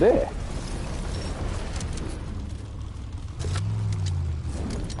 What's side there?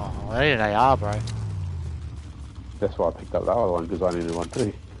 Oh, I need an AR, bro. That's why I picked up that other one, because I needed one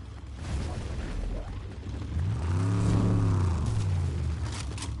too.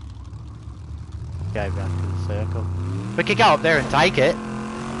 Go back to the circle. We could go up there and take it.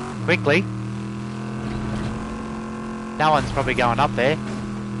 Quickly. No one's probably going up there.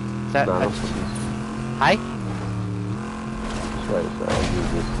 Is that, No, that's, just hey? wait a sec, I'll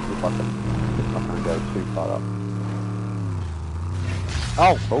use this if I'm not going to go too far up.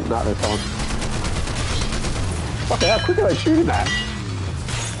 Oh, Oh, no, there's someone. Fuck, how quick are they shooting that?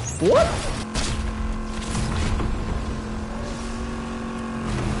 What?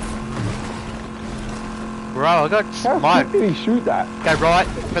 bro, I got How smoked. quick did he shoot that? Go right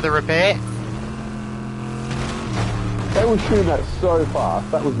for the repair. They were shooting that so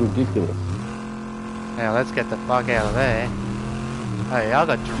fast, that was ridiculous. Now let's get the fuck out of there. Hey, I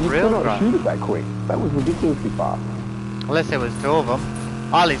got You drilled, cannot bro. shoot it that quick. That was ridiculously fast. Unless there was 2 of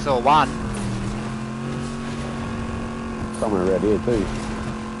them. I only saw 1. Somewhere around here too.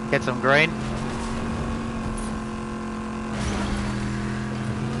 Get some green.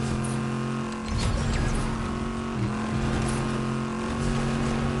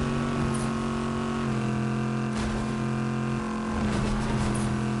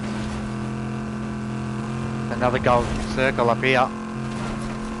 Another gold circle up here.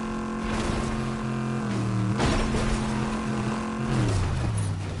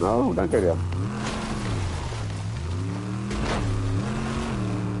 No, don't go down.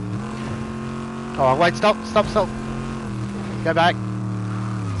 Oh, wait, stop. Go back.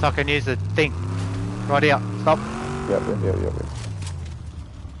 So I can use the thing. Right here, stop. Yep.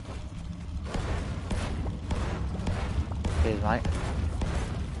 Cheers, mate.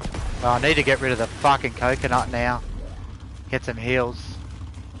 Oh, I need to get rid of the fucking coconut now. Get some heals.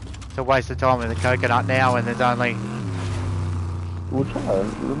 It's a waste of time with the coconut now when there's only We'll try.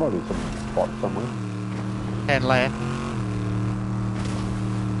 There might be some spot somewhere. 10 left.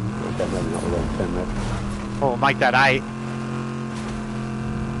 Okay, maybe not around 10 left. Or make that 8.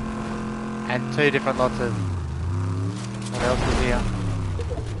 And 2 different lots of... What else is here?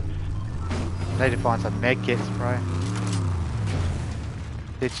 Need to find some med kits, bro.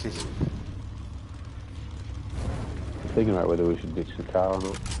 Ditch this. Thinking about whether we should ditch the car or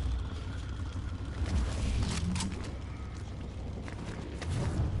not.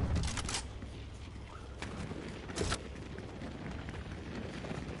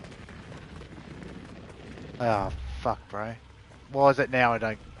 Oh, fuck, bro. Why is it now I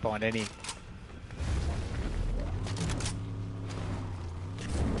don't find any?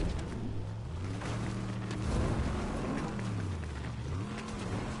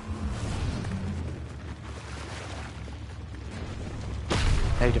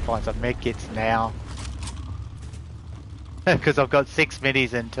 Need to find some med kits now. Because I've got 6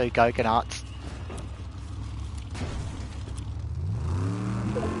 minis and 2 coconuts.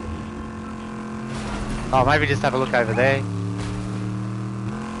 Oh, maybe just have a look over there.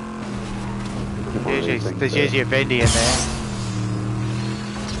 There's usually a bendy in there.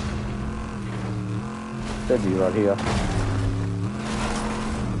 Bendy right here.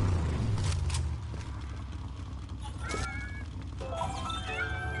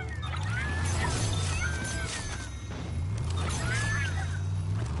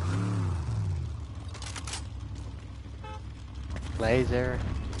 Laser.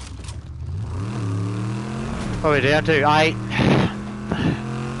 What are we down to? 8.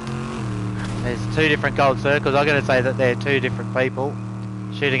 There's 2 different gold circles. I'm going to say that they're 2 different people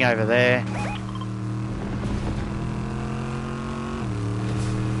shooting over there.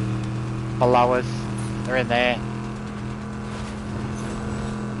 Below us. They're in there.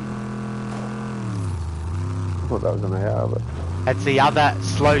 I thought that was an AR, but... That's the other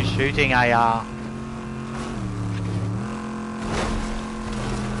slow shooting AR.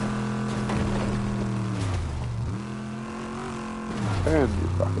 And you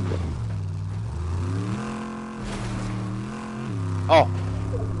fucking did. Oh,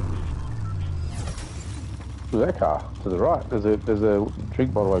 Where's that car? To the right. There's a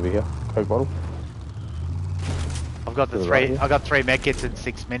drink bottle over here. Coke bottle. I've got the To the 3. right here? I got 3 medkits and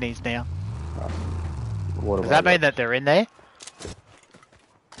 6 minis now. What Does have that I mean that they're in there?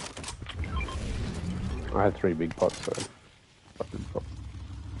 got? I had 3 big pots, so... Fucking pop.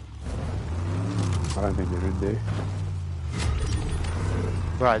 I don't think they're in there.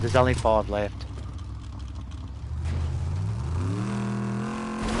 Right, there's only 5 left.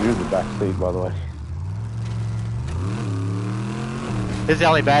 You're in the back seat, by the way. This is the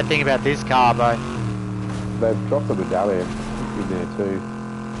only bad thing about this car, bro. They've dropped the medallion in there too.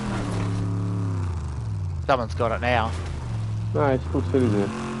 Someone's got it now. No, it's still sitting there.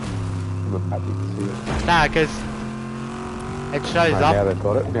 On the map you can see it. Nah, because it shows Right, now up. they've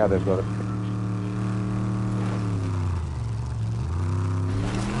got it. Now they've got it.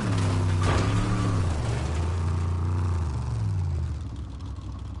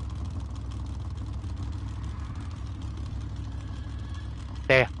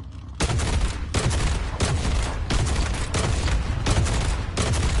 There.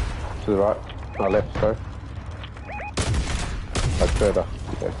 To the right. No, left, sorry. Like further.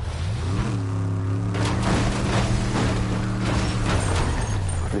 Okay.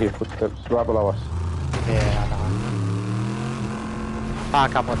 I hear footsteps right below us. Yeah, I know.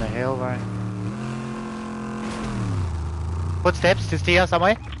 Park up on the hill, bro. Footsteps just here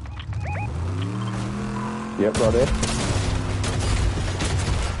somewhere? Yep, right there.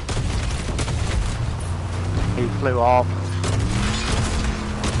 He flew off.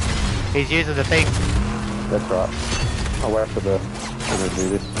 He's using the thing. That's right. I'll wait for the... I'm gonna do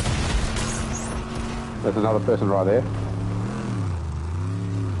this. There's another person right there.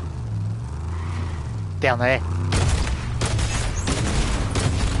 Down there.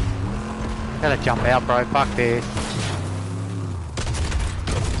 Gotta jump out, bro. Fuck this.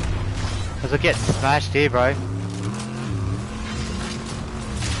 Cause we're getting smashed here, bro.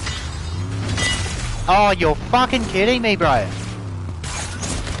 Oh, you're fucking kidding me, bro.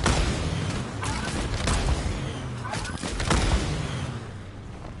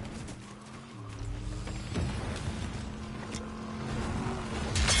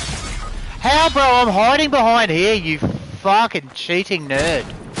 How, bro? I'm hiding behind here, you fucking cheating nerd.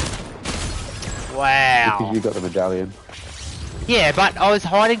 Wow. Because you got the medallion. Yeah, but I was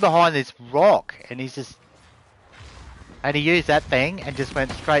hiding behind this rock, and he's just... And he used that thing and just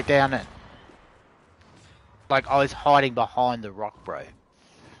went straight down it. Like, I was hiding behind the rock, bro.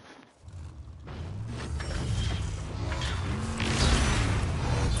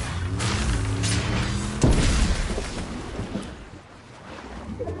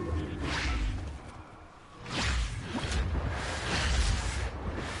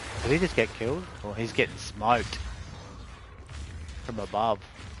 Did he just get killed? Or he's getting smoked from above.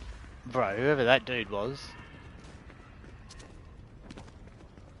 Bro, whoever that dude was.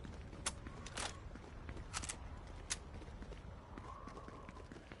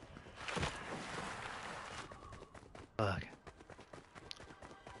 Fuck.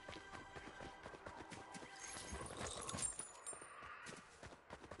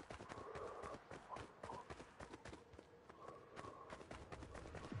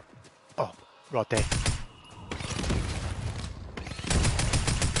 Oh, right there.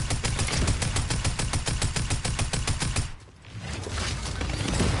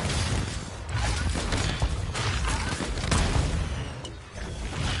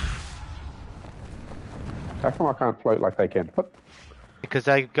 How come I can't float like they can? What? Because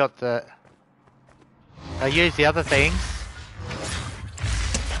they got the... They use the other things.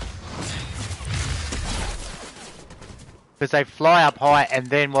 Because they fly up high and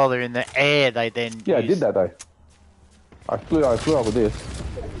then while they're in the air they then Yeah, use... I did that though. I flew up with this.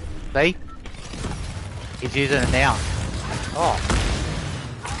 See? He's using it now. Oh.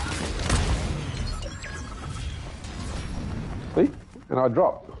 See? And I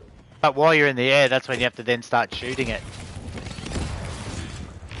dropped. But while you're in the air, that's when you have to then start shooting it.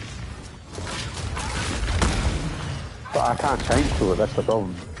 But I can't change to it, that's the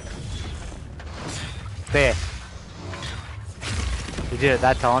problem. There. You did it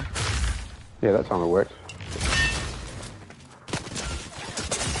that time. Yeah, that time it worked.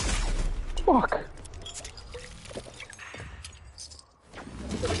 Fuck!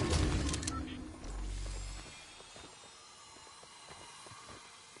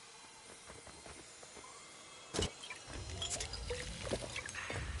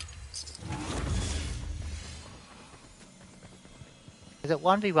 Is it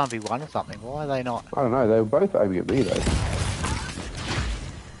 1v1v1 or something? Why are they not? I don't know, they were both aiming at me though.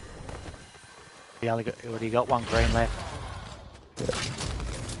 You only got, already got one green left. Yeah.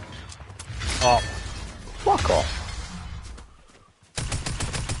 Oh. Fuck off!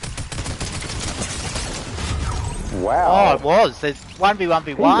 Wow. Oh, it was. There's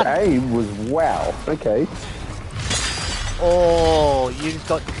 1v1v1. His aim was wow. Okay. Oh, you just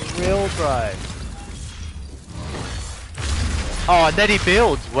got drilled, bro. Oh, and then he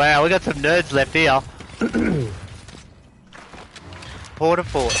builds. Wow, we got some nerds left here. Porta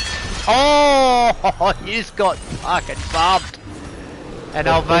fort. Oh, you just got fucking bumped. And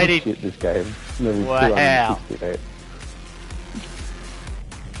Alvady. Shit, this game. Level Wow. 268.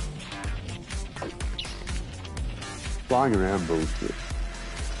 Flying around bullshit.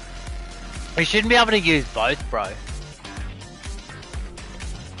 We shouldn't be able to use both, bro.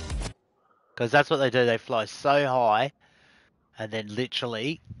 Because that's what they do. They fly so high and then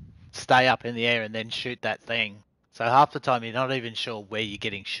literally stay up in the air and then shoot that thing. So half the time you're not even sure where you're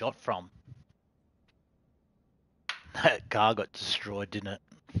getting shot from. That car got destroyed, didn't it?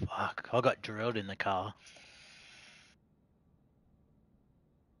 Fuck, I got drilled in the car.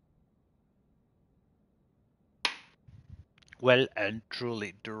 Well and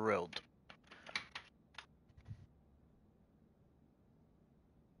truly drilled.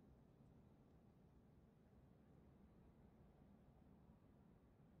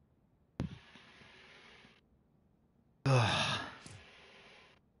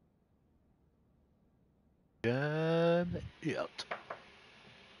 Out.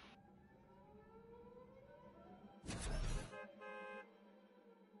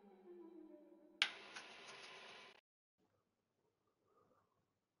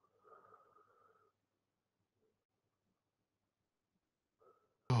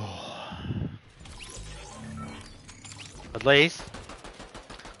 At least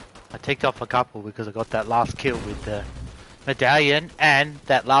I ticked off a couple because I got that last kill with the medallion, and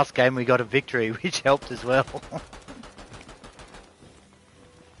that last game we got a victory, which helped as well.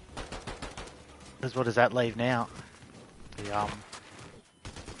 Because what does that leave now? The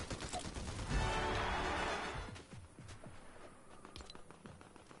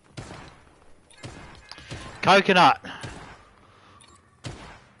Coconut.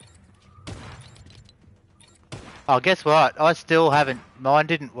 Oh, guess what? I still haven't... Mine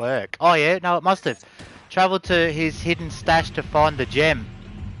didn't work. Oh, yeah? No, it must have. Travel to his hidden stash to find the gem.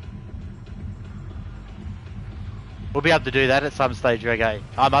 We'll be able to do that at some stage, Reggae.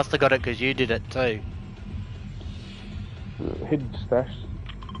 I must have got it because you did it too. Hidden stash.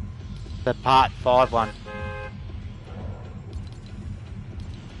 The part 5 one.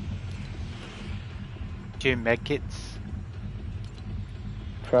 2 medkits.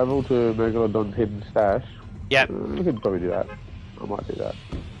 Travel to Megalodon's hidden stash. Yep. We could probably do that. I might do that.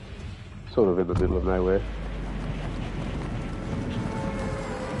 Sort of in the middle of nowhere.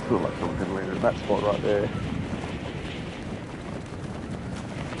 It's not like someone can land in that spot right there.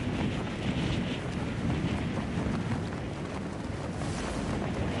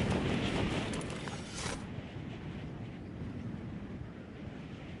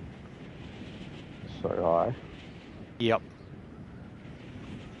 So high. Yep.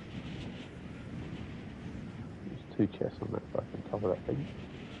 There's 2 chests on that fucking top of that thing.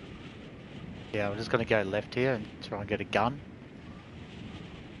 Yeah, we're just going to go left here and try and get a gun.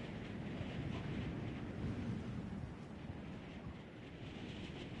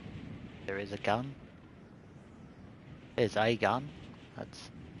 There is a gun. There's a gun. That's...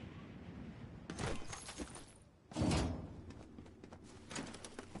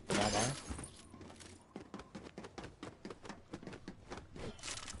 ammo.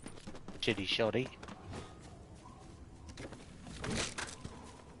 Shitty shoddy.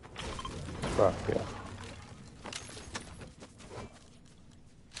 Right, yeah.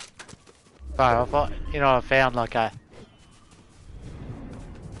 Right, I thought, you know, I found like a...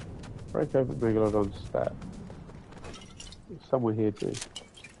 Break open Megalodon's stat. It's somewhere here too.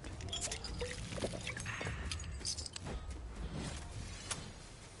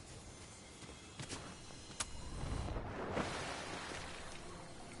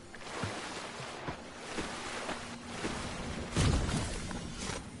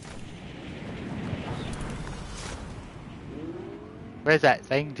 Where's that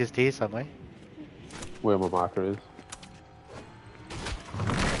thing? Just here somewhere. Where my marker is.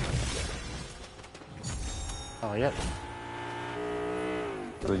 Oh, yep.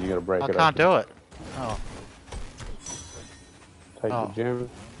 And then you gotta break I it can't open. do it. Oh. Take Oh. the gem.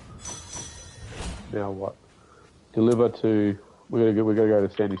 Now what? Deliver to... we gotta go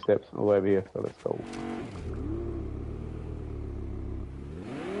to Sandy Steps all over here, so let's go.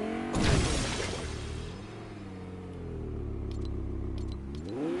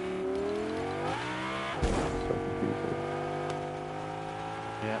 So confusing.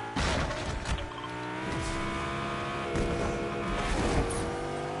 Yeah.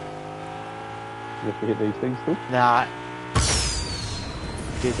 You have to hit these things too? Nah.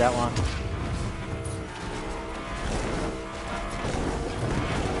 Did that one.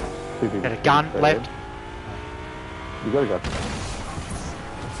 Two things Got a gun straight left. in. You gotta go.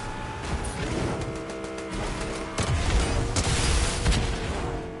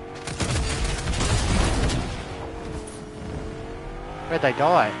 Where'd they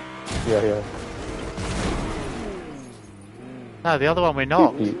die? Yeah, yeah. No, the other one we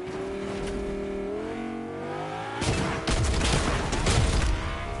knocked.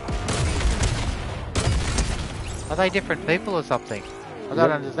 Are they different people or something? I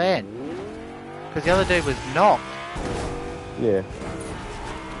don't understand. Because the other dude was knocked. Yeah.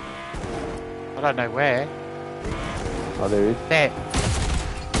 I don't know where. Oh, there he is. There.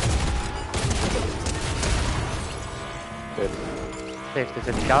 Dead. See if there's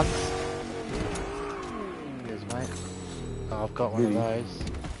any guns. There's mate. Oh, I've got one of those.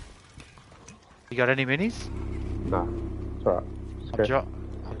 You got any minis? Nah. It's alright.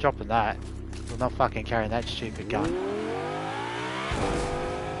 I'm dropping that. I'm not fucking carrying that stupid gun.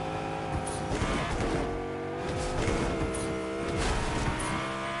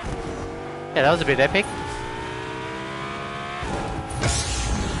 Yeah, that was a bit epic.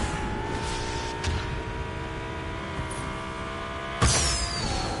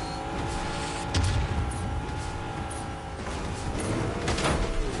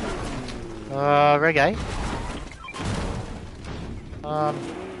 Reggae.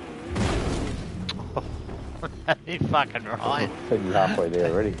 You fucking right. Taking you halfway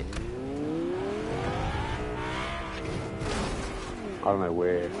there already. I don't know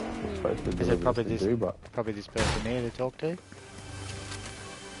where we're supposed to Is deliver it probably this this? to, but Probably this person here to talk to.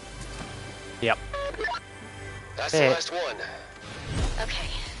 Yep. That's Hey. the last one. Okay.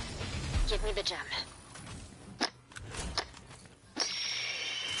 Give me the gem.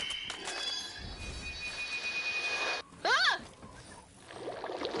 Ah!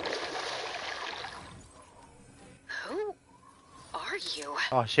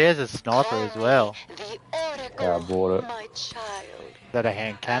 Oh, she has a sniper as well. The Oracle, Yeah, I bought it. my child. Is that a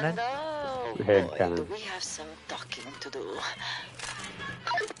hand cannon? And oh Hand boy, cannon. do we have some talking to do.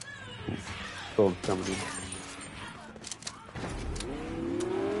 Storm's coming in.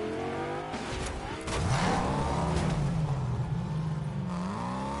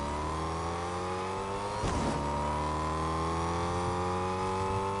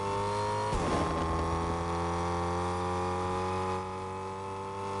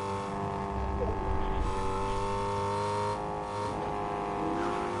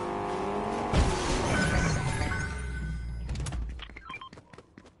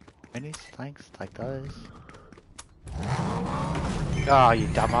 Minis, thanks, take those. Oh, you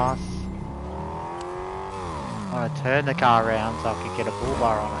dumbass. I want to turn the car around so I can get a bull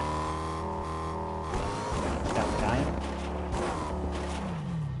bar on it. That game.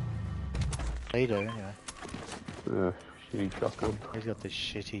 They do, anyway. Shitty shotgun. He's got this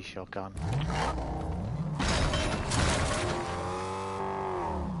shitty shotgun.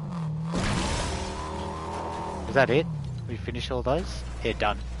 Is that it? We finish all those? Yeah,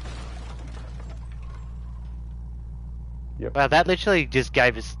 done. Yep. Wow, that literally just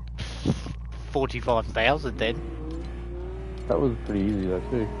gave us 45,000 then. That was pretty easy though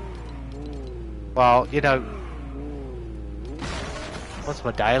too. Well, you know, what's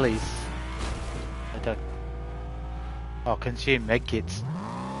my dailies? I don't. Oh, consume medkits.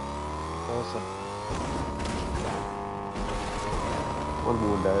 Awesome. One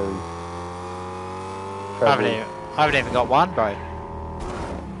more daily. I haven't even got one, bro.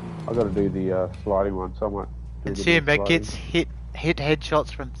 I got to do the sliding one, so I might. Do the Consume sliding. medkits, hit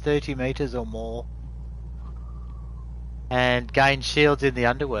headshots from 30 meters or more, and gain shields in the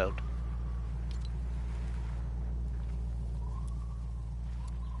underworld.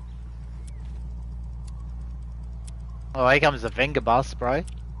 Oh, here comes the finger bus, bro.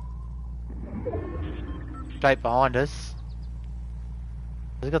 Straight behind us.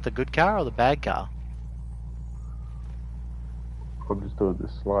 Has it got the good car or the bad car? I'm just doing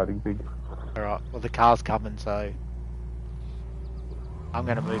this sliding thing. Alright, well the car's coming, so I'm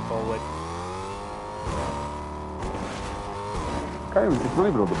gonna move forward. It's not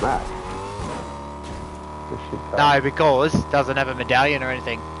even on the map. This shit car. No, because it doesn't have a medallion or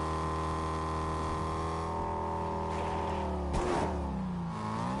anything.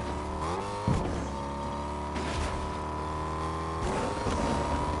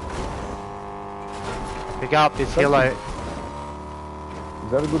 Pick up this hill. Is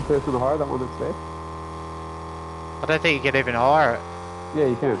that a good person to hire, that one that's there? I don't think you can even hire it. Yeah,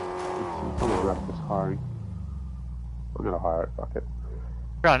 you can. It's on the map, just hiring. I'm gonna hire it, fuck it.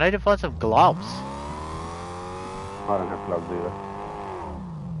 Bro, I need to find some gloves. I don't have gloves either.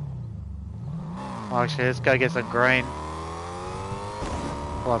 Oh, actually, let's go get some green.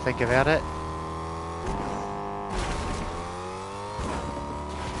 While I think about it.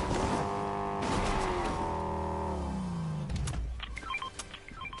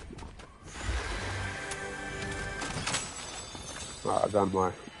 I've done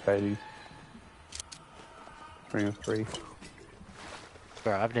my dailies. 3 of 3.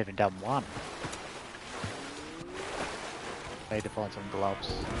 Bro, I haven't even done one. I need to find some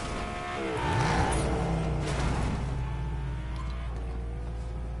gloves.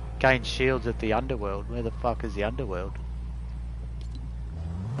 Gain shields at the underworld. Where the fuck is the underworld?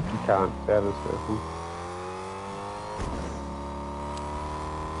 You can't. It's out of the circle.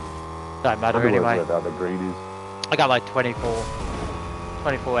 Don't matter Underworld's anyway. where the other green is. I got like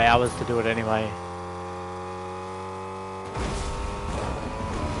 24 hours to do it anyway.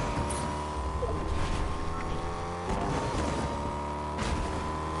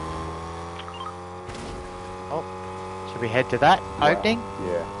 Oh, should we head to that opening?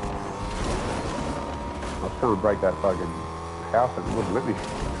 Yeah. I was trying to break that fucking house and it wouldn't let me.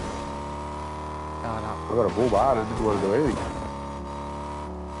 No, no. I got a bull bar and I didn't want to do anything.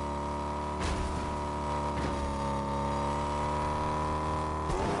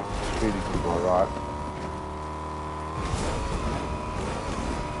 Shooting to my right.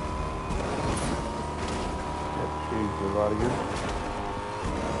 Yep, shooting to the right again.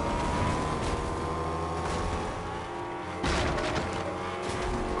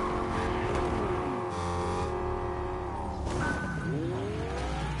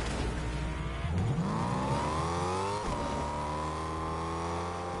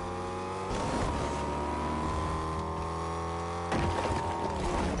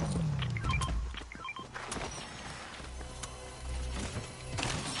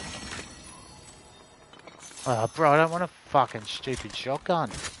 Oh, bro, I don't want a fucking stupid shotgun.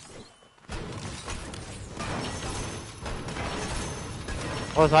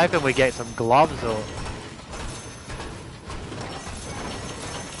 I was hoping we get some gloves or...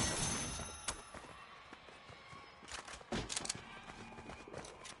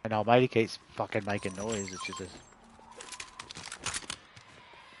 And our matey keeps fucking making noise, which is just...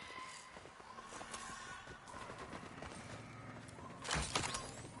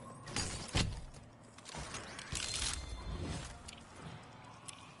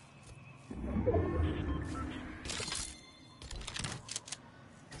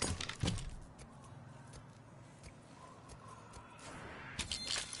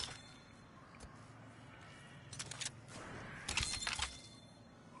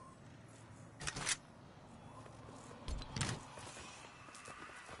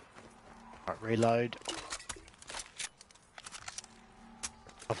 Right, reload.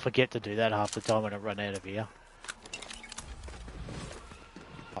 I forget to do that half the time when I run out of here.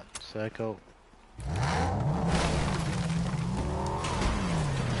 Right, circle.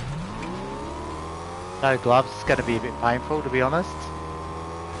 No gloves, it's going to be a bit painful to be honest.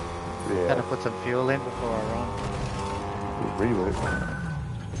 Yeah. Gonna put some fuel in before I run. Reload.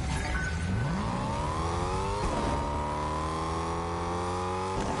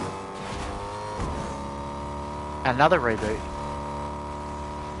 Another reboot.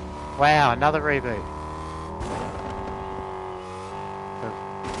 Wow, another reboot.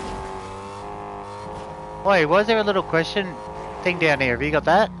 Wait, was there a little question thing down here? Have you got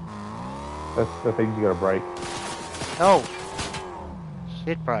that? That's the things you gotta break. Oh.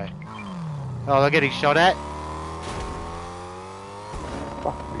 Shit, bro. Oh, they're getting shot at?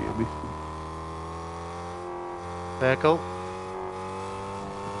 Fuck me, I missed Circle. him.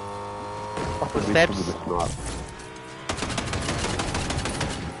 Fucking missed Steps. him with a snipe.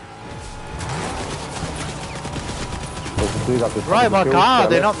 There's a dude up there Bro, fucking my kills car, each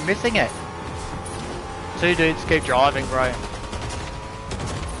they're other. not missing it. Two dudes keep driving, bro.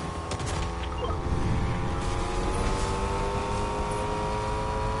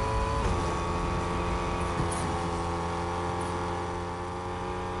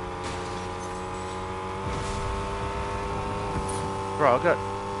 Bro, I got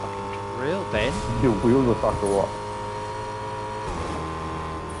fucking drilled then. Your wheels are fucked or what?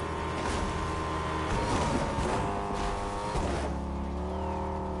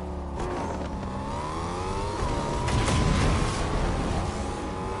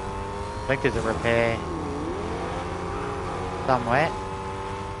 I think there's a repair somewhere.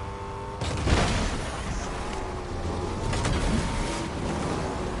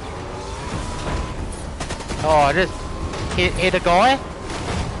 Oh, I just hit a guy.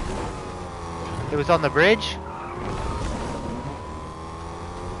 It was on the bridge.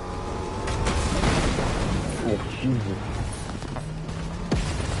 Oh, Jesus.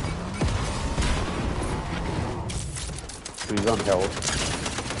 He's on health.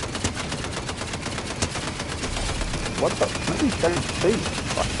 What the? Let me change seats.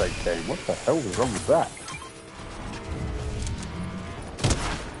 Fuck's sake, game. What the hell is wrong with that?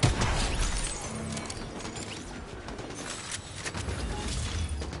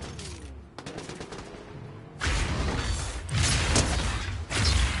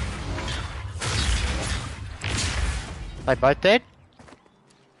 They both dead?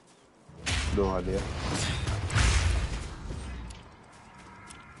 No idea.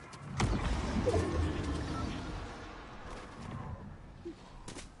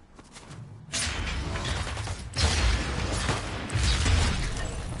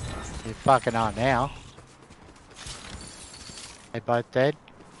 You fucking are now. They both dead?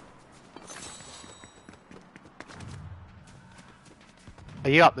 Are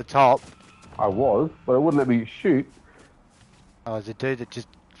you up the top? I was, but it wouldn't let me shoot. Oh, there's a dude that just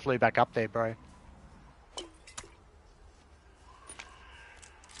flew back up there, bro. It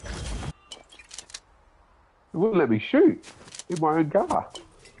wouldn't let me shoot in my own car.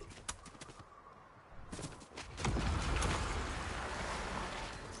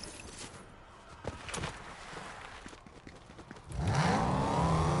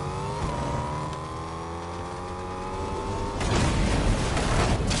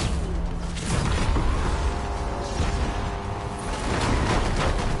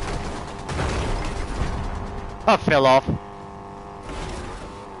 I fell off.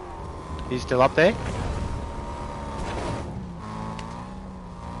 He's still up there?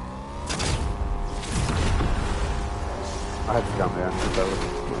 I had to come down because that was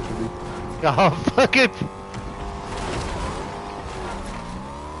Oh, fucking...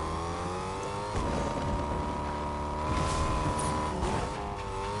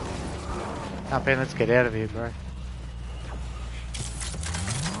 Up in, let's get out of here, bro.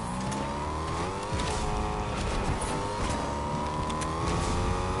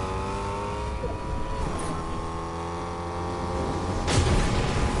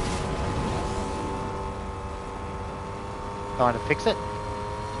 Trying to fix it.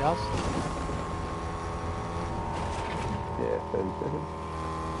 Charles? Yeah, 30 seconds.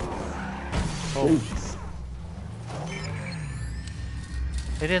 Oh. Jeez.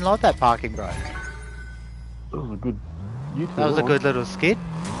 He didn't like that parking, bro. That was a good U-turn. That was a good little skid.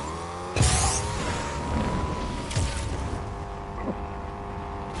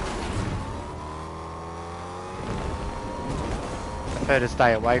 I prefer to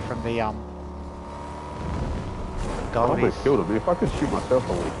stay away from the I almost goldies. killed him. If I could shoot myself,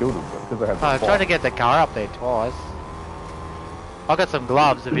 I would have killed him. But because I had I tried to get the car up there twice. I got some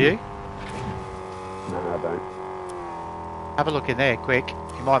gloves, have you? No, I don't. Have a look in there, quick.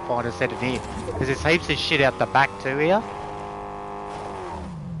 You might find a set in here. Because there's heaps of shit out the back too here.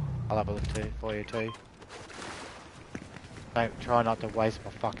 I'll have a look too, for you too. Don't try not to waste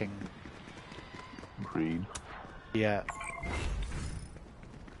my fucking... Green. Yeah.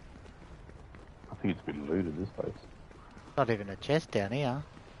 I think it's been looted, this place. Not even a chest down here.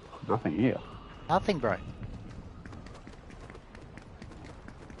 Nothing here. Nothing, bro.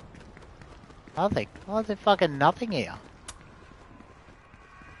 Nothing. Why is there fucking nothing here?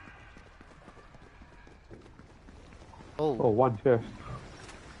 Oh, Oh. one chest.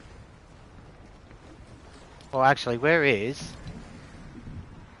 Well, actually, where is...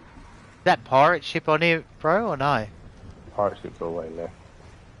 that pirate ship on here, bro, or no? Pirate ship's all the way left.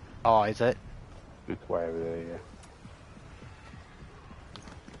 Oh, is it? It's way over there, yeah.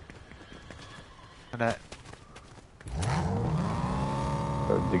 Gonna...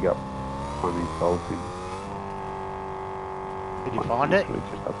 So dig up one of these gold things. Did you find it?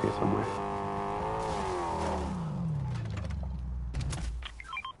 It's just up here somewhere.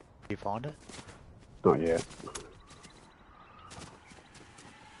 Did you find it? Not yet.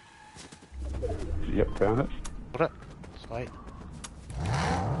 Yep, found it. Got it? Sweet.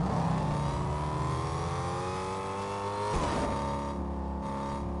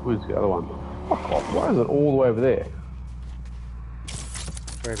 Where's the other one? Fuck off. Why is it all the way over there?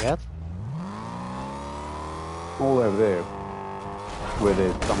 Whereabouts? All over there. Where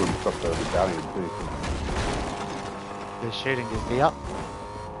there's someone shot the medallion too. They're shooting just here.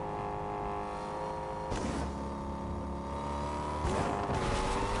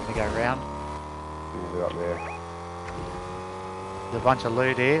 Gonna go round. Yeah, they're up there. There's a bunch of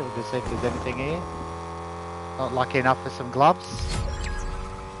loot here. We'll just see if there's anything here. Not lucky enough for some gloves.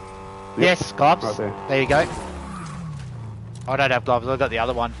 Yep, Yes, gloves. right there. There you go. I don't have gloves. I've got the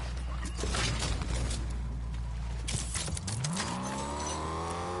other one.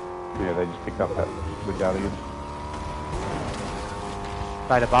 Yeah, they just picked up that medallion.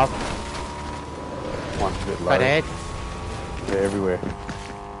 Straight above. One's a bit low. Straight ahead. They're everywhere.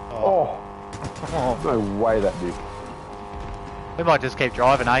 Oh. Oh, no way that big. We might just keep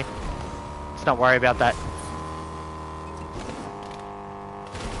driving, eh? Let's not worry about that.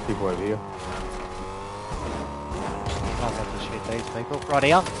 People over here. I'll have to shoot these people. Right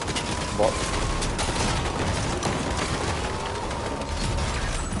here. Bot.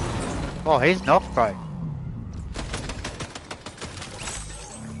 Oh, he's knocked, bro.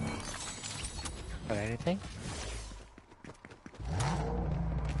 Got anything?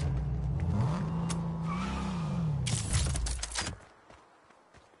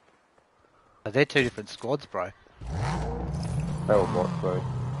 Oh, they're two different squads, bro. They were bots though.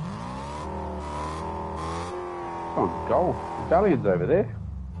 Oh, gold. Medallion's over there.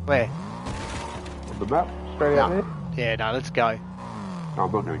 Where? On the map. Straight out there. Yeah, no, let's go. No,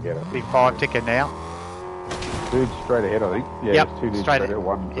 I'm not going to get it. Big 5 ticker now. Dude's straight ahead, I think. Yeah, Yep, there's two dudes straight straight ahead.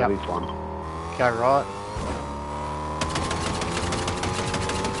 One, yep. at least one. Go right.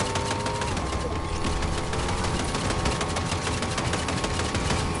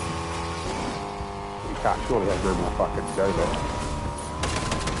 You can't surely have no more fucking go there.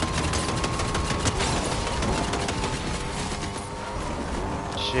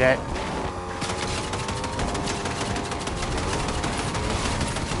 Shit.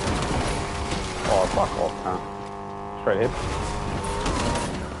 Oh, fuck off, man. Straight ahead.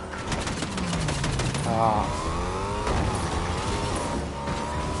 Ah.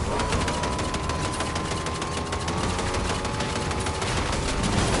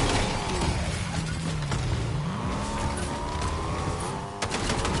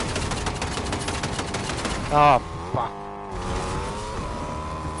 Oh, fuck.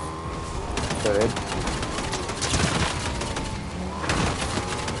 Straight ahead.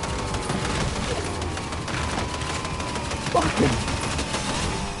 Fucking.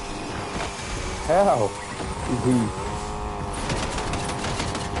 How is he?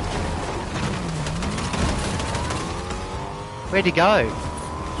 Where'd he go?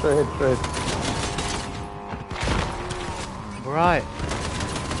 Straight ahead, straight ahead. Right.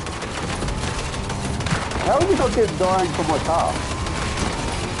 How are you not getting dying from my car?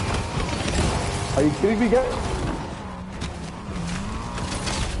 Are you kidding me, guys?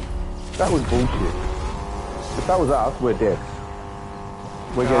 That was bullshit. If that was us, we're dead.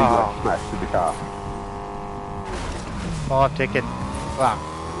 We're getting like smashed in the car. 5 ticket. Fuck.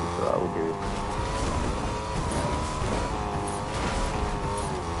 Alright, we'll get it.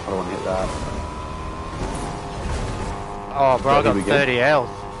 I don't want to hit that. Oh, bro, I Here we got go. 30 health.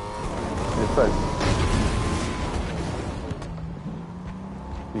 It's so...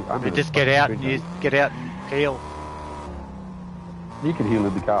 I'm You in a just get fucking out big and you one. get out and heal. You can heal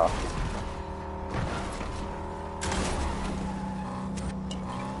in the car.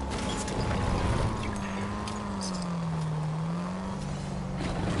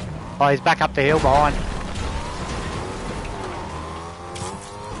 Oh, he's back up the hill behind.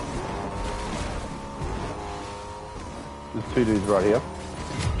 There's 2 dudes right here.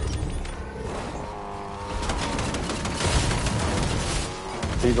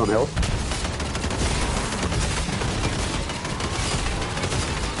 He's on health.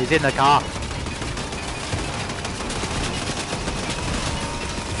 He's in the car.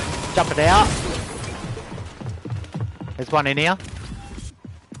 Jumping out. There's one in here.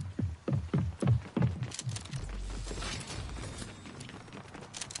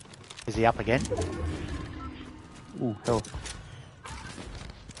 Is he up again? Ooh, health.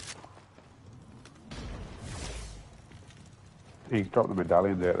 He's dropped the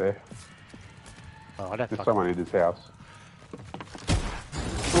medallions out there. Oh, I don't There's fucking... someone in this house.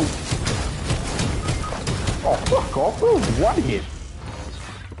 Ooh. Oh, fuck off. That was one hit.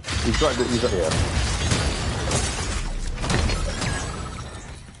 He's right here.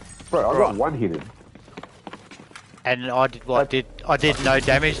 Bro, I got one hit in. And I did what? I did no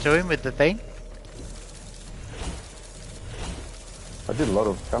damage to him with the thing? I did a lot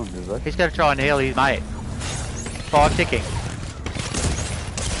of challenges though. He's gonna try and heal his mate. 5 ticking.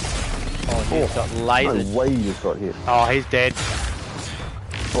 Oh, he's got lasers. No way you just got hit. Oh, he's dead.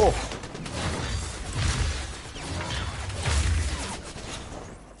 Oh.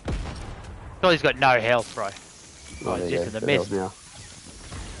 Oh, he's got no health, bro. Oh, there he's you just go. in the Get mist. out now.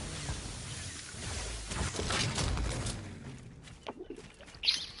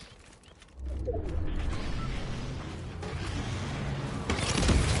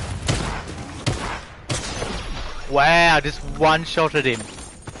 Wow, just one-shotted him.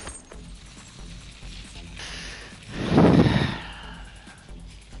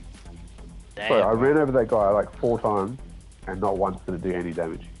 Damn. Bro, I ran over that guy like 4 times and not once did it do any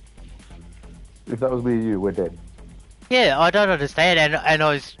damage. If that was me and you, we're dead. Yeah, I don't understand, and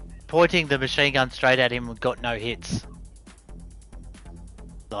I was pointing the machine gun straight at him and got no hits.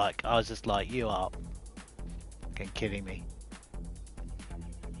 Like, I was just like, you are fucking kidding me.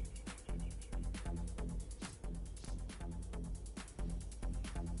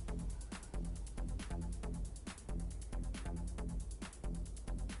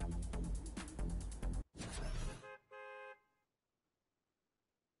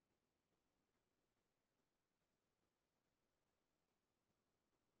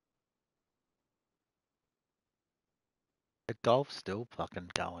 The golf's still fucking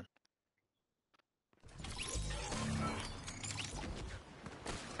going.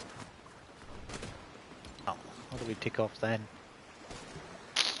 Oh, what do we tick off then?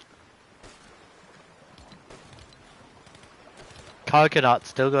 Coconut,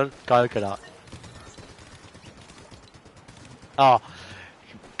 still got coconut. Oh,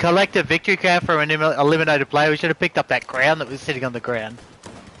 collect a victory crown from an eliminated player. We should have picked up that crown that was sitting on the ground.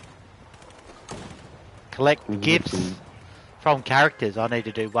 Collect gifts from characters. I need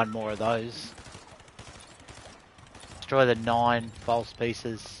to do one more of those. Destroy the 9 false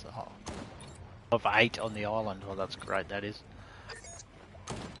pieces of 8 on the island. Well, that's great, that is.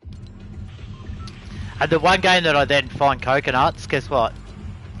 And the one game that I then find coconuts, guess what?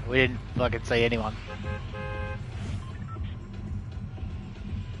 We didn't fucking see anyone.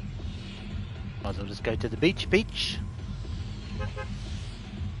 Might as well just go to the beach.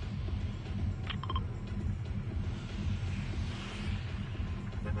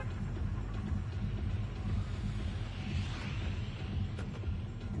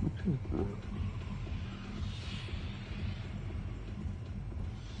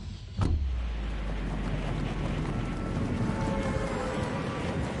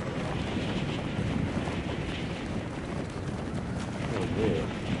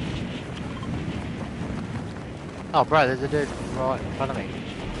 Oh, bro, there's a dude right in front of me.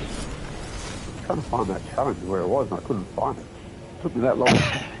 Trying to find that challenge where it was and I couldn't find it. It took me that long.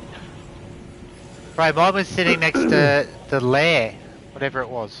 Right, mine was sitting next to the lair, whatever it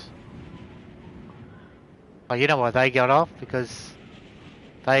was. Oh, you know why they got off? Because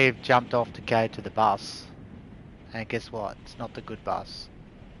they jumped off to go to the bus. And guess what? It's not the good bus.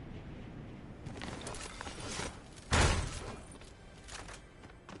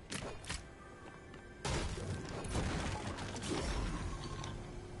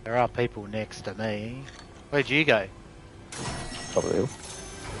 There are people next to me. Where'd you go? Top of the hill.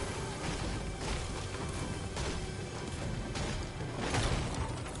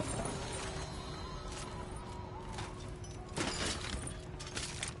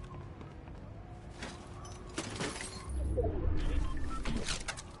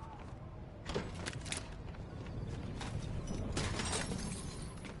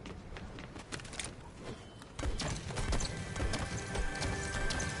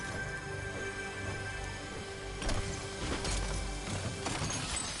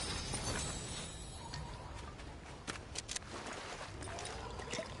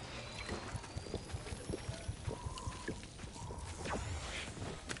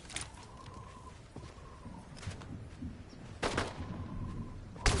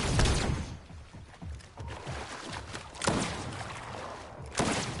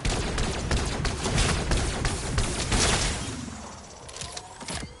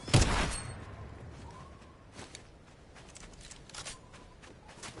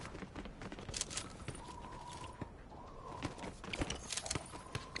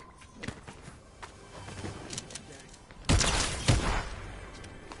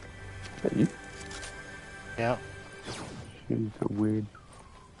 Is that you? Yeah. Shooting so weird.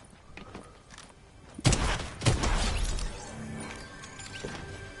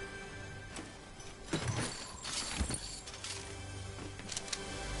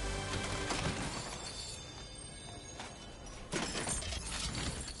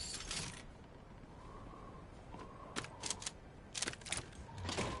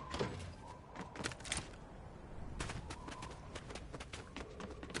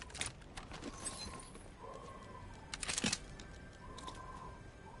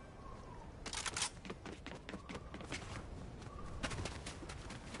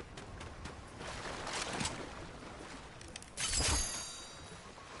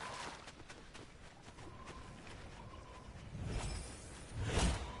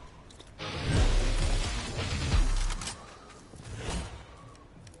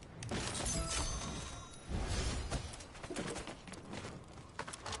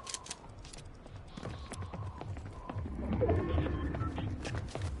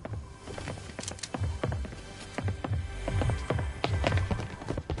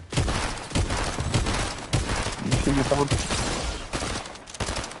 You shooting someone?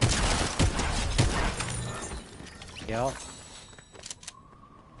 Yeah.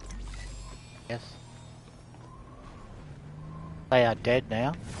 Yes. They are dead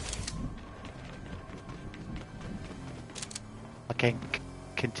now. I can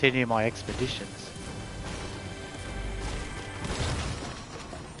continue my expeditions.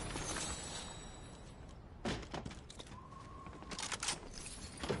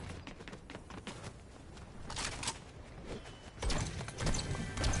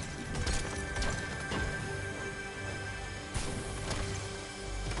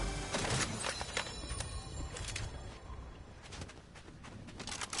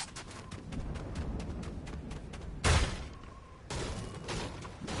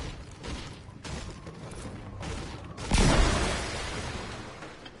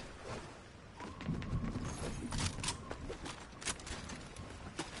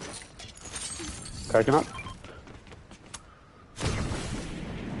 Coconut?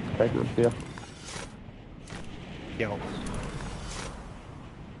 Coconut here. Yo.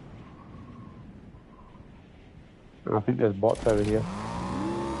 And I think there's bots over here.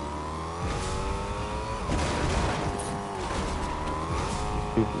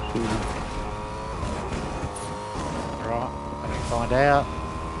 People shooting. Right. Let me find out.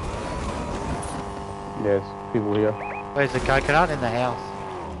 Yes, people here. Where's the coconut? In the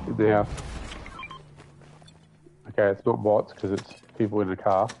house. In the house. Okay, it's not bots because it's people in a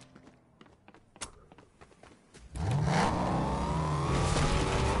car.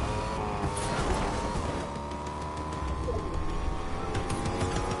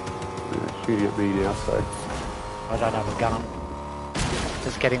 They're shooting at me now, so I don't have a gun.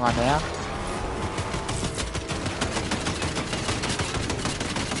 Just getting one now.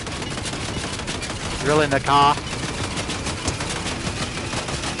 Drill in the car.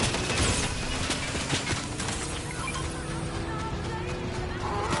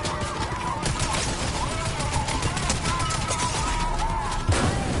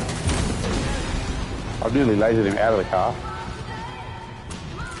 I've nearly lasered him out of the car.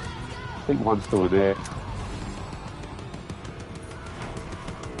 I think one's still in there.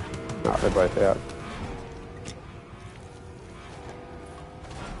 No, they're both out.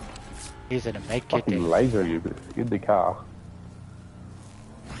 Using a med kit. Fucking lasering him in the car.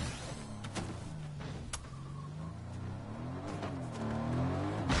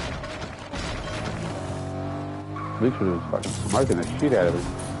 Literally was fucking smoking the shit out of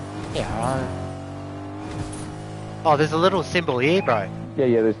him. Yeah. Oh, there's a little symbol here, bro.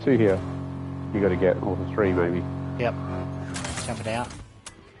 Yeah, there's two here. You gotta get, or the three maybe. Yep. Jumping out.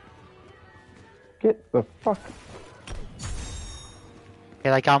 Get the fuck.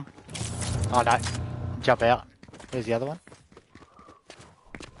 Here they come. Oh no. Jump out. Where's the other one?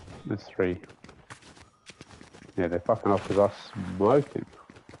 There's three. Yeah, they're fucking off because I smoked him.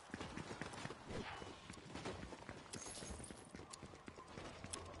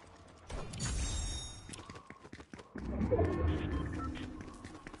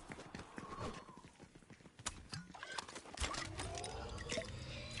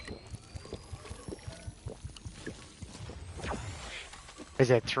 Is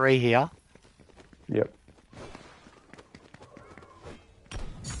there three here? Yep.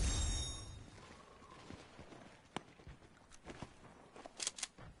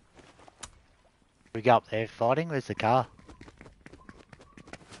 We go up there fighting? Where's the car?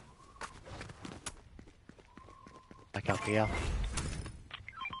 Back up here.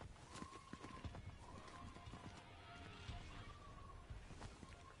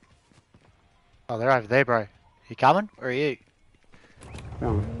 Oh, they're over there, bro. You coming? Or are you?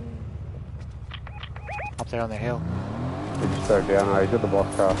 Oh, Up there on the hill. they just throw it down. Oh, he's got the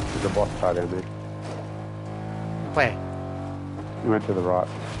boss car. There's a boss car down there. Where? He went to the right.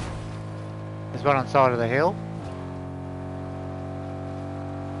 There's one on the side of the hill.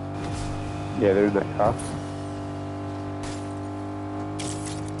 Yeah, they're in that car.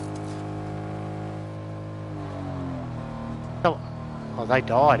 Oh, they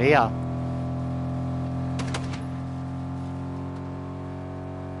died here.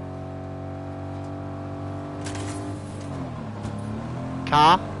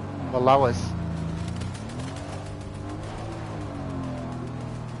 Car below us.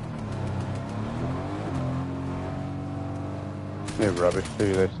 They're rubbish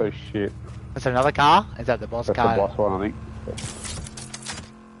too. They're so shit. That's another car? Is that the boss That's car? the boss one, I think.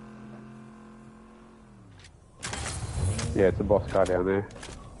 Yeah, it's a boss car down there.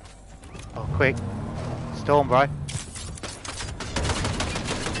 Oh, quick. Storm, bro.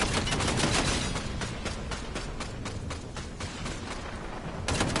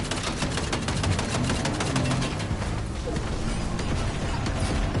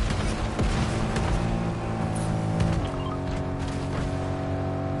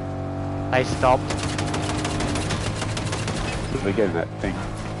 They stopped. We're getting that thing.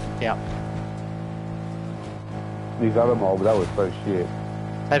 Yep. These other mobs, that was so shit.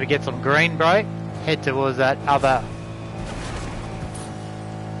 Maybe get some green, bro. Head towards that other...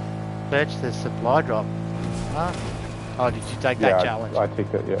 Search the supply drop. Huh? Oh, did you take that challenge? I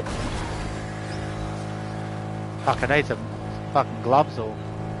took it, yeah. Fuck, I need some fucking gloves or...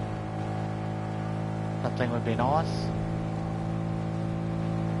 something would be nice.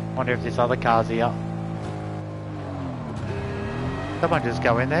 Wonder if this other car's here. Someone just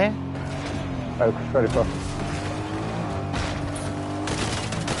go in there. Oh, straight across.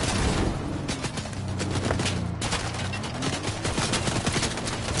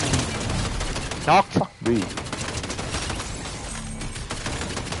 Knocked. Fuck me.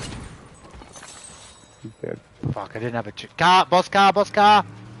 He's dead. Fuck, I didn't have a car. Boss car, boss car.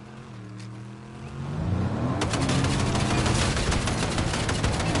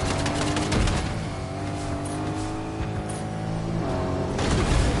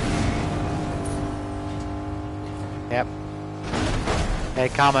 Yep. They're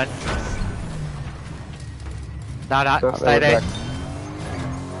coming. No, No, stay they there.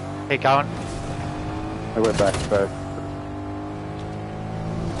 went Keep going. They went back, so.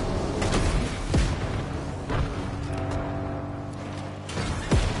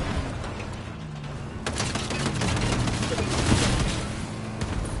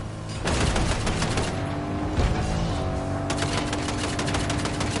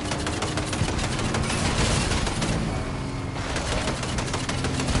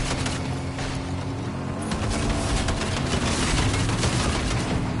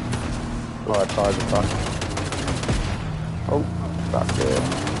 Right, tires are fucked. Oh, stuck there.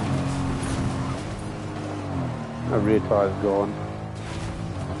 The rear tire's gone.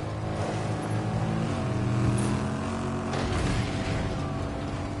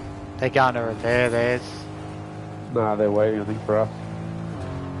 They're going to repair theirs. Nah, they're waiting, I think, for us.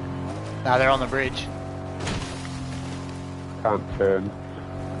 No, they're on the bridge. Can't turn.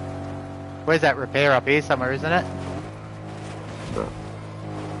 Where's that repair? Up here somewhere, isn't it? No.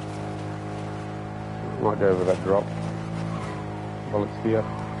 Might go over that drop. Well, it's here.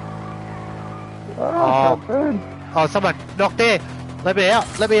 Ah, can't turn. Oh, someone knocked there. Let me out.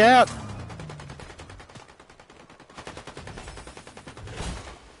 Let me out.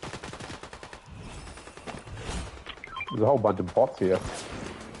 There's a whole bunch of bots here.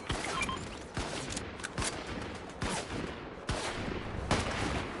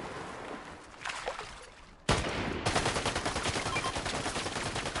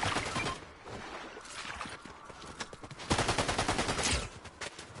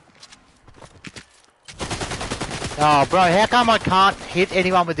 Oh, bro, how come I can't hit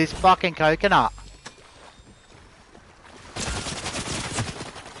anyone with this fucking coconut?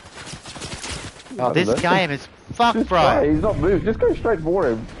 Oh, this game is fucked, Just bro. try, he's not moved. Just go straight for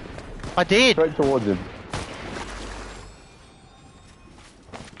him. I did. Straight towards him.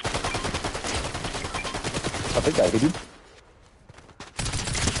 I think I hit him.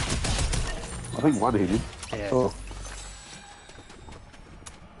 I think one hit him. Yeah. Oh.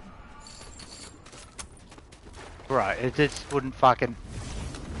 Right, it just wouldn't fucking...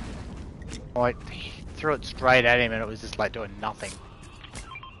 I threw it straight at him and it was just like doing nothing.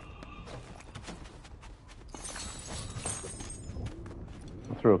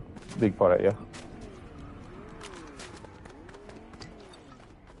 I threw a big pot at you.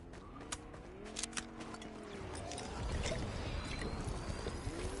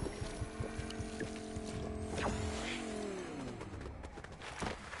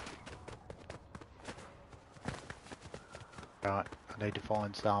 Right, I need to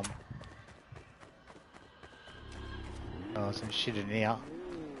find some... Oh, some shit in here.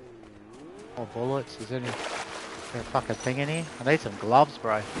 More bullets, is there any... Is there a fucking thing in here? I need some gloves,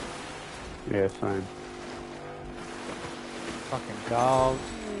 bro. Yeah, same. Fucking gold.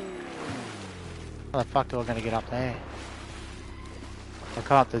 How the fuck do I gonna get up there? I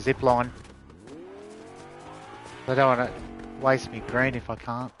can't up the zip line. I don't want to waste me green if I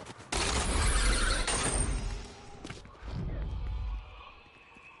can't.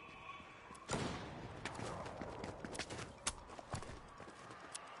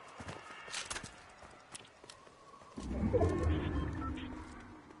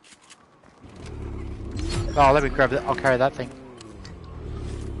 Oh, let me grab it. I'll carry that thing.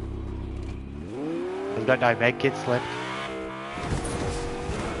 We've got no med kits left.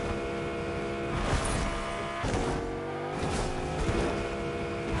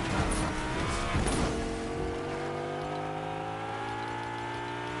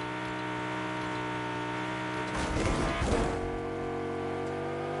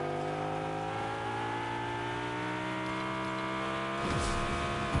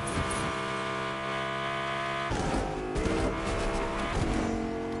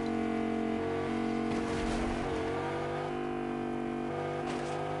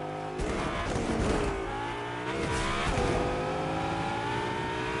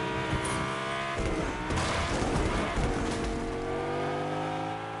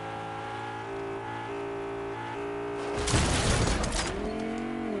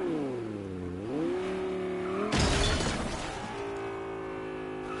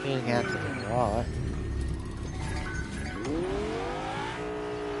 Heading out to the right.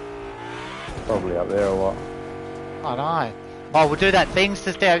 Probably up there or what? Oh no. Oh, we'll do that things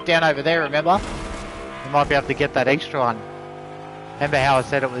just down over there, remember? We might be able to get that extra one. Remember how I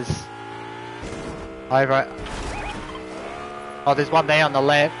said it was over... Oh, there's one there on the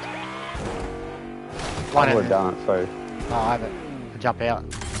left. One I've in already done it, so... Oh, I haven't. I'll jump out.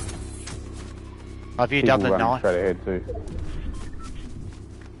 Oh, have you done people the running knife? straight ahead too.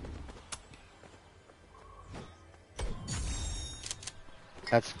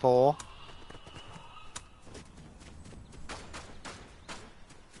 That's 4.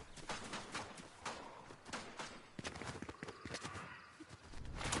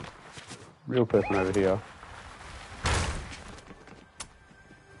 Real person over here.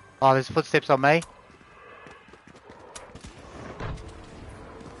 Oh, there's footsteps on me.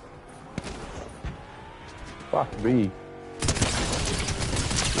 Fuck me.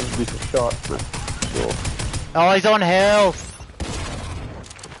 That was a shot. That's sure. Oh, he's on health.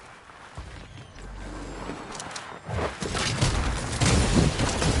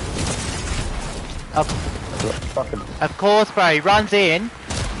 Of course, bro. He runs in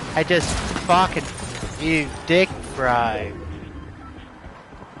and just fucking... You dick, bro.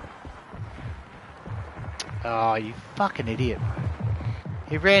 Oh, you fucking idiot, bro.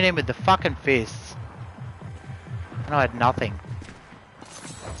 He ran in with the fucking fists. And I had nothing.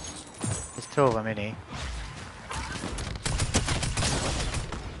 There's two of them in here.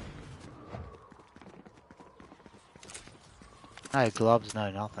 No gloves, no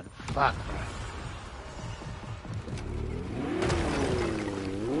nothing. Fuck.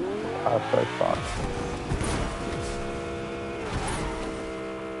 So fucked.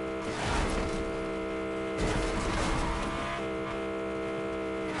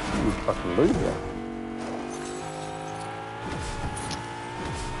 You fucking loser.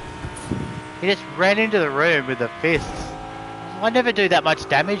 He just ran into the room with the fists. I never do that much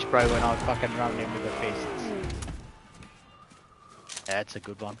damage, bro, when I fucking run in with the fists. Yeah, that's a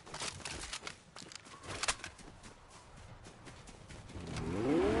good one.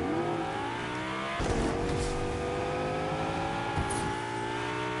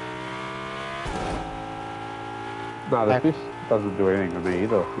 No, the fist doesn't do anything to me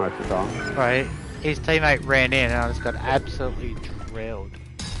either, most of the time. Right, his teammate ran in and I just got absolutely drilled.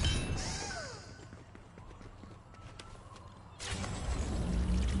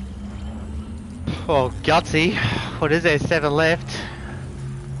 Well, gutsy. What is there? 7 left.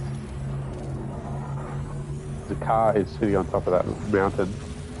 The car is sitting on top of that mountain,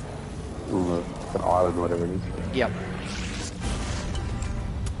 or an island, whatever it is. Yep.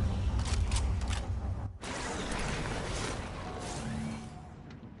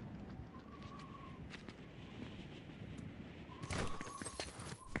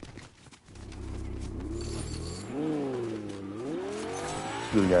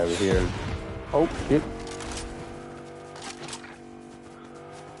 Gonna go over here and... Oh, shit.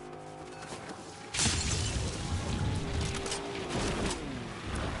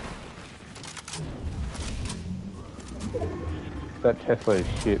 That Tesla is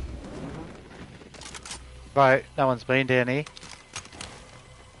shit. Right, no one's been down here.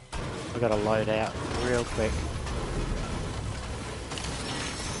 We gotta load out real quick.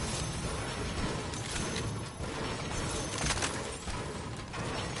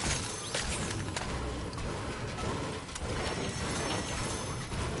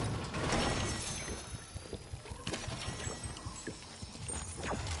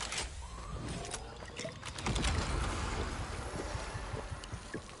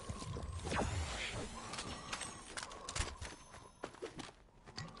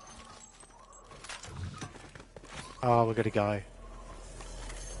 Oh, we gotta go.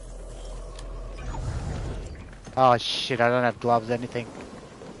 Oh shit, I don't have gloves, anything.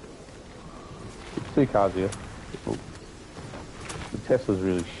 There's 2 cars here. Oh. The Tesla's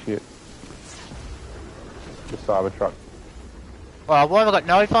really shit. The Cybertruck. Well, why have I got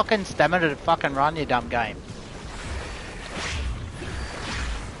no fucking stamina to fucking run, you dumb game?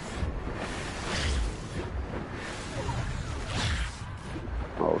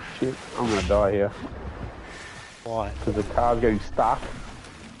 Oh shit, I'm gonna die here. Why? Because the car's getting stuck.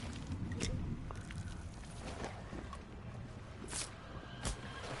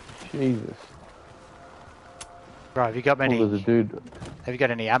 Jesus. Bro, have you got Oh, many? there's a dude Have you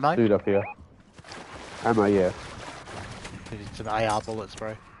got any ammo? up here. Ammo, yeah. We need some AR bullets,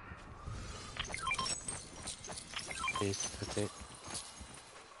 bro. Yes, that's it.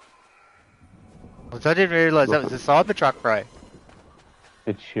 I didn't realise that was a Cybertruck, bro.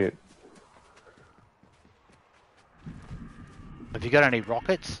 It's shit. Have you got any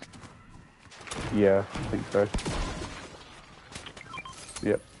rockets? Yeah, I think so.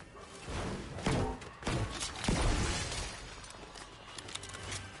 Yep.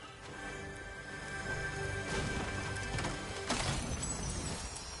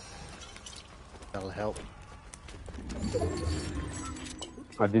 That'll help.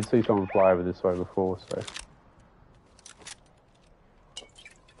 I did see someone fly over this way before, so...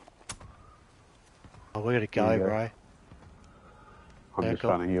 Oh, we gotta go, There you go. bro. I'm Yeah, just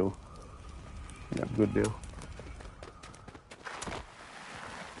cool. trying to heal. Yeah, I'm good now.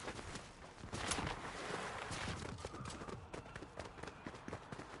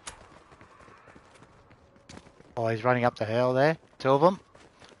 Oh, he's running up the hill there. 2 of them.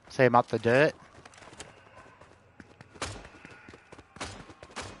 See him up the dirt.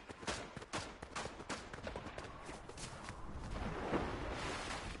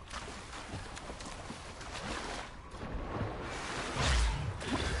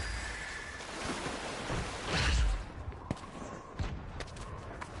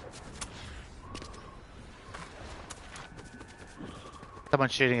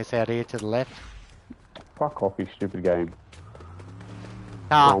 Someone's shooting us out here to the left. Fuck off, you stupid game.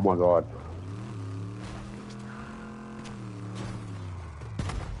 Ah, Oh my god.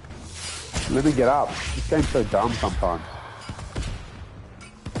 Let me get up. This game's so dumb sometimes.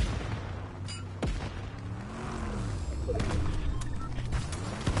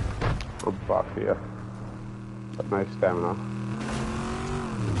 fucked here. Got no stamina.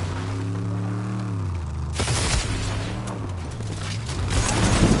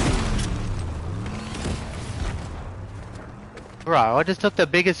 Bro, I just took the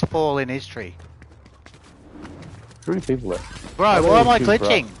biggest fall in history. How many people left? Bro, Oh, why am I there's two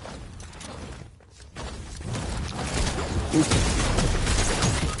glitching?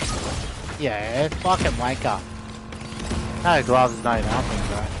 Yeah, fucking wanker. No gloves, no nothing,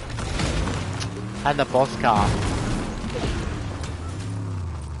 bro. And the boss car.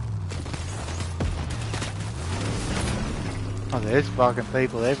 Oh, there's fucking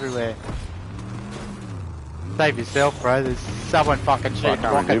people everywhere. Save yourself, bro. There's someone fucking shooting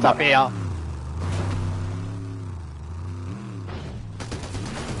Fuck, rockets up here.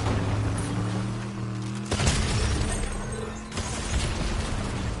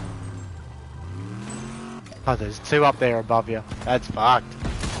 Oh, there's two up there above you. That's fucked.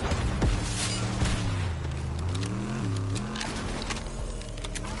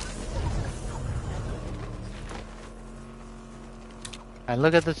 And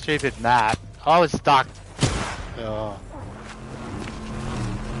look at the stupid map. I was stuck. Oh.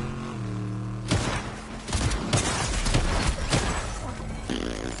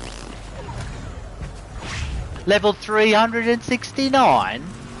 Level 369?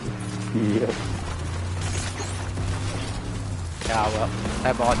 Yeah. Yeah, well,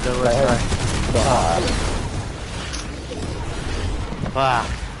 that might do it. Fuck.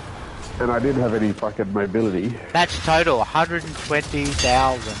 And I didn't have any fucking mobility. Match total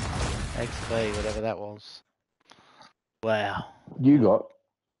 120,000 XP, whatever that was. Wow. You got?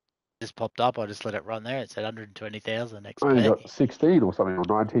 Just popped up. I just let it run there. It said 120,000 XP. I only got 16 or something, or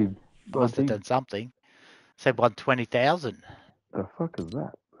 19. I must have done something. It said 120,000. The fuck is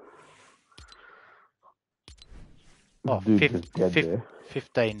that? Oh, Dude just dead there.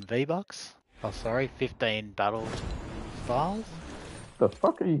 15 V-Bucks. Oh, sorry, 15 battle stars. The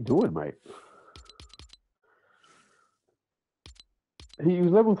fuck are you doing, mate? He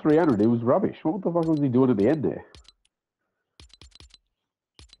was level 300. He was rubbish. What the fuck was he doing at the end there?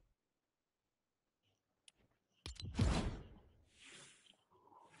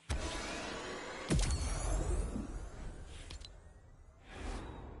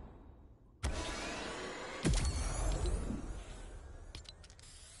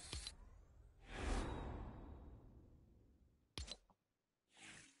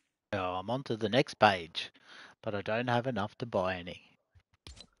 Oh, I'm on to the next page, but I don't have enough to buy any.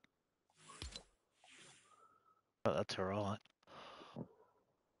 But that's alright.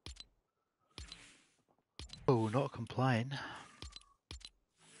 Oh, not complain.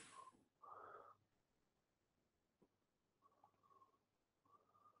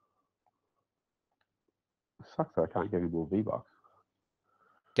 Sucks that I can't get any more V-Bucks.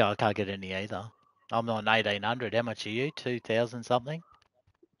 Yeah, I can't get any either. I'm on 1800. How much are you? 2,000 something?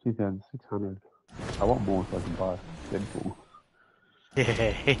 2,600. I want more so I can buy Deadpool.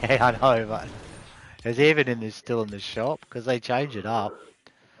 Yeah, I know, but it's even in this still in the shop because they change it up.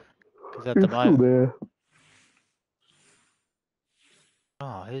 Because at the It's still moment, there.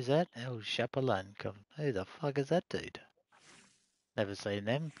 oh, who's that? El Chapelan. Who the fuck is that dude? Never seen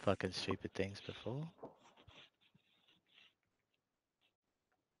them fucking stupid things before.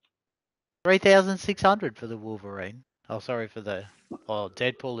 3,600 for the Wolverine. Oh, sorry for the. Oh,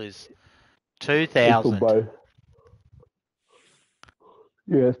 Deadpool is It's for 2,000. both.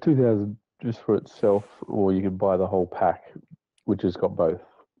 Yeah, it's 2,000 just for itself, or you can buy the whole pack, which has got both.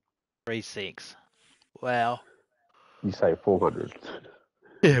 3,600. Wow. You say 400.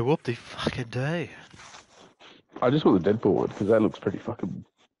 Yeah, whoop the fucking do. I just want the Deadpool one because that looks pretty fucking.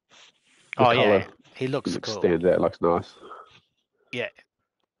 The Oh, colour yeah. He looks cool. stands out. Looks nice. Yeah.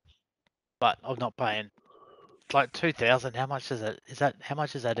 But I'm not paying. Like 2,000, how much is it? How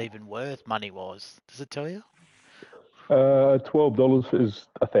much is that even worth money wise? Does it tell you? $12 is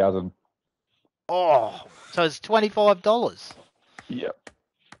 1,000. Oh, so it's $25. Yep.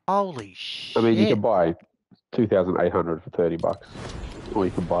 Holy shit. I mean, you can buy 2,800 for $30, or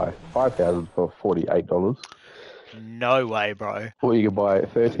you can buy 5,000 for $48, No way, bro. or you can buy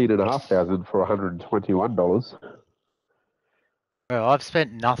 13,500 for $121. Bro, I've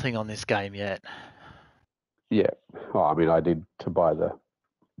spent nothing on this game yet. Yeah. Oh, I mean, I did to buy the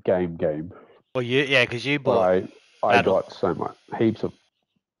game. Well, yeah, because you But bought. I Battle. got so much, heaps of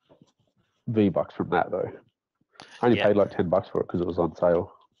V-Bucks from that though. I only paid like $10 for it because it was on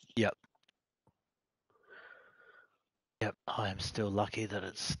sale. Yep. Yep. I am still lucky that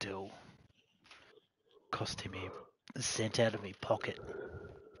it's still costing me a cent out of my pocket.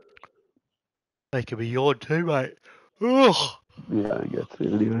 They could be yawn too, mate. Ugh. Yeah, I get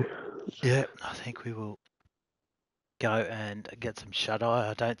it anyway. Yeah, I think we will go and get some shut eye.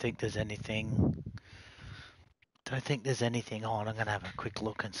 I don't think there's anything. Don't think there's anything on. I'm gonna have a quick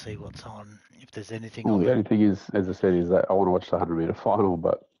look and see what's on. If there's anything Well, on the the only thing is, as I said, is that I want to watch the 100-meter final,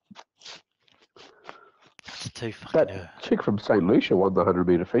 but it's too fucking that chick from St. Lucia won the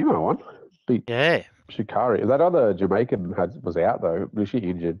 100-meter female one. Beat yeah. Shikari. That other Jamaican was out though. Was she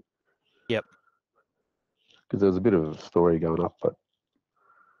injured? Yep. Because there was a bit of a story going up, but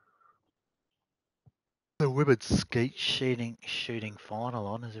The women's skeet shooting final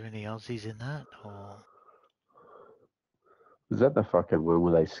on. Is there any Aussies in that? Or is that the fucking one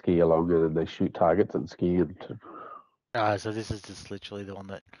where they ski along and then they shoot targets and ski and so this is just literally the one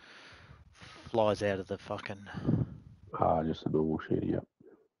that flies out of the fucking. just a normal shit? Yep.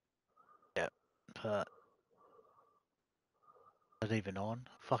 Yeah. But not even on.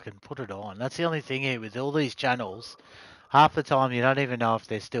 Fucking put it on. That's the only thing here with all these channels. Half the time you don't even know if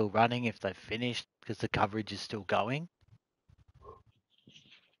they're still running, if they've finished, because the coverage is still going.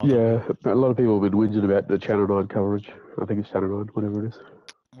 Yeah, a lot of people have been whinging about the Channel 9 coverage. I think it's Channel 9, whatever it is.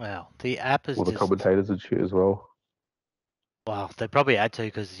 Well, the app is All the just. commentators and shit as well. Well, they probably had to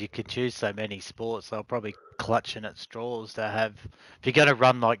because you can choose so many sports. They're probably clutching at straws to have. If you're going to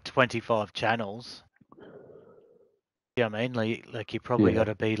run like 25 channels, you know what I mean? Like you probably Yeah. got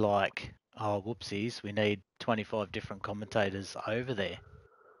to be like, oh, whoopsies, we need 25 different commentators over there.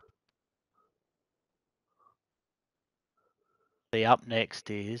 The up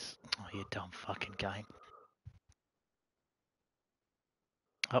next is, oh, you dumb fucking game.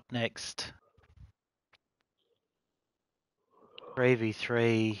 Up next,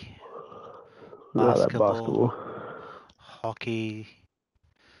 3v3, That basketball, basketball. hockey,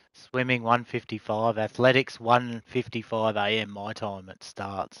 swimming 155, athletics 1:55 a.m. my time it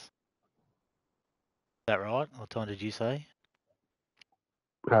starts. Is that right? What time did you say?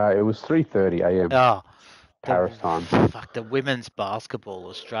 It was 3:30 a.m. Oh, Paris time. Fuck, the women's basketball.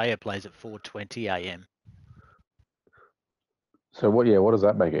 Australia plays at 4:20 a.m. So what? Yeah, what does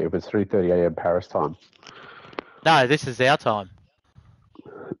that make it? If it's 3:30 a.m. Paris time. No, this is our time.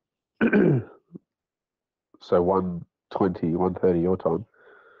 So 1:20, 1:30 your time.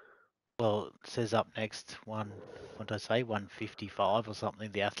 Well, it says up next what did I say? 1:55 or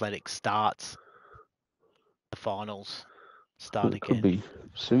something. The athletics starts. The finals start It could again. be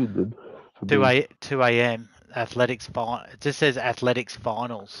soon then. For 2 me. 2 a.m. Athletics It just says athletics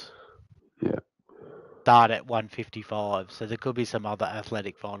finals. Yeah. Start at 1:55. So there could be some other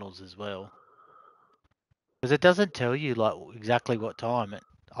athletic finals as well. Because it doesn't tell you like exactly what time.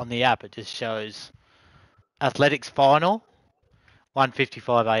 On the app, it just shows athletics final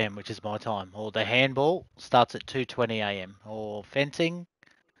 1:55 a.m., which is my time. Or the handball starts at 2:20 a.m. Or fencing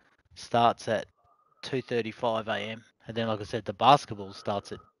starts at 2:35 a.m. And then, like I said, the basketball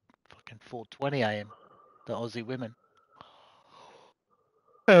starts at fucking 4:20 a.m. The Aussie women.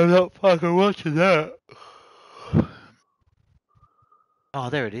 I'm not fucking watching that. Oh,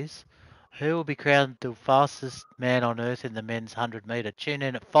 there it is. Who will be crowned the fastest man on earth in the men's 100-meter? Tune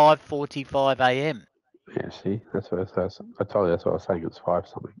in at 5:45 a.m. Yeah, see? That's what it says. I told you that's what I was saying. It's 5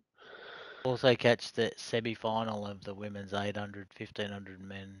 something. Also catch the semi-final of the women's 800, 1500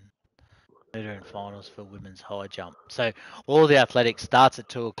 men meter and finals for women's high jump. So all the athletics starts at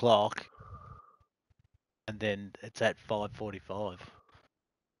 2 o'clock and then it's at 5:45.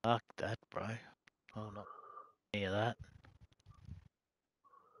 Fuck that, bro. Oh, not any of that.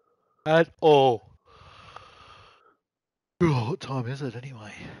 At all. Oh, what time is it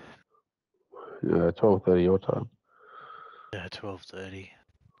anyway? 12:30 your time. Yeah, 12:30.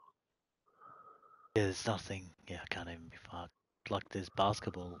 Yeah, there's nothing. Yeah, I can't even be fucked. Like there's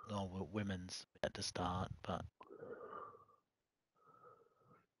basketball, women's at to start, but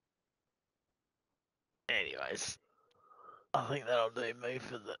anyways, I think that'll do me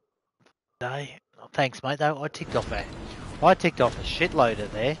for the day. Oh, thanks, mate. Though I ticked off a shitload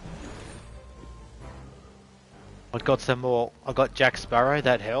of there. I got some more. I got Jack Sparrow.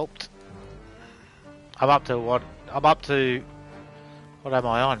 That helped. I'm up to what? I'm up to. What am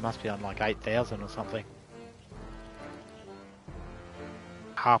I on? Must be on like 8,000 or something.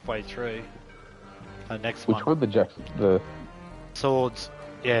 Halfway through. The next Which one? The Swords.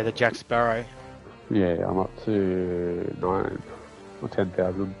 Yeah, the Jack Sparrow. Yeah, I'm up to 9 or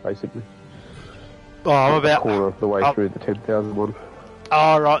 10,000 basically. Oh, I'm a about quarter of the way through the 10,000 one.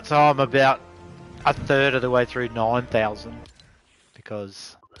 Oh, right. So I'm about a third of the way through 9,000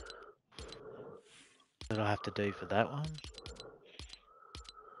 because what do I have to do for that one?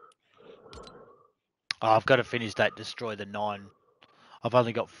 Oh, I've got to finish that. Destroy the 9. I've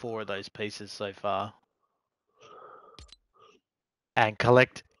only got 4 of those pieces so far. And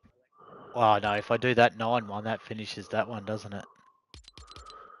collect Oh no, if I do that 9 one, that finishes that one, doesn't it?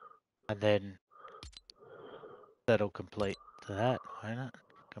 And then that'll complete that, won't it?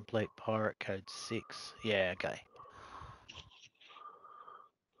 Complete pirate code 6. Yeah, okay.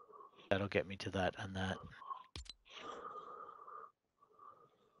 That'll get me to that and that.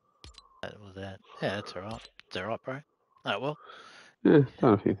 That was that. Yeah, that's alright. It's alright, bro. Oh well. Yeah,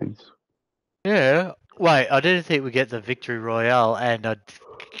 done a few things. Yeah. Wait, I didn't think we'd get the victory royale, and I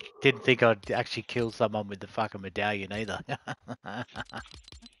didn't think I'd actually kill someone with the fucking medallion either.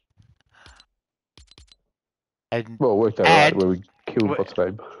 and Well, it worked out alright where we killed what's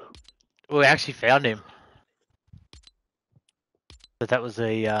name. we actually found him. But that was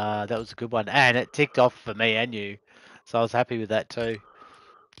a good one, and it ticked off for me and you, so I was happy with that too.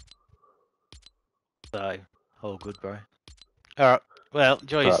 So all good, bro. All right. Well,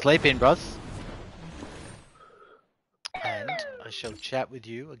 enjoy your sleep in, bros. And I shall chat with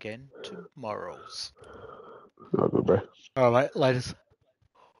you again tomorrow's. Oh, good, bro. All right, latest.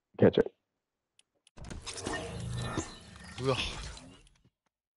 Catch it.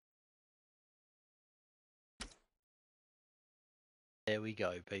 There we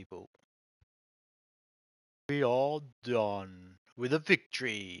go, people. We are done with a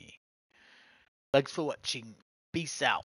victory. Thanks for watching. Peace out.